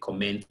and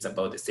comments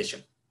about the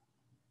session?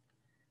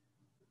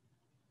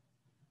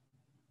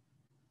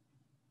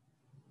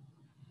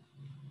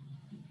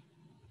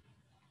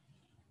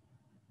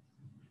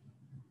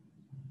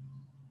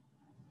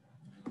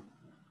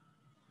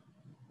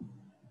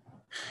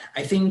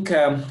 I think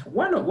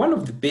one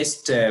of the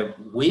best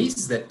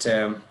ways that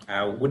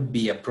would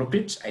be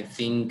appropriate, I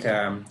think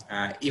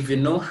if you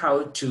know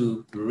how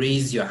to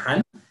raise your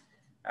hand,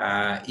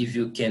 if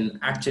you can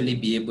actually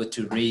be able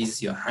to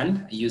raise your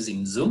hand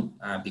using Zoom,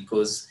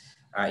 because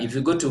if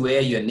you go to where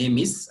your name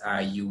is,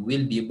 you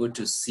will be able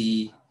to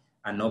see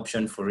an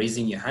option for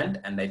raising your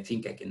hand. And I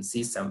think I can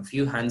see some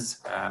few hands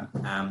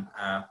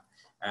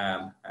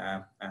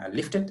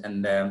lifted,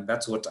 and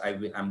that's what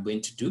I'm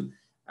going to do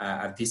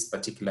at this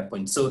particular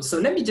point. So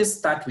let me just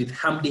start with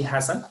Hamdi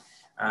Hassan.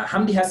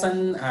 Hamdi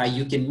Hassan,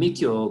 you can make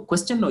your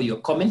question or your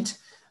comment,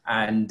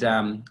 and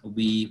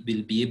we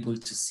will be able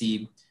to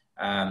see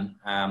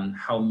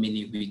how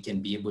many we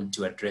can be able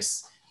to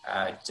address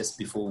just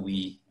before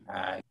we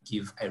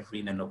give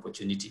Irene an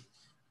opportunity.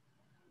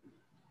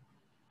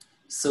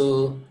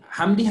 So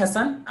Hamdi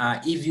Hassan,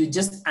 if you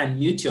just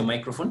unmute your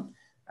microphone,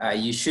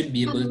 you should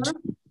be able to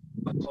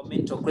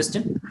comment or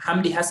question.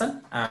 Hamdi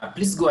Hassan,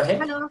 please go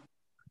ahead. Hello.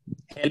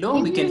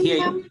 Hello, we can hear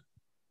you.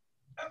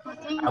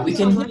 We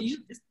can hear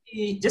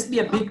you. Just be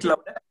a bit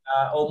louder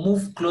or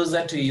move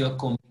closer to your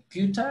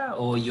computer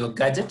or your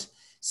gadget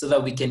so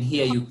that we can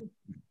hear you.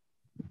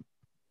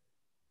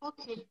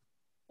 Okay.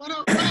 What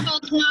about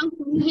now?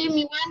 Can you hear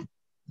me well?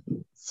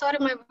 Sorry,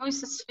 my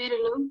voice is very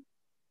low.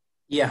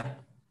 Yeah.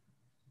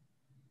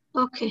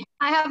 Okay.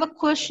 I have a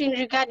question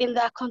regarding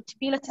the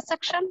accountability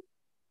section.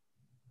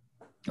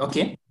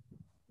 Okay.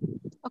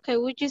 Okay,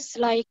 which is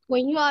like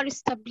when you are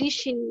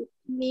establishing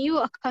new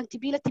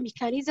accountability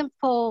mechanism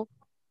for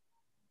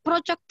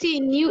project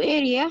in new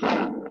area,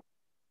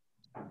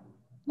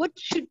 what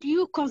should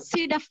you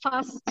consider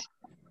first?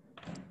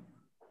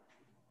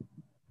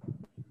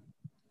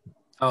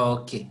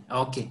 Okay.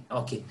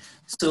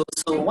 So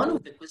one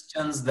of the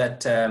questions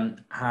that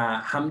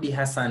Hamdi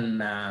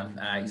Hassan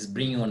is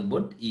bringing on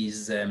board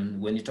is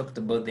when you talked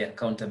about the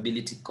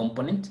accountability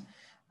component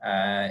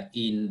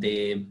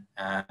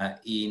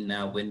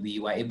when we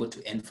were able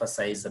to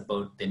emphasize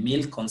about the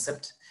meal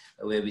concept,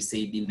 where we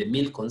said in the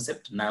meal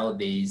concept now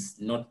there is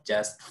not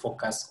just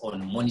focus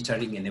on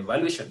monitoring and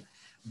evaluation,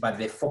 but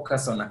the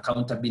focus on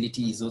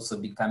accountability is also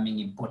becoming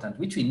important,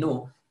 which we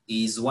know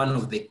is one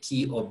of the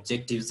key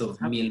objectives of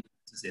meal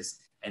processes.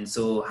 And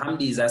so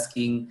Hamdi is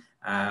asking,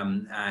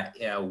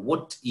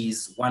 what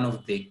is one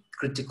of the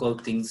critical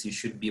things you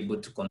should be able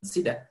to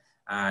consider,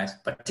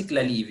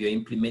 particularly if you're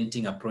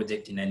implementing a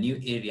project in a new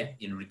area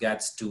in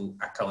regards to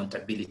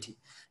accountability.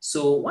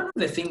 So one of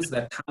the things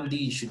that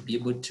Hamdi should be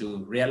able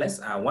to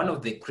realize, one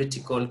of the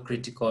critical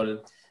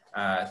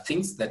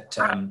things that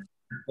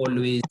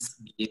always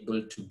be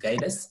able to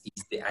guide us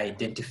is the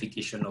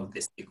identification of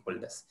the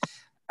stakeholders.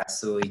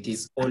 So it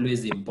is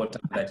always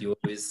important that you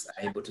always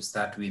are able to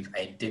start with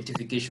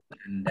identification,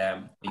 and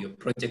your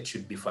project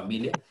should be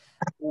familiar.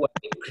 Who are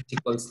the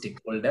critical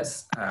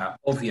stakeholders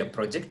of your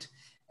project?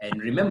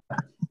 And remember,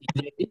 in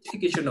the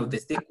identification of the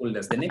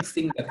stakeholders, the next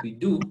thing that we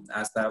do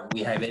as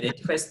we have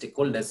identified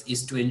stakeholders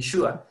is to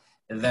ensure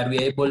that we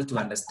are able to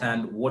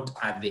understand what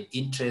are the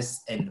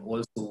interests and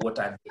also what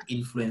are the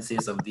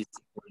influences of these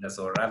stakeholders,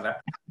 or rather,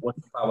 what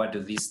power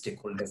do these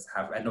stakeholders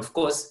have? And of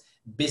course,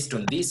 based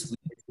on this, we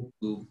need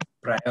to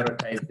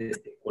prioritize the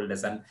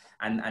stakeholders.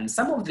 And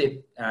some of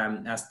the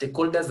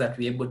stakeholders that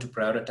we're able to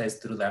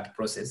prioritize through that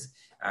process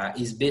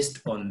is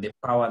based on the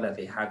power that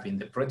they have in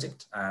the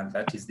project.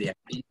 That is the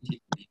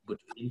ability to be able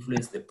to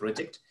influence the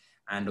project.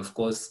 And of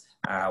course,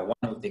 one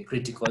of the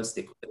critical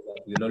stakeholders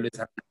that we'll always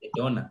have is the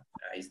donor,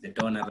 is the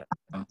donor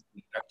that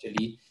we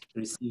actually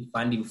receive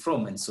funding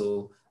from. And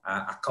so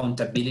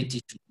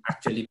accountability to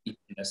actually be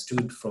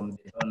understood from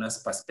the donor's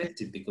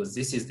perspective, because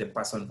this is the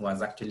person who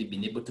has actually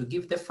been able to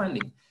give the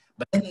funding.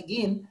 But then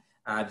again,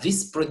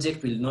 this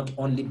project will not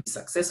only be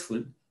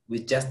successful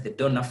with just the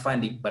donor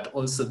funding, but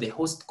also the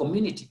host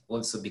community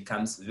also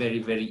becomes very,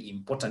 very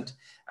important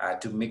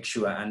to make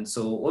sure. And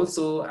so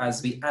also,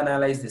 as we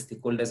analyze the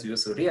stakeholders, we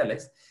also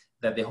realize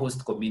that the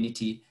host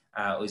community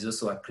is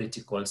also a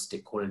critical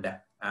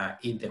stakeholder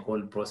in the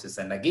whole process.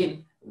 And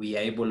again, we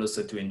are able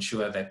also to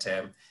ensure that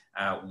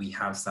we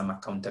have some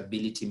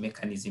accountability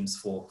mechanisms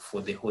for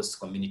the host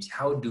community.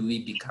 How do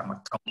we become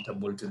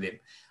accountable to them?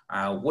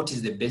 What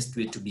is the best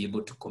way to be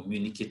able to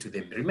communicate to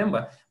them?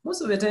 Remember,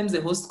 most of the times the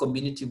host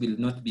community will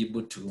not be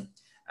able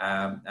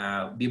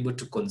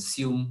to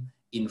consume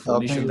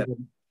information that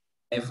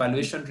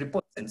evaluation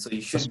reports, and so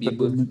you should be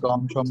able to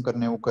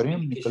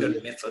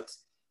communication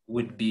methods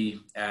would be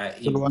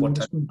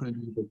important to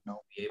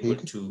be able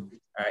to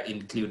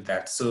include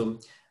that. So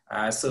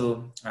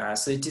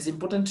it is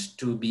important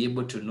to be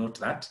able to note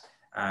that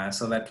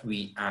so that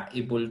we are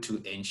able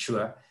to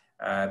ensure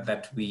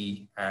that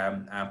we,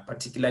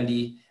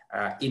 particularly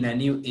in a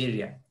new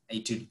area,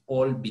 it will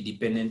all be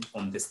dependent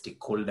on the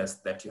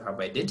stakeholders that you have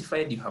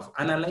identified, you have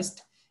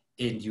analyzed,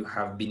 and you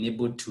have been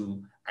able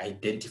to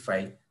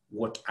identify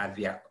what are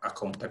their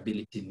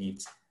accountability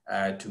needs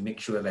to make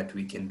sure that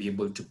we can be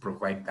able to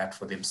provide that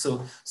for them.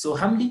 So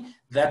Hamdi,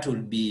 that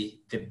will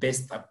be the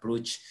best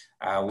approach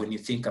when you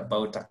think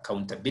about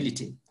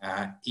accountability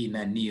in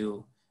a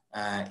new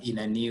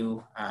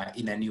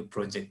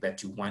project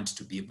that you want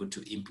to be able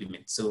to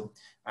implement. So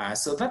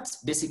that's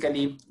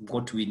basically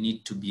what we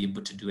need to be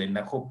able to do. And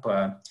I hope,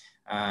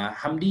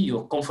 Hamdi,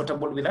 you're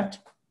comfortable with that?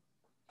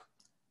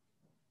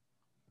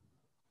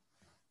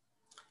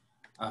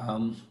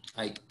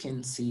 I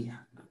can see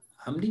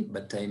Hamdi,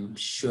 but I'm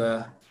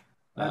sure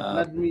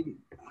let me.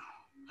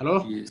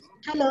 Hello.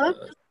 Hello.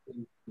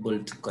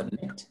 Able to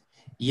connect.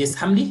 Yes,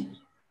 Hamdi.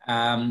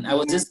 I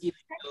was just giving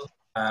you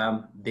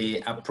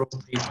the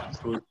appropriate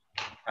approach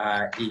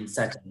in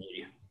such an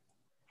area.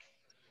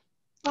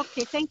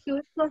 Okay, thank you.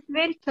 It was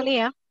very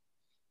clear.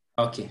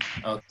 Okay.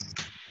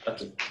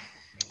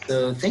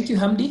 So thank you,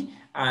 Hamdi.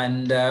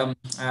 And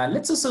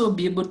let's also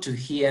be able to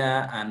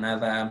hear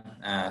another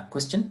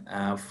question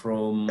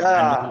from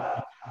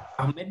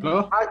Ahmed.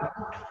 Hello.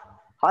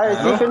 Hi,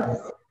 Stephen.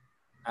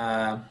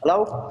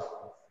 Hello.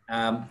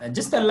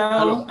 Just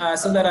allow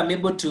so that I'm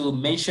able to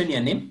mention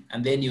your name,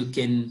 and then you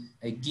can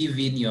give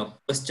in your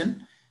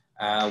question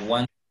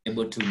once I'm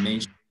able to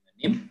mention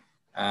your name.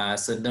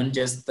 So don't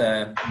just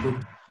put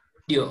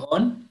your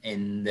on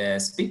and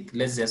speak.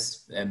 Let's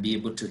just be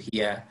able to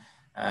hear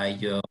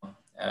your.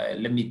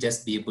 Let me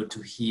just be able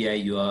to hear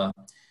your.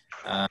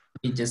 Let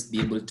me just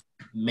be able to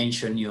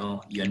mention your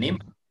name,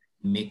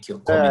 make your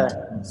comment.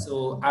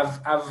 So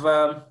I've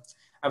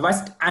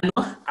asked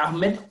Anwar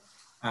Ahmed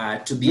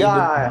to be able to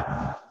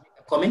make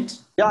a comment.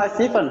 Yeah,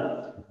 Stephen.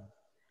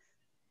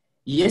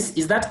 Yes,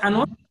 is that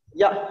Anwar?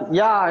 Yeah,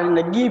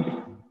 Naguib.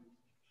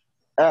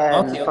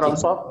 Okay.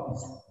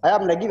 I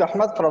am Naguib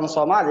Ahmed from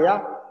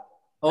Somalia.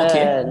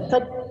 Okay.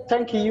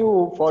 Thank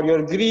you for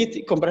your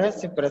great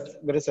comprehensive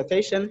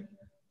presentation.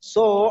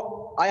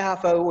 So I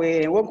have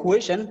one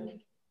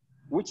question,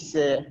 which is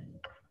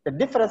the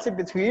difference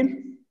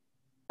between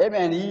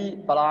M&E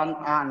plan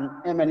and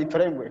M&E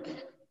framework.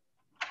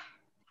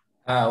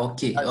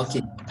 Okay.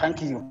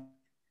 Thank you.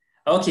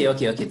 Okay.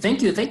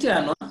 Thank you,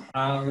 Anwar.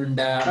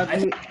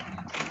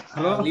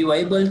 And we were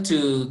able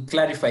to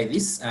clarify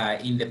this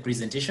in the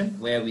presentation,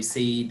 where we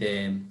say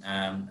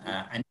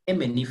an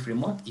M&E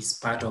framework is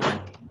part of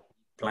an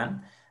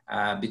plan,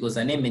 because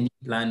an M&E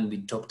plan,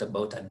 we talked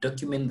about a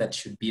document that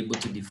should be able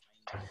to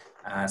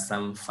define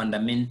some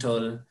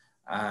fundamental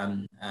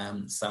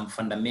some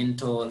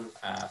fundamental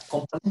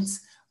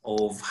components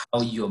of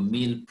how your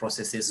meal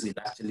processes will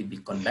actually be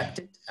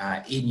conducted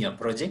in your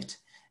project.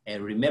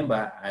 And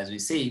remember, as we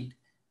said,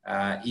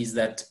 is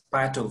that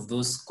part of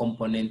those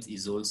components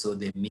is also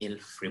the meal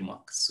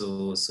framework.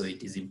 So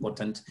it is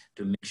important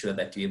to make sure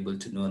that you're able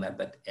to know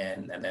that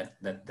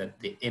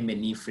the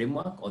M&E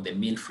framework or the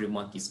meal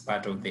framework is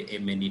part of the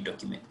M&E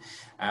document.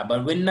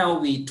 But when now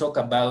we talk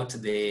about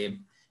the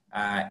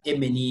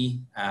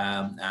M&E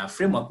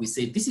framework, we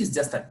say this is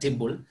just a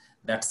table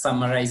that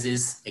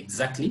summarizes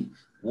exactly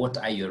what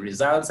are your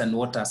results and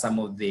what are some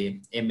of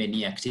the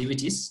M&E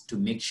activities to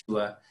make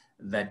sure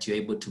that you're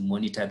able to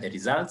monitor the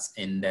results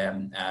and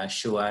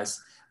show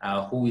us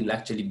who will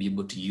actually be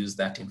able to use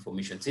that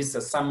information. So it's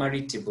a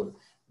summary table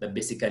that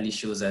basically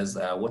shows us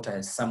what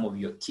are some of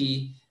your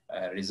key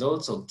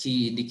results or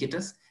key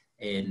indicators,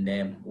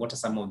 and what are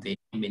some of the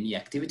M&E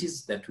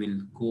activities that will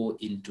go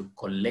into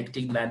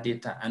collecting that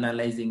data,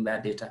 analyzing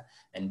that data,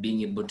 and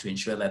being able to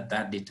ensure that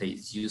that data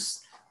is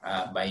used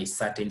by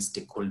certain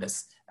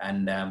stakeholders.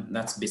 And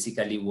that's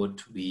basically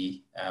what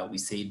we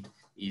said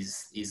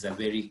is a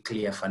very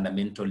clear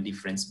fundamental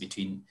difference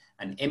between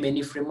an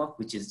M&E framework,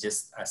 which is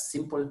just a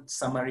simple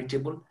summary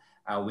table,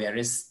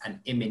 whereas an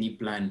M&E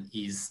plan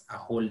is a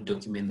whole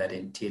document that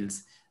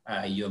entails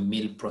your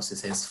meal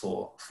processes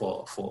for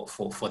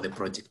the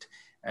project.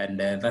 And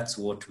that's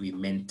what we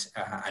meant,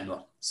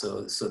 Anwar.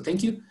 So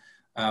thank you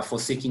for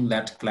seeking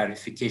that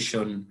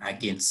clarification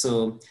again.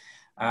 So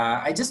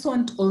I just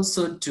want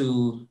also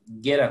to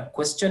get a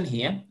question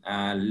here.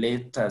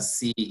 Let us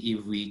see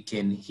if we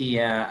can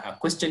hear a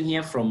question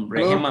here from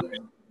Rehema.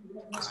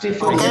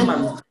 Stephen,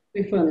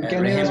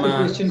 can you ask a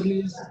question,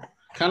 please?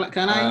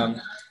 Can I?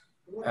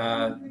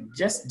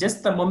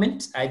 Just a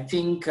moment. I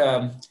think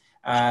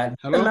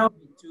allow me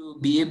to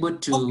be able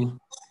to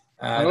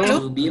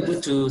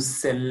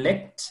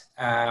select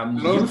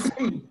you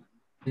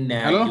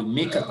you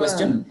make a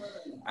question.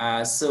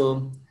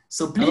 So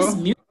please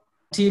mute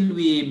until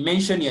we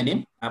mention your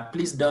name.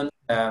 Please don't.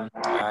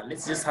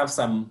 Let's just have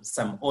some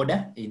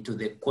order into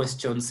the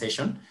question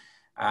session.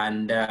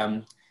 And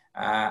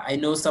I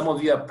know some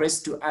of you are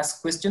pressed to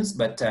ask questions,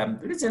 but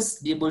let's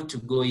just be able to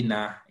go in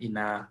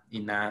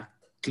a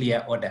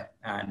clear order,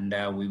 and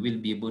we will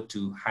be able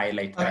to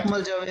highlight that.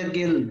 What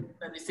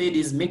we said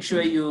is make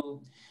sure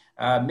you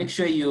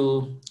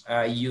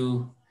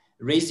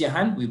raise your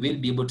hand. We will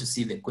be able to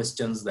see the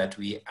questions that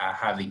we are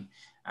having.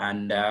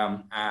 And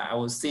I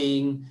was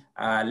saying,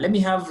 let me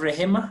have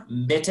Rehema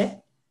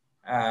Mbete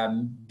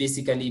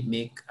basically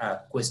make a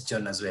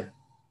question as well.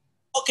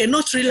 Okay,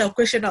 not really a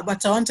question,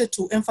 but I wanted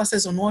to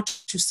emphasize on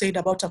what you said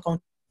about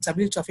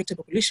accountability to affected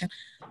population.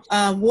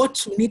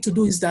 What we need to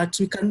do is that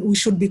we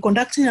should be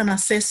conducting an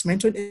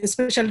assessment,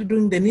 especially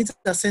during the needs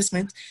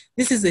assessment.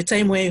 This is the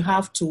time where you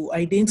have to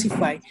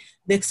identify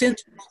the extent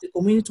to which the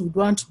community would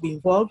want to be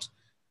involved,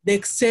 the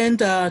extent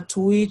to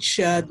which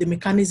the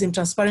mechanism,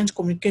 transparent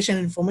communication,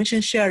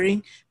 information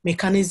sharing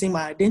mechanism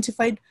are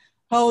identified,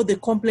 how the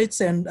complaints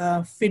and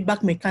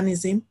feedback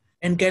mechanism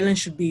and guidelines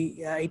should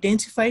be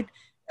identified,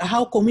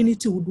 how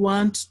community would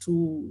want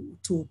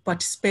to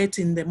participate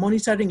in the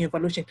monitoring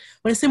evaluation.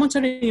 When I say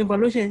monitoring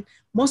evaluation,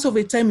 most of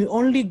the time we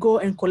only go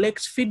and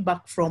collect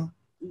feedback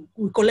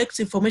we collect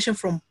information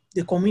from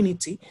the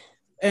community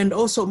and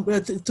also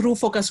through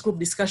focus group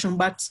discussion,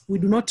 but we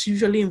do not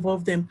usually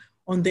involve them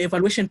on the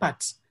evaluation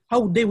part.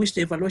 How would they wish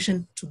the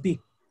evaluation to be?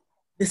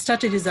 The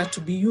strategies that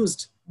to be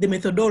used, the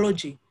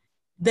methodology.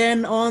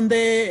 Then on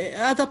the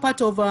other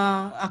part of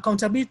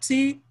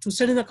accountability, to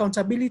strengthen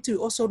accountability, we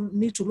also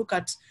need to look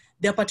at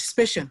their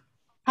participation.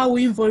 How are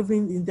we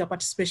involving in their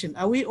participation?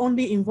 Are we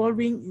only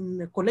involving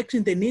in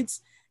collecting the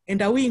needs,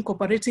 and are we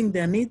incorporating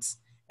their needs?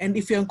 And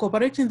if you're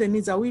incorporating the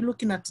needs, are we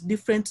looking at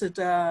different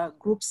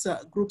groups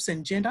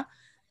and gender?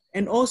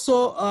 And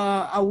also,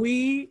 are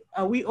we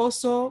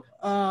also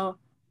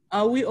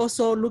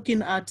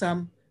looking at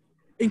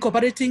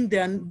incorporating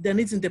their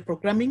needs in the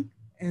programming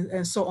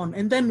and so on?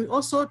 And then we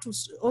also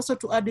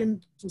to add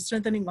in to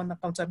strengthening on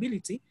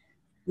accountability,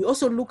 we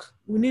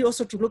need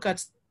also to look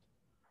at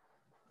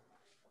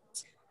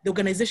the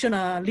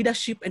organizational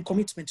leadership and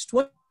commitment. To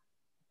what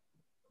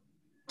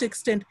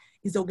extent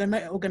is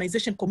the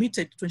organization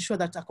committed to ensure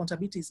that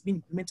accountability is being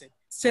implemented?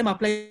 Same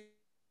applies.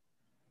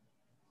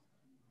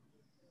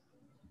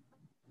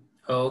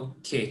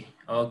 Okay.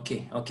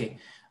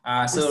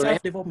 So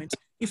staff development.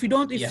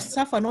 If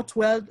staff are not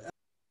well.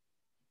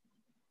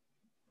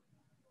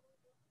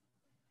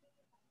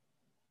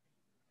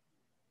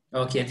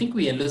 Okay, I think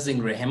we are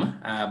losing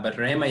Rehema, but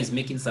Rehema is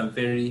making some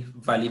very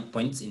valid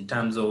points in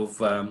terms of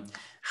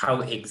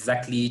how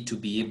exactly to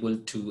be able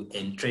to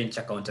entrench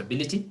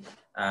accountability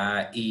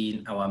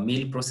in our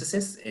meal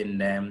processes,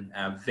 and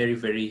very,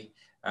 very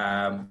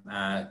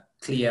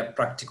clear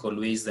practical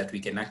ways that we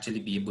can actually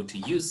be able to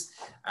use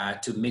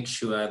to make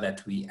sure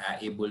that we are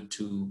able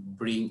to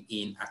bring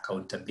in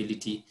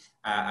accountability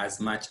as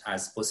much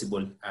as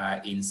possible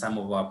in some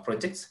of our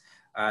projects.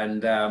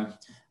 And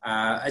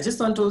I just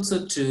want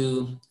also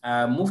to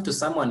move to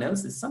someone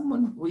else. Is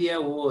someone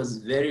here who was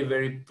very,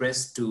 very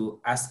pressed to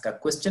ask a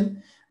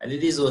question. I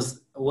think this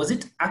was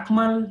it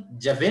Akmal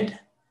Javed?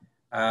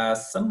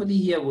 Somebody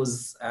here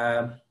was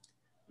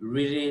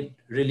really,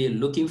 really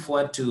looking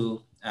forward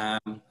to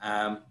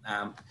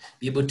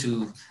be able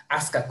to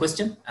ask a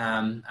question.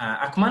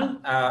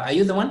 Akmal, are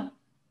you the one?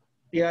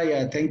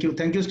 Yeah. Thank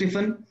you,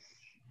 Stephen.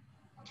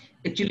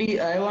 Actually,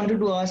 I wanted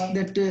to ask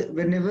that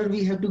whenever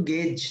we have to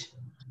gauge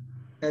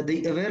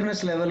the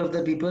awareness level of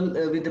the people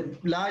with a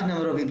large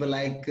number of people,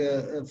 like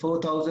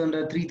 4,000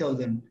 or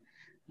 3,000,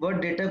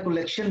 what data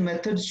collection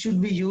methods should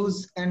be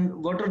used, and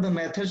what are the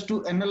methods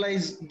to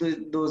analyze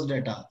those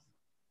data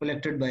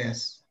collected by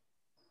us?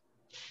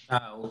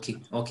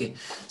 Okay.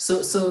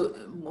 So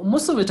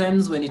most of the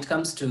times when it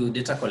comes to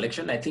data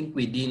collection, I think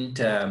we didn't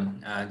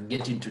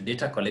get into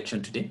data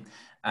collection today.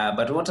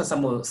 But what are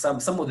some of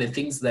the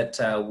things that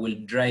will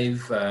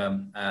drive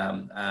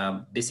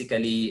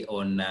basically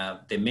on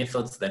the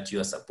methods that you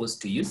are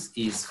supposed to use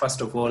is,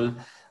 first of all,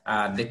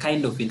 the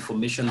kind of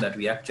information that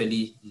we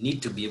actually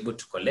need to be able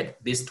to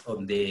collect based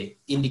on the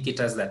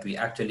indicators that we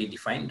actually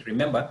defined.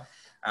 Remember,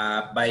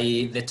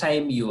 by the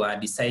time you are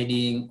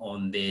deciding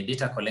on the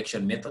data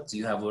collection methods,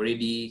 you have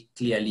already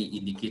clearly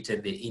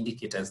indicated the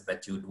indicators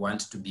that you would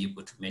want to be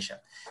able to measure.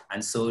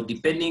 And so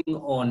depending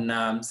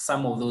on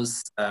some of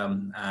those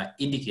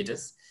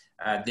indicators,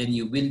 then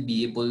you will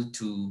be able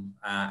to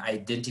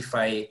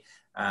identify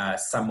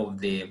some of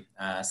the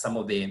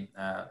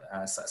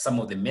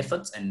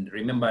methods. And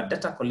remember,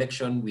 data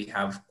collection, we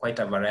have quite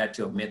a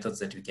variety of methods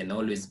that we can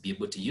always be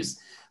able to use.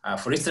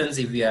 For instance,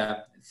 if we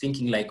are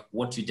thinking like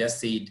what you just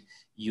said,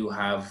 you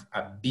have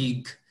a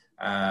big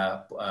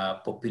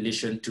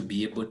population to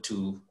be able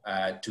to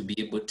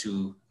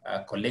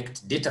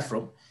collect data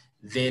from,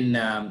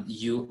 then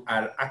you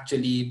are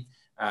actually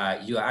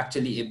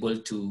able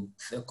to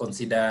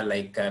consider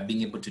like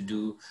being able to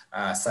do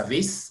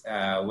surveys,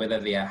 whether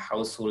they are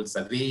household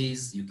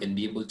surveys. You can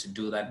be able to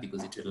do that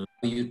because it will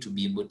allow you to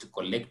be able to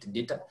collect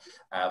data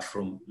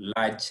from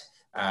large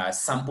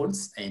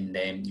samples, and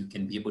then you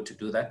can be able to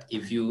do that.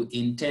 If you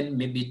intend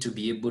maybe to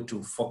be able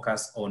to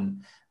focus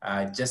on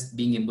just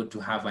being able to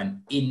have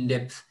an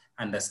in-depth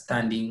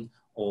understanding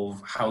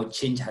of how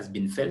change has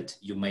been felt,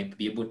 you might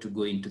be able to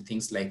go into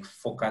things like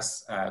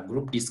focus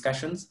group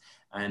discussions.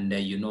 And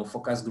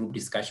focus group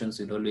discussions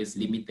will always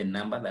limit the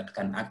number that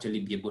can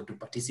actually be able to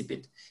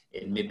participate.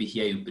 And maybe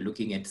here you'll be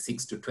looking at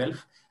 6 to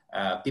 12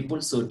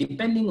 people. So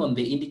depending on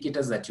the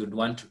indicators that you'd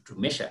want to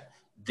measure,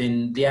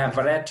 then there are a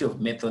variety of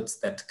methods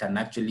that can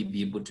actually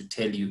be able to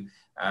tell you,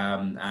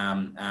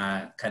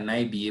 can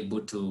I be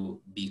able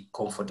to be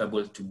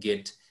comfortable to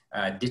get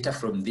data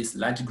from this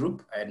large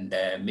group? And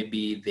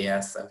maybe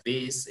their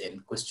surveys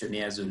and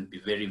questionnaires will be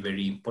very,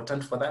 very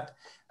important for that.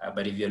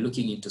 But if you're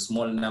looking into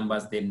small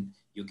numbers, then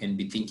you can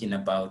be thinking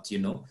about,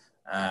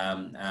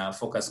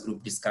 focus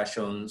group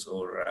discussions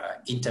or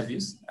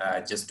interviews,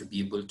 just to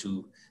be able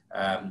to,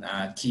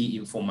 key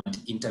informant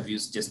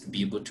interviews, just to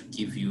be able to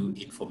give you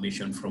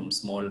information from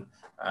small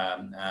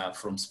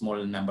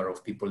number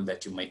of people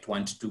that you might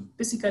want to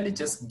basically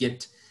just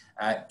get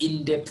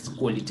in-depth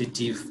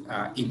qualitative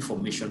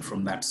information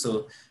from that.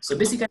 So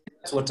basically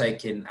that's what I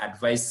can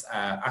advise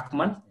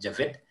Akmal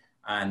Javed,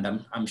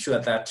 and I'm sure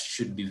that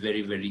should be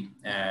very,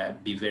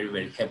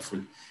 very helpful.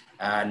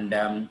 And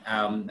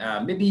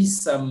maybe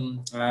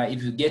some,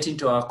 if you get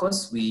into our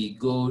course, we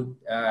go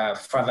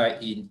further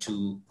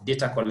into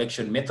data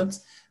collection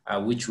methods,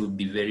 which will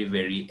be very,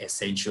 very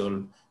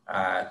essential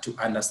to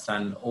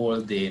understand all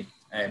the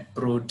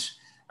broad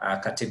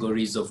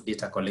categories of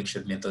data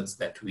collection methods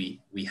that we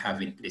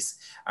have in place.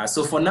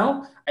 So for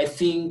now, I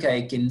think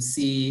I can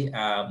see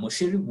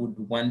Moshiri would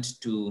want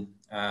to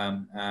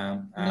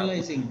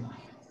analyzing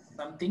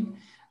something.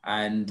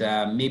 And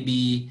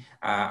maybe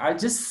I'll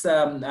just,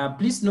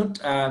 please note,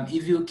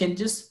 if you can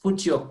just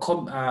put your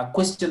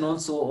question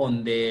also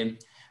on the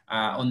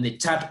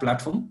chat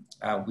platform.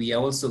 We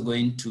are also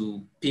going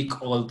to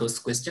pick all those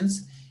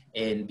questions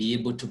and be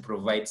able to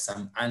provide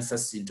some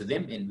answers into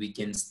them, and we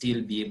can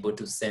still be able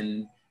to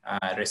send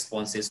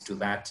responses to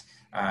that,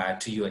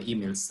 to your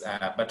emails.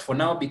 But for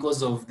now,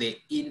 because of the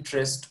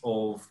interest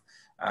of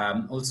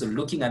also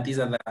looking at these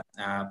other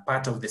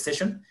part of the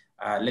session,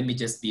 let me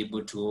just be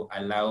able to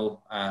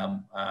allow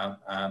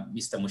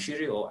Mr.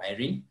 Moshiri or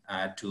Irene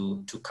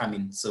to come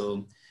in.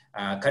 So,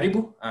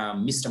 karibu,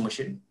 Mr.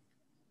 Moshiri.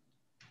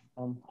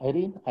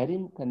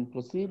 Irene can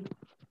proceed.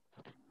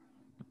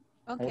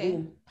 Okay.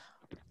 Irene,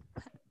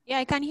 yeah,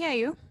 I can hear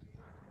you.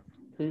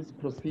 Please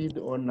proceed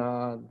on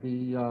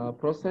the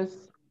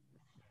process.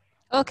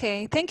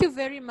 Okay, thank you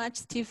very much,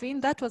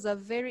 Stephen. That was a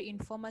very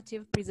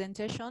informative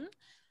presentation.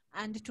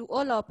 And to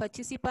all our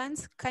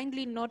participants,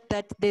 kindly note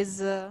that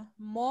there's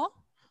more.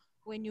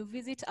 When you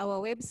visit our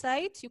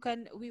website,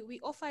 we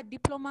offer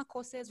diploma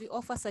courses, we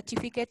offer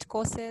certificate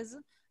courses,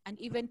 and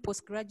even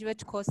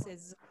postgraduate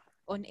courses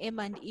on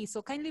M&E.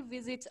 So kindly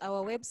visit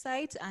our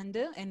website and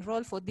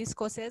enroll for these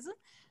courses.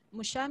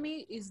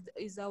 Mushami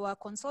is our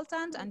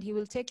consultant, and he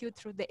will take you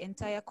through the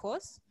entire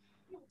course.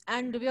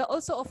 And we are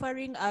also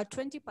offering a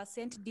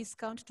 20%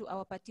 discount to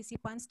our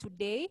participants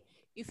today.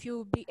 If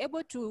you'll be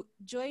able to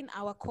join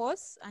our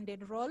course and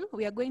enroll,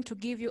 we are going to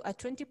give you a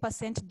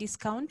 20%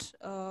 discount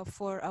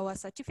for our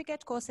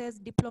certificate courses,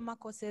 diploma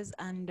courses,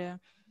 and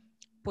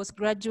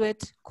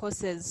postgraduate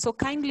courses. So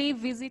kindly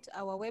visit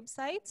our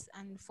website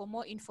and for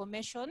more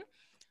information,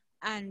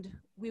 and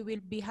we will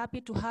be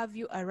happy to have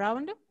you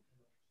around.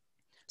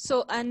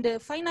 So,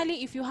 and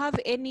finally, if you have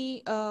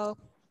any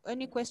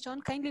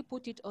question, kindly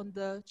put it on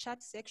the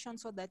chat section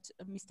so that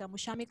Mr.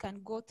 Mushami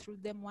can go through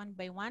them one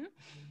by one.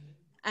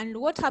 And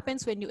what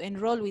happens when you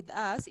enroll with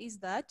us is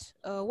that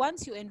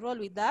once you enroll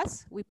with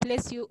us, we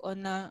place you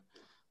on our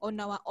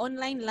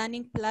online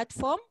learning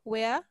platform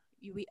where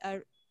we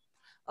are.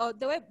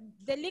 The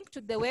link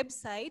to the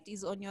website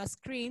is on your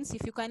screens.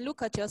 If you can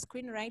look at your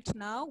screen right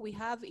now, we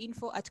have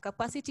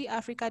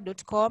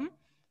info@capacityafrica.com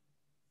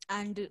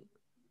and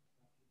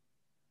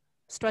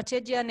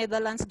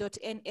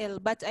strategianetherlands.nl,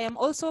 but I am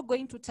also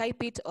going to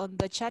type it on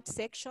the chat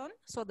section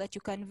so that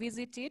you can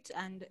visit it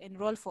and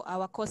enroll for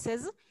our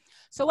courses.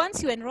 So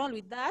once you enroll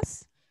with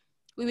us,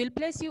 we will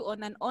place you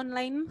on an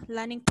online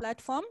learning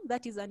platform,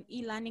 that is an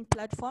e-learning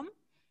platform,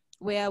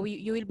 where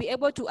you will be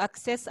able to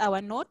access our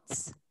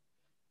notes.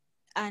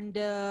 And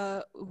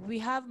we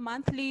have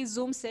monthly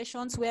Zoom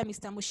sessions where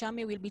Mr.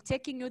 Mushami will be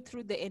taking you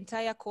through the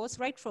entire course,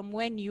 right from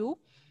when you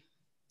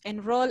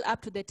enroll up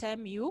to the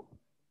time you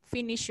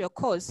finish your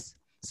course.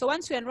 So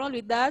once you enroll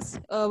with us,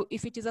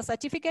 if it is a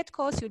certificate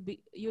course,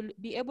 you'll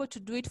be able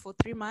to do it for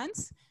 3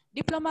 months.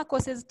 Diploma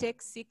courses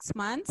take 6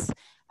 months,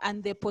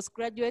 and the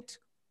postgraduate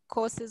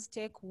courses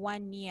take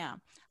 1 year.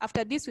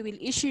 After this, we will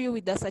issue you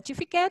with the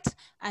certificate,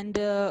 and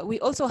we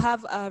also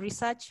have a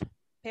research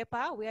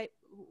paper where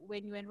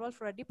when you enroll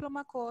for a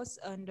diploma course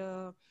and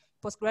a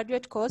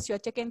postgraduate course, you are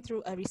taken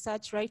through a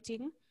research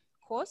writing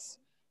course.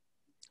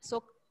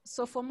 So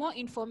for more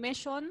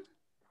information,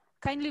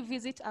 kindly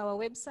visit our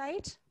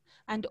website,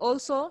 and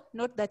also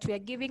note that we are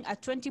giving a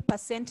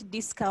 20%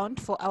 discount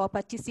for our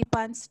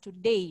participants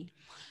today.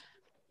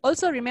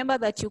 Also remember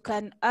that you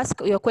can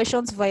ask your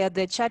questions via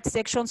the chat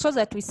section so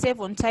that we save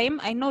on time.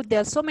 I know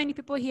there are so many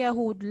people here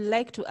who would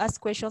like to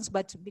ask questions,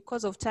 but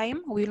because of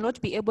time, we will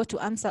not be able to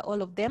answer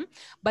all of them.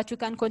 But you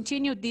can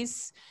continue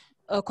this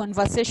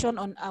conversation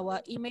on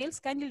our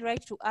emails. Kindly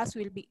write to us.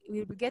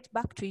 We'll get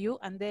back to you,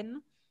 and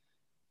then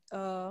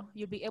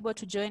you'll be able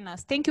to join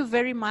us. Thank you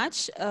very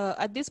much.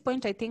 At this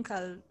point, I think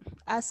I'll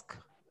ask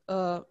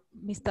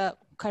Mr.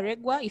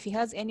 Karegwa if he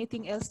has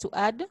anything else to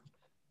add.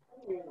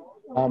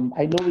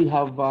 I know we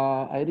have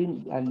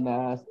Irene and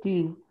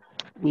Steve.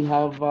 We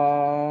have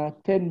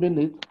 10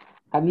 minutes.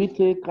 Can we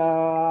take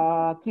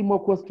 3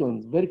 more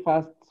questions very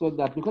fast so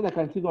that, because I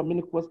can see there are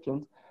many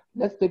questions,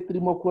 let's take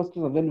 3 more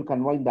questions and then we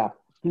can wind up.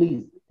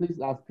 Please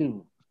ask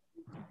Steve.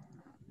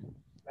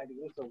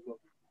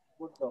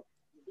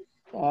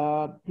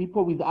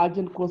 People with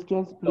urgent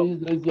questions,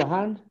 please raise your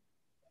hand.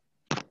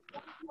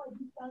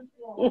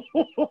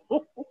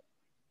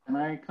 Can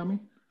I come in?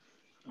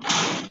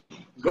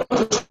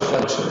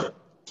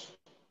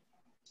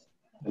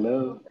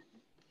 Hello?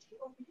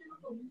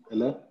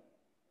 Hello?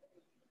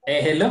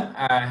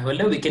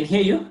 Hello, we can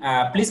hear you.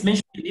 Please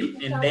mention your name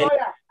and then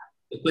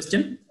the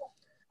question.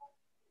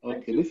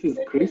 Okay, this is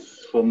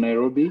Chris from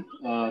Nairobi.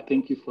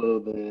 Thank you for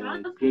the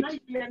great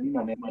training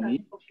on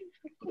M&E, for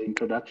the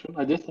introduction.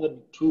 I just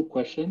had 2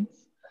 questions.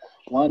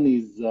 One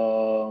is,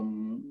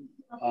 you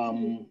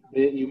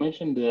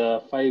mentioned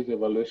the 5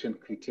 evaluation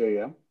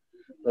criteria,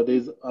 but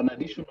there's an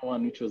additional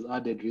one which was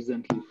added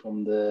recently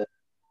from the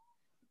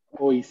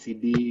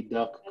OECD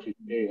DAC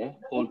criteria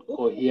called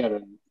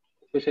coherence,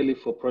 especially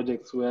for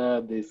projects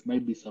where there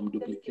might be some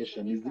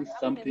duplication. Is this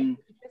something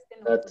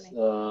that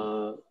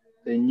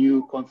the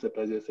new concept,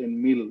 as you're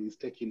saying, MIL, is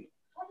taking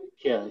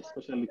care,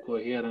 especially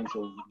coherence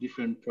of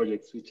different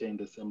projects which are in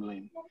the same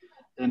line?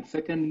 And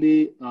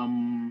secondly,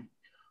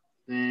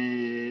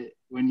 when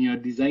you're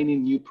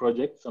designing new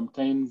projects,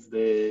 sometimes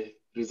the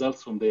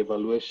results from the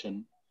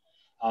evaluation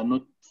are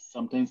not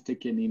sometimes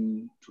taken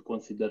into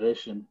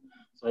consideration.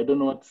 So I don't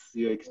know what's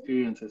your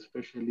experience,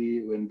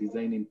 especially when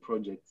designing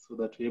projects, so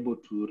that we're able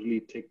to really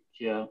take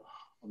care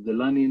of the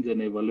learnings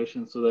and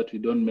evaluations so that we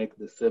don't make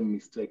the same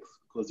mistakes,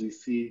 because we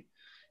see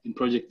in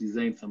project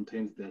design,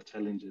 sometimes there are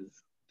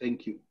challenges.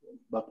 Thank you.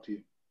 Back to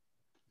you.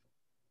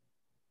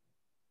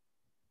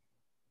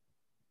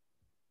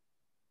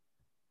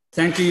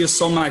 Thank you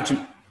so much,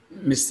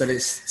 Mr.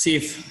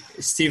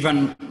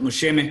 Stephen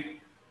Mushemi.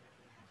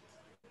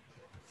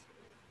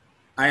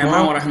 I am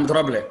Amar Ahmed.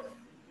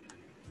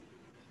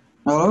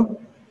 Hello?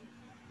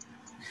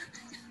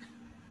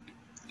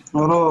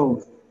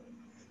 Hello?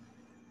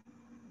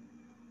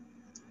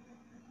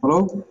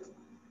 Hello?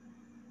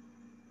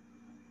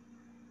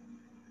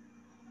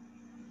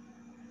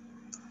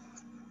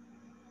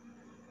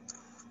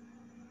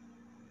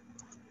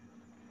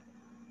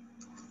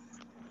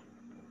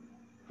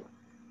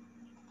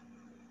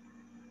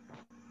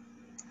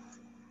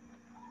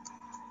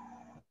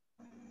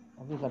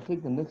 can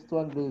take the next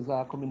one. There's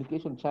a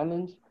communication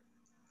challenge.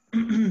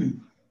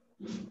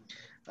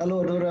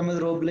 Hello, Dr.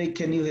 Ahmed Roble,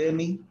 can you hear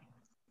me?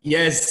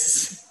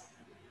 Yes.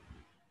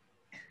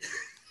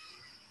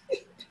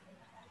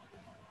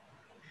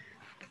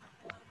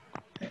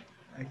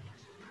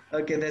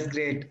 Okay, that's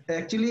great.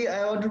 Actually,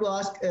 I wanted to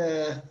ask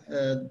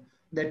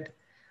that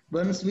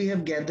once we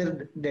have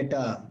gathered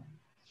data,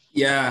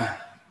 Yeah.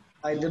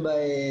 either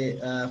by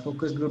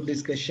focus group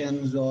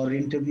discussions or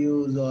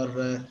interviews or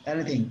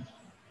anything,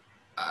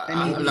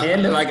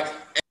 like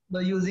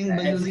by using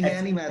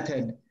any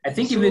method. I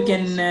think if we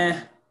can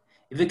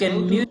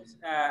mute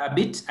a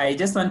bit, I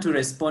just want to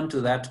respond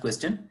to that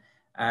question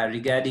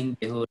regarding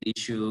the whole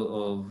issue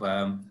of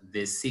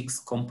the 6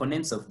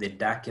 components of the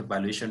DAC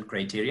evaluation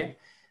criteria.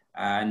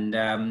 And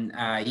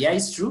yeah,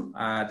 it's true.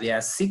 There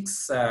are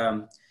 6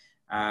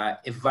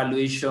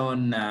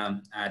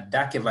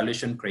 DAC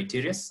evaluation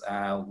criteria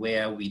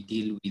where we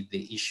deal with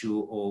the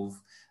issue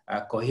of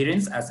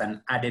coherence as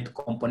an added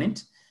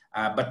component.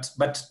 But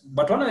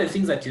one of the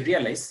things that you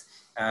realize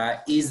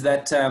is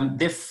that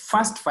the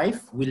first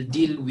 5 will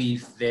deal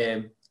with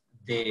the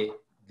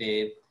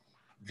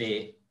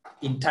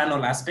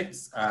internal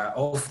aspects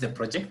of the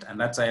project, and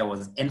that's why I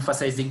was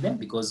emphasizing them,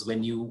 because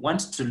when you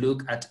want to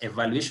look at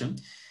evaluation,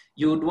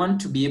 you would want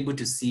to be able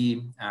to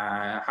see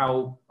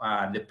how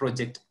the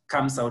project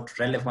comes out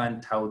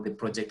relevant, how the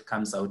project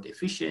comes out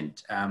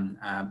efficient,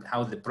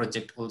 how the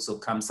project also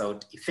comes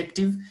out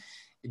effective.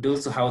 It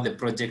also how the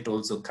project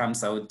also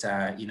comes out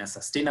in a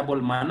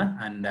sustainable manner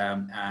and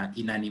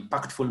in an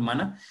impactful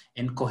manner.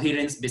 And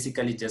coherence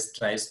basically just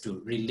tries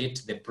to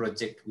relate the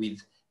project with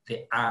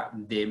the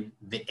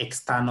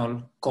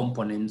external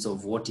components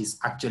of what is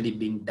actually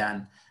being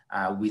done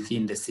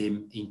within the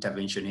same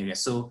intervention area.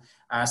 So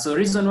so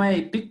reason why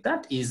I picked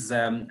that is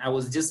I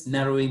was just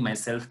narrowing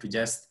myself to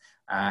just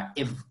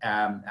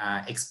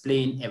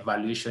explain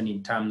evaluation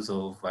in terms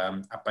of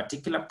a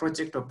particular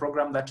project or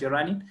program that you're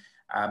running.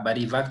 But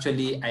if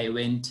actually I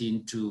went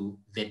into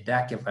the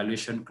DAC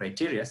evaluation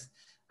criteria,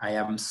 I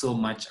am so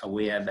much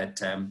aware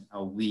that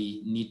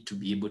we need to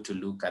be able to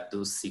look at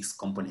those 6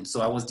 components.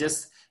 So I was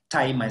just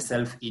tying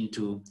myself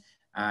into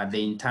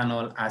the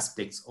internal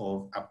aspects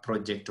of a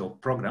project or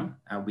program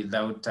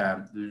without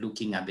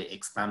looking at the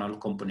external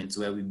components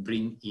where we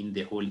bring in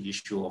the whole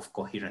issue of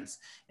coherence.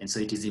 And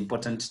so it is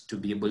important to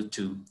be able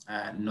to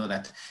know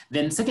that.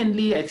 Then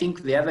secondly, I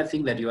think the other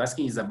thing that you're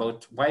asking is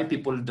about why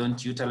people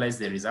don't utilize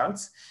the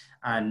results.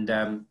 And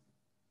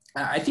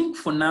I think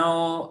for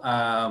now,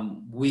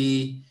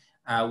 we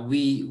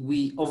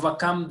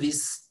overcome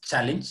this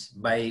challenge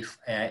by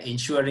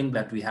ensuring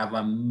that we have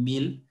a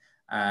meal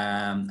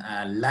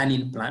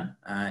learning plan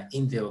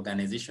in the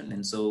organization.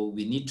 And so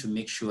we need to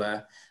make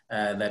sure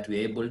that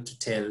we're able to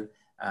tell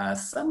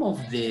some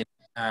of the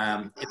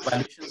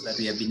evaluations that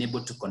we have been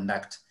able to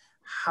conduct,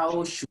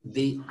 how should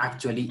they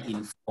actually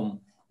inform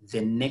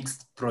the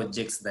next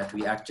projects that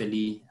we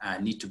actually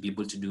need to be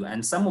able to do.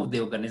 And some of the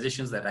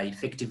organizations that are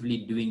effectively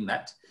doing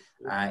that,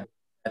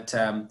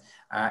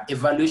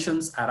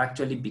 evaluations are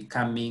actually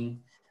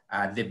becoming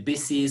the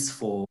basis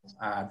for,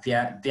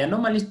 there are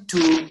normally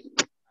two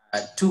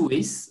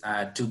ways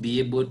to be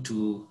able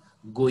to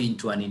go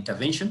into an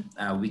intervention.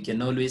 We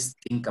can always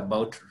think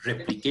about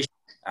replication.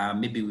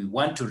 Maybe we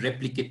want to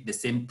replicate the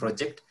same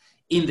project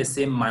in the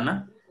same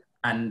manner.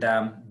 And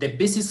the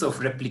basis of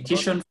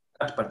replication for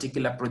that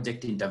particular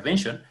project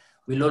intervention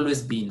will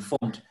always be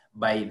informed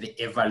by the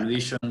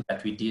evaluation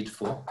that we did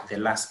for the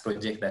last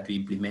project that we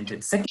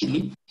implemented.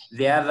 Secondly,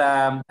 the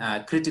other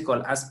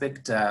critical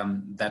aspect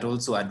that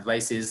also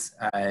advises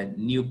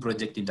new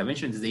project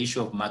intervention is the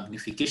issue of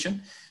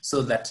magnification,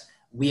 so that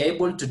we are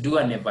able to do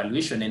an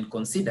evaluation and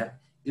consider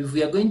if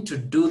we are going to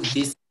do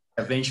this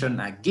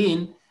intervention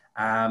again,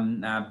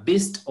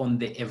 based on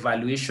the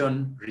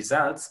evaluation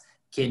results,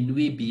 can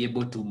we be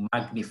able to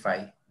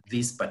magnify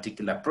this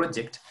particular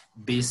project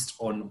based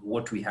on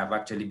what we have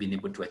actually been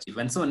able to achieve?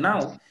 And so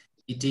now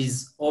it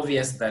is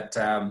obvious that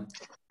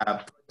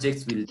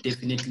projects will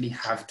definitely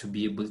have to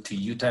be able to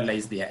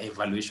utilize their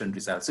evaluation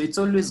results. So it's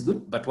always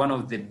good, but one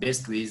of the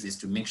best ways is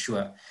to make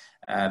sure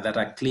that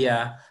a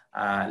clear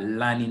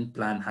learning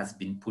plan has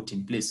been put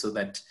in place so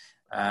that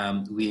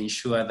we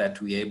ensure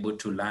that we are able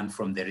to learn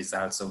from the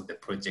results of the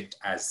project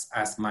as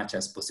much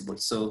as possible.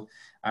 So,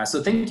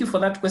 so thank you for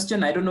that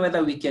question. I don't know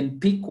whether we can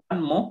pick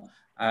one more.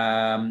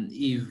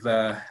 If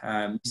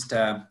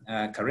Mr.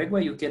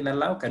 Karegwa, you can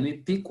allow, can we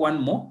pick one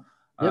more?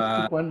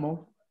 Yes, pick one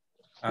more.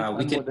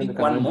 We can pick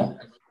one more,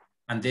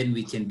 and then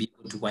we can be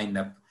able to wind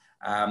up.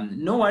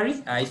 No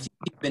worry, I think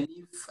even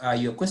if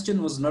your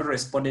question was not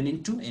responded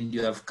into and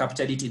you have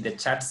captured it in the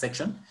chat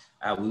section,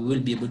 we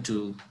will be able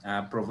to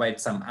provide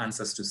some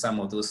answers to some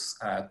of those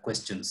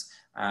questions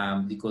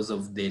because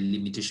of the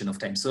limitation of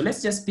time. So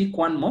let's just pick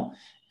one more.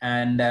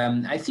 And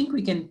I think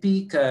we can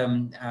pick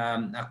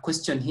a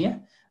question here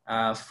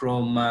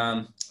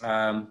from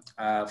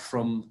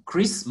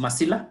Chris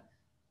Masila.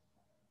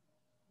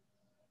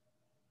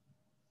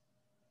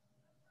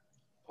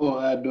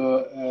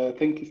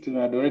 Thank you,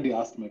 Stephen. I'd already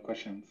asked my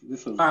questions.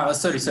 This was.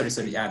 Sorry.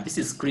 This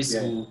is Chris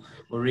who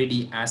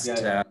already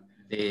asked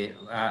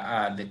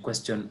the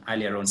question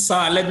earlier on.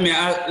 Sir, let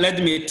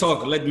me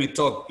talk,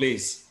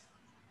 please,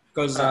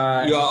 because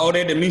you are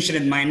already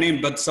mentioning my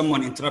name, but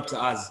someone interrupted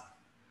us.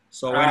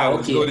 So when I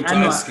was going to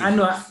ask you,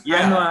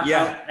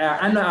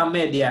 Anwar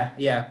Ahmed,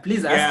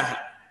 please ask.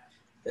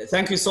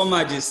 Thank you so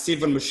much,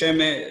 Stephen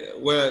Musheme.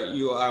 Well,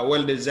 you are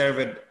well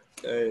deserved.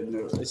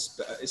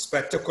 It's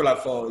particular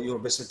for your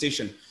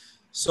presentation.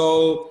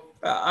 So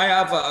I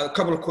have a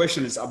couple of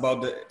questions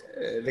about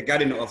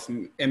regarding of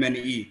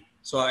M&E.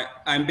 So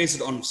I'm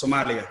based on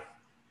Somalia.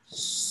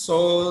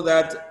 So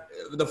that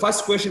the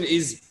first question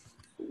is,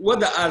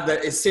 what are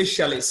the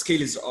essential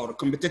skills or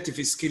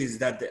competitive skills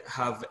that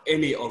have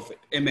any of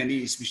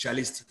M&E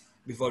specialists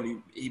before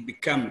he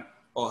become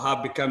or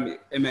have become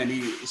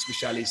M&E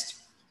specialist?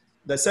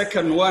 The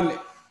second one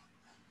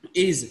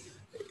is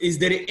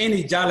there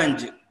any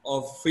challenge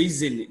of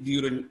facing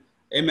during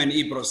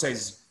M&E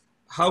process?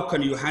 How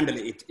can you handle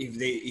it if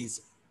there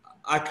is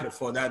accurate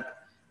for that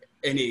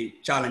any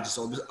challenges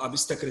or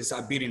obstacles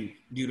are being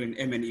during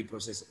M&E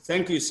process?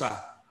 Thank you, sir.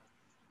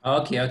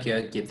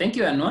 Okay. Thank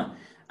you, Anwar.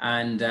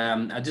 And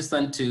I just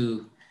want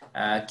to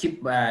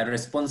keep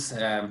response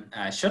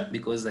short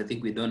because I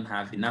think we don't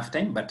have enough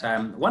time. But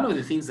one of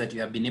the things that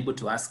you have been able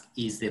to ask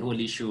is the whole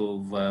issue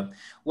of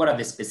what are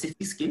the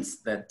specific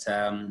skills that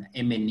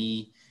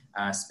M&E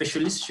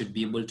specialists should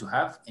be able to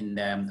have. And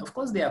of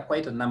course, there are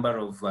quite a number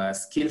of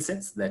skill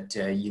sets that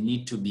you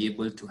need to be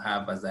able to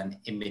have as an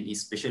M&E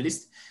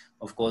specialist.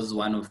 Of course,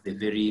 one of the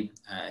very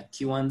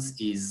key ones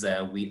is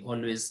we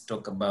always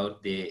talk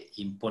about the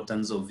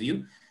importance of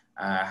you.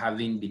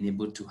 Having been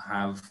able to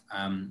have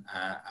a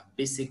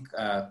basic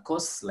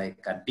course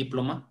like a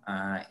diploma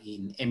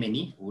in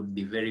M&E would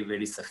be very,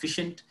 very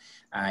sufficient.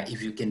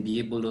 If you can be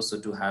able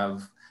also to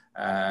have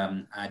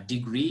a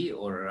degree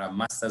or a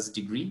master's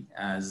degree,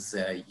 as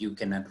you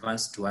can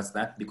advance towards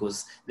that,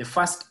 because the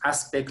first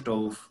aspect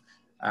of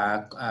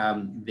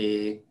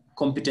the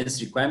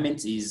competence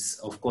requirements is,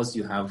 of course,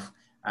 you have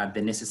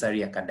the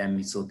necessary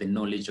academics, so the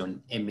knowledge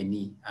on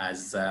M&E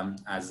as a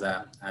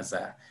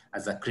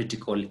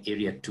critical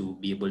area to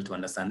be able to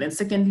understand. Then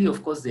secondly,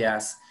 of course,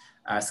 there's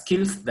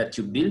skills that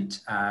you build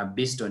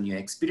based on your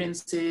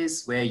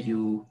experiences, where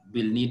you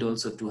will need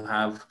also to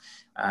have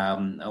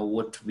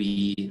what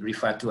we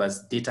refer to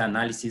as data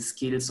analysis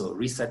skills or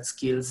research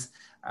skills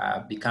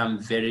become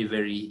very,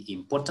 very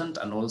important.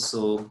 And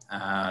also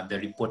the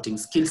reporting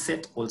skill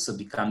set also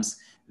becomes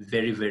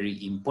very, very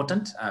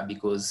important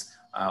because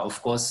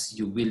of course,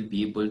 you will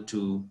be able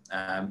to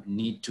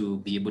need to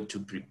be able to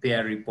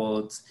prepare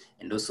reports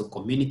and also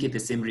communicate the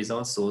same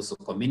results. So also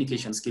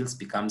communication skills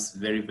becomes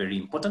very, very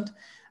important.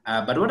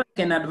 But what I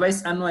can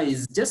advise Anwar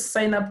is just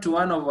sign up to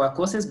one of our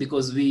courses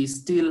because we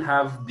still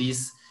have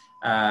this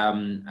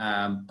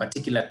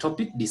particular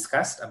topic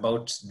discussed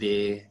about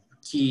the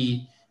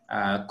key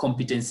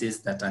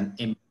competencies that an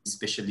M&E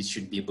specialist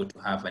should be able to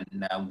have.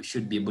 And we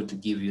should be able to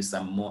give you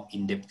some more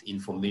in-depth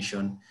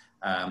information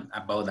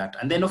about that.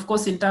 And then, of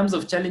course, in terms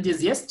of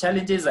challenges, yes,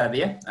 challenges are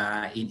there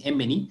in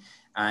M&E,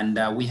 and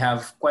we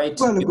have quite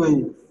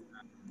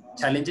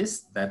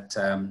challenges that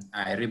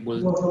are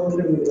able to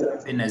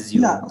happen as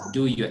you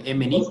do your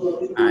M&E,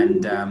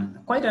 and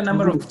quite a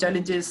number of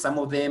challenges. Some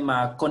of them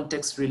are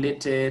context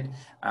related,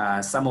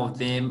 some of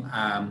them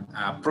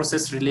are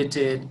process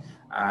related,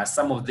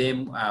 some of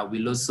them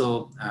will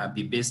also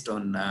be based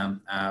on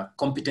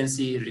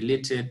competency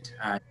related.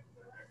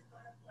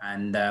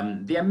 And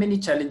there are many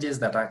challenges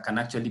that can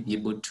actually be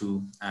able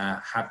to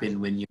happen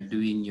when you're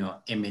doing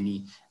your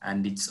M&E.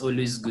 And it's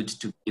always good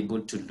to be able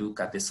to look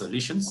at the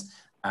solutions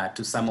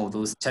to some of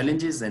those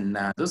challenges. And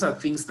those are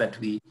things that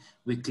we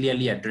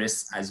clearly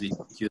address as we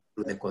take you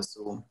through the course.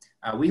 So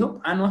we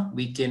hope, Anwar,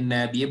 we can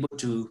be able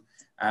to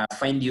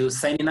find you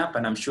signing up,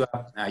 and I'm sure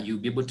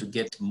you'll be able to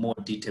get more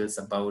details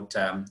about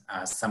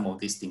some of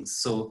these things.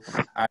 So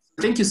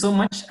thank you so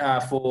much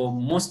for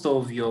most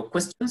of your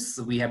questions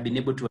we have been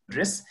able to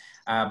address.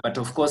 But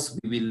of course,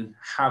 we will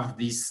have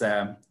this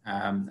some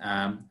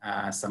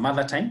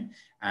other time.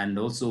 And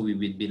also we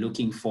will be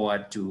looking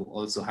forward to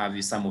also have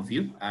you, some of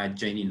you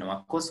joining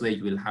our course where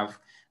you will have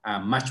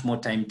much more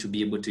time to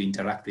be able to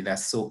interact with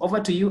us. So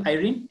over to you,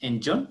 Irene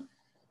and John.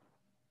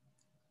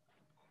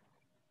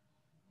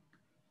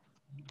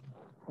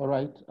 All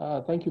right,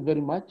 thank you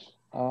very much,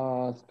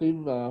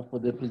 Steve, for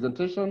the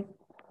presentation.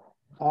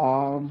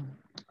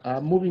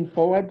 Moving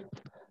forward,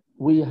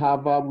 we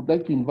have, would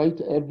like to invite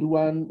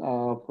everyone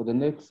for the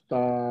next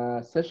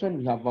session.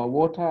 We have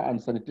water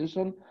and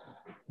sanitation.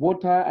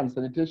 Water and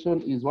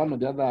sanitation is one of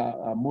the other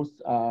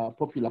most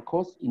popular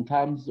course in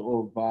terms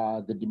of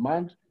the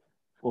demand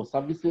for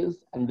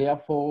services, and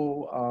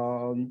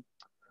therefore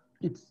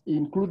it's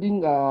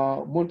including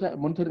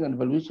monitoring and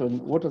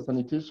evaluation. Water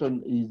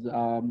sanitation is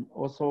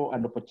also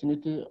an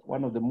opportunity,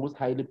 one of the most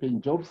highly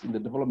paying jobs in the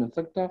development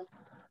sector.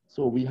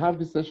 So we have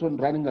this session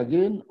running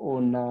again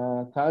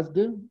on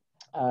Thursday,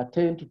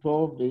 10 to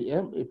 12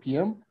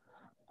 p.m.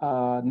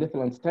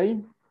 Netherlands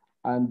time.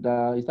 and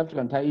East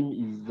African time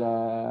is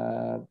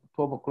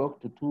 12 o'clock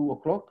to 2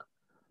 o'clock.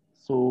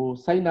 So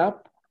sign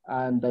up,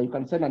 and you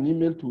can send an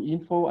email to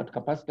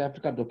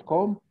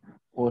info@capacityafrica.com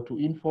or to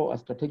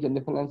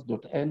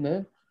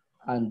info@strategianetherlands.nl,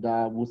 and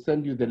we'll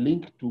send you the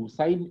link to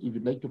sign if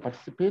you'd like to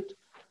participate.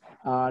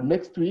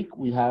 Next week,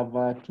 we have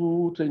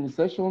 2 training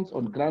sessions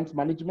on grants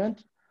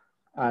management,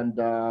 and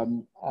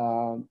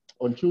on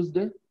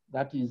Tuesday,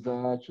 that is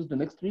Tuesday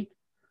next week,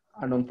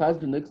 and on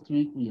Thursday next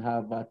week, we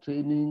have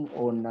training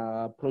on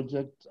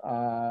project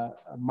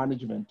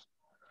management.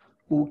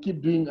 We'll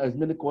keep doing as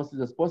many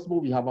courses as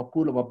possible. We have a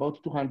pool of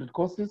about 200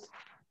 courses.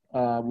 We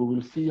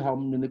will see how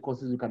many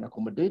courses we can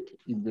accommodate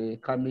in the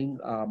coming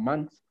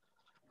months.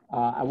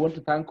 I want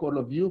to thank all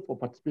of you for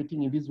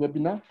participating in this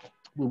webinar.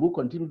 We will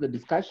continue the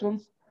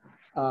discussions.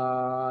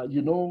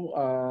 Webinars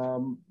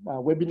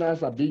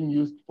are being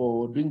used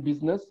for doing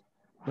business,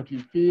 but we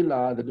feel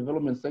the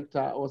development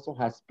sector also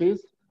has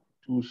space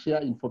to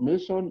share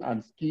information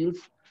and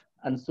skills.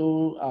 And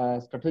so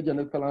Strategia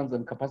Netherlands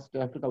and Capacity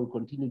Africa will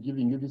continue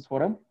giving you this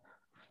forum.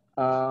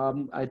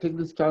 I take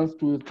this chance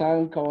to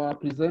thank our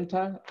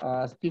presenter,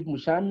 Steve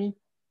Mushami,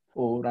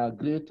 for a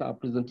great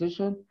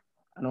presentation.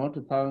 And I want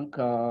to thank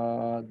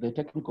the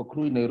technical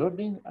crew in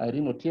Nairobi,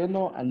 Irene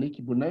Otieno and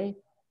Nikki Bunei.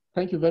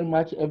 Thank you very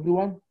much,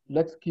 everyone.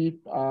 Let's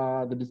keep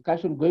the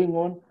discussion going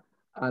on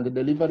and the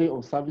delivery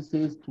of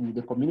services to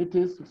the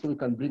communities so we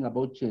can bring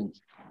about change.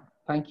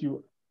 Thank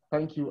you,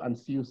 and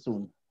see you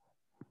soon.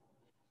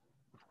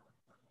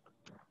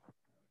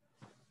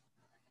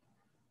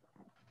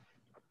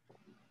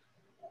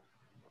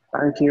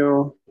 Thank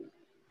you.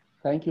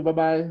 Thank you,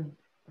 bye-bye.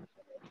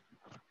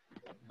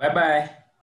 Bye-bye.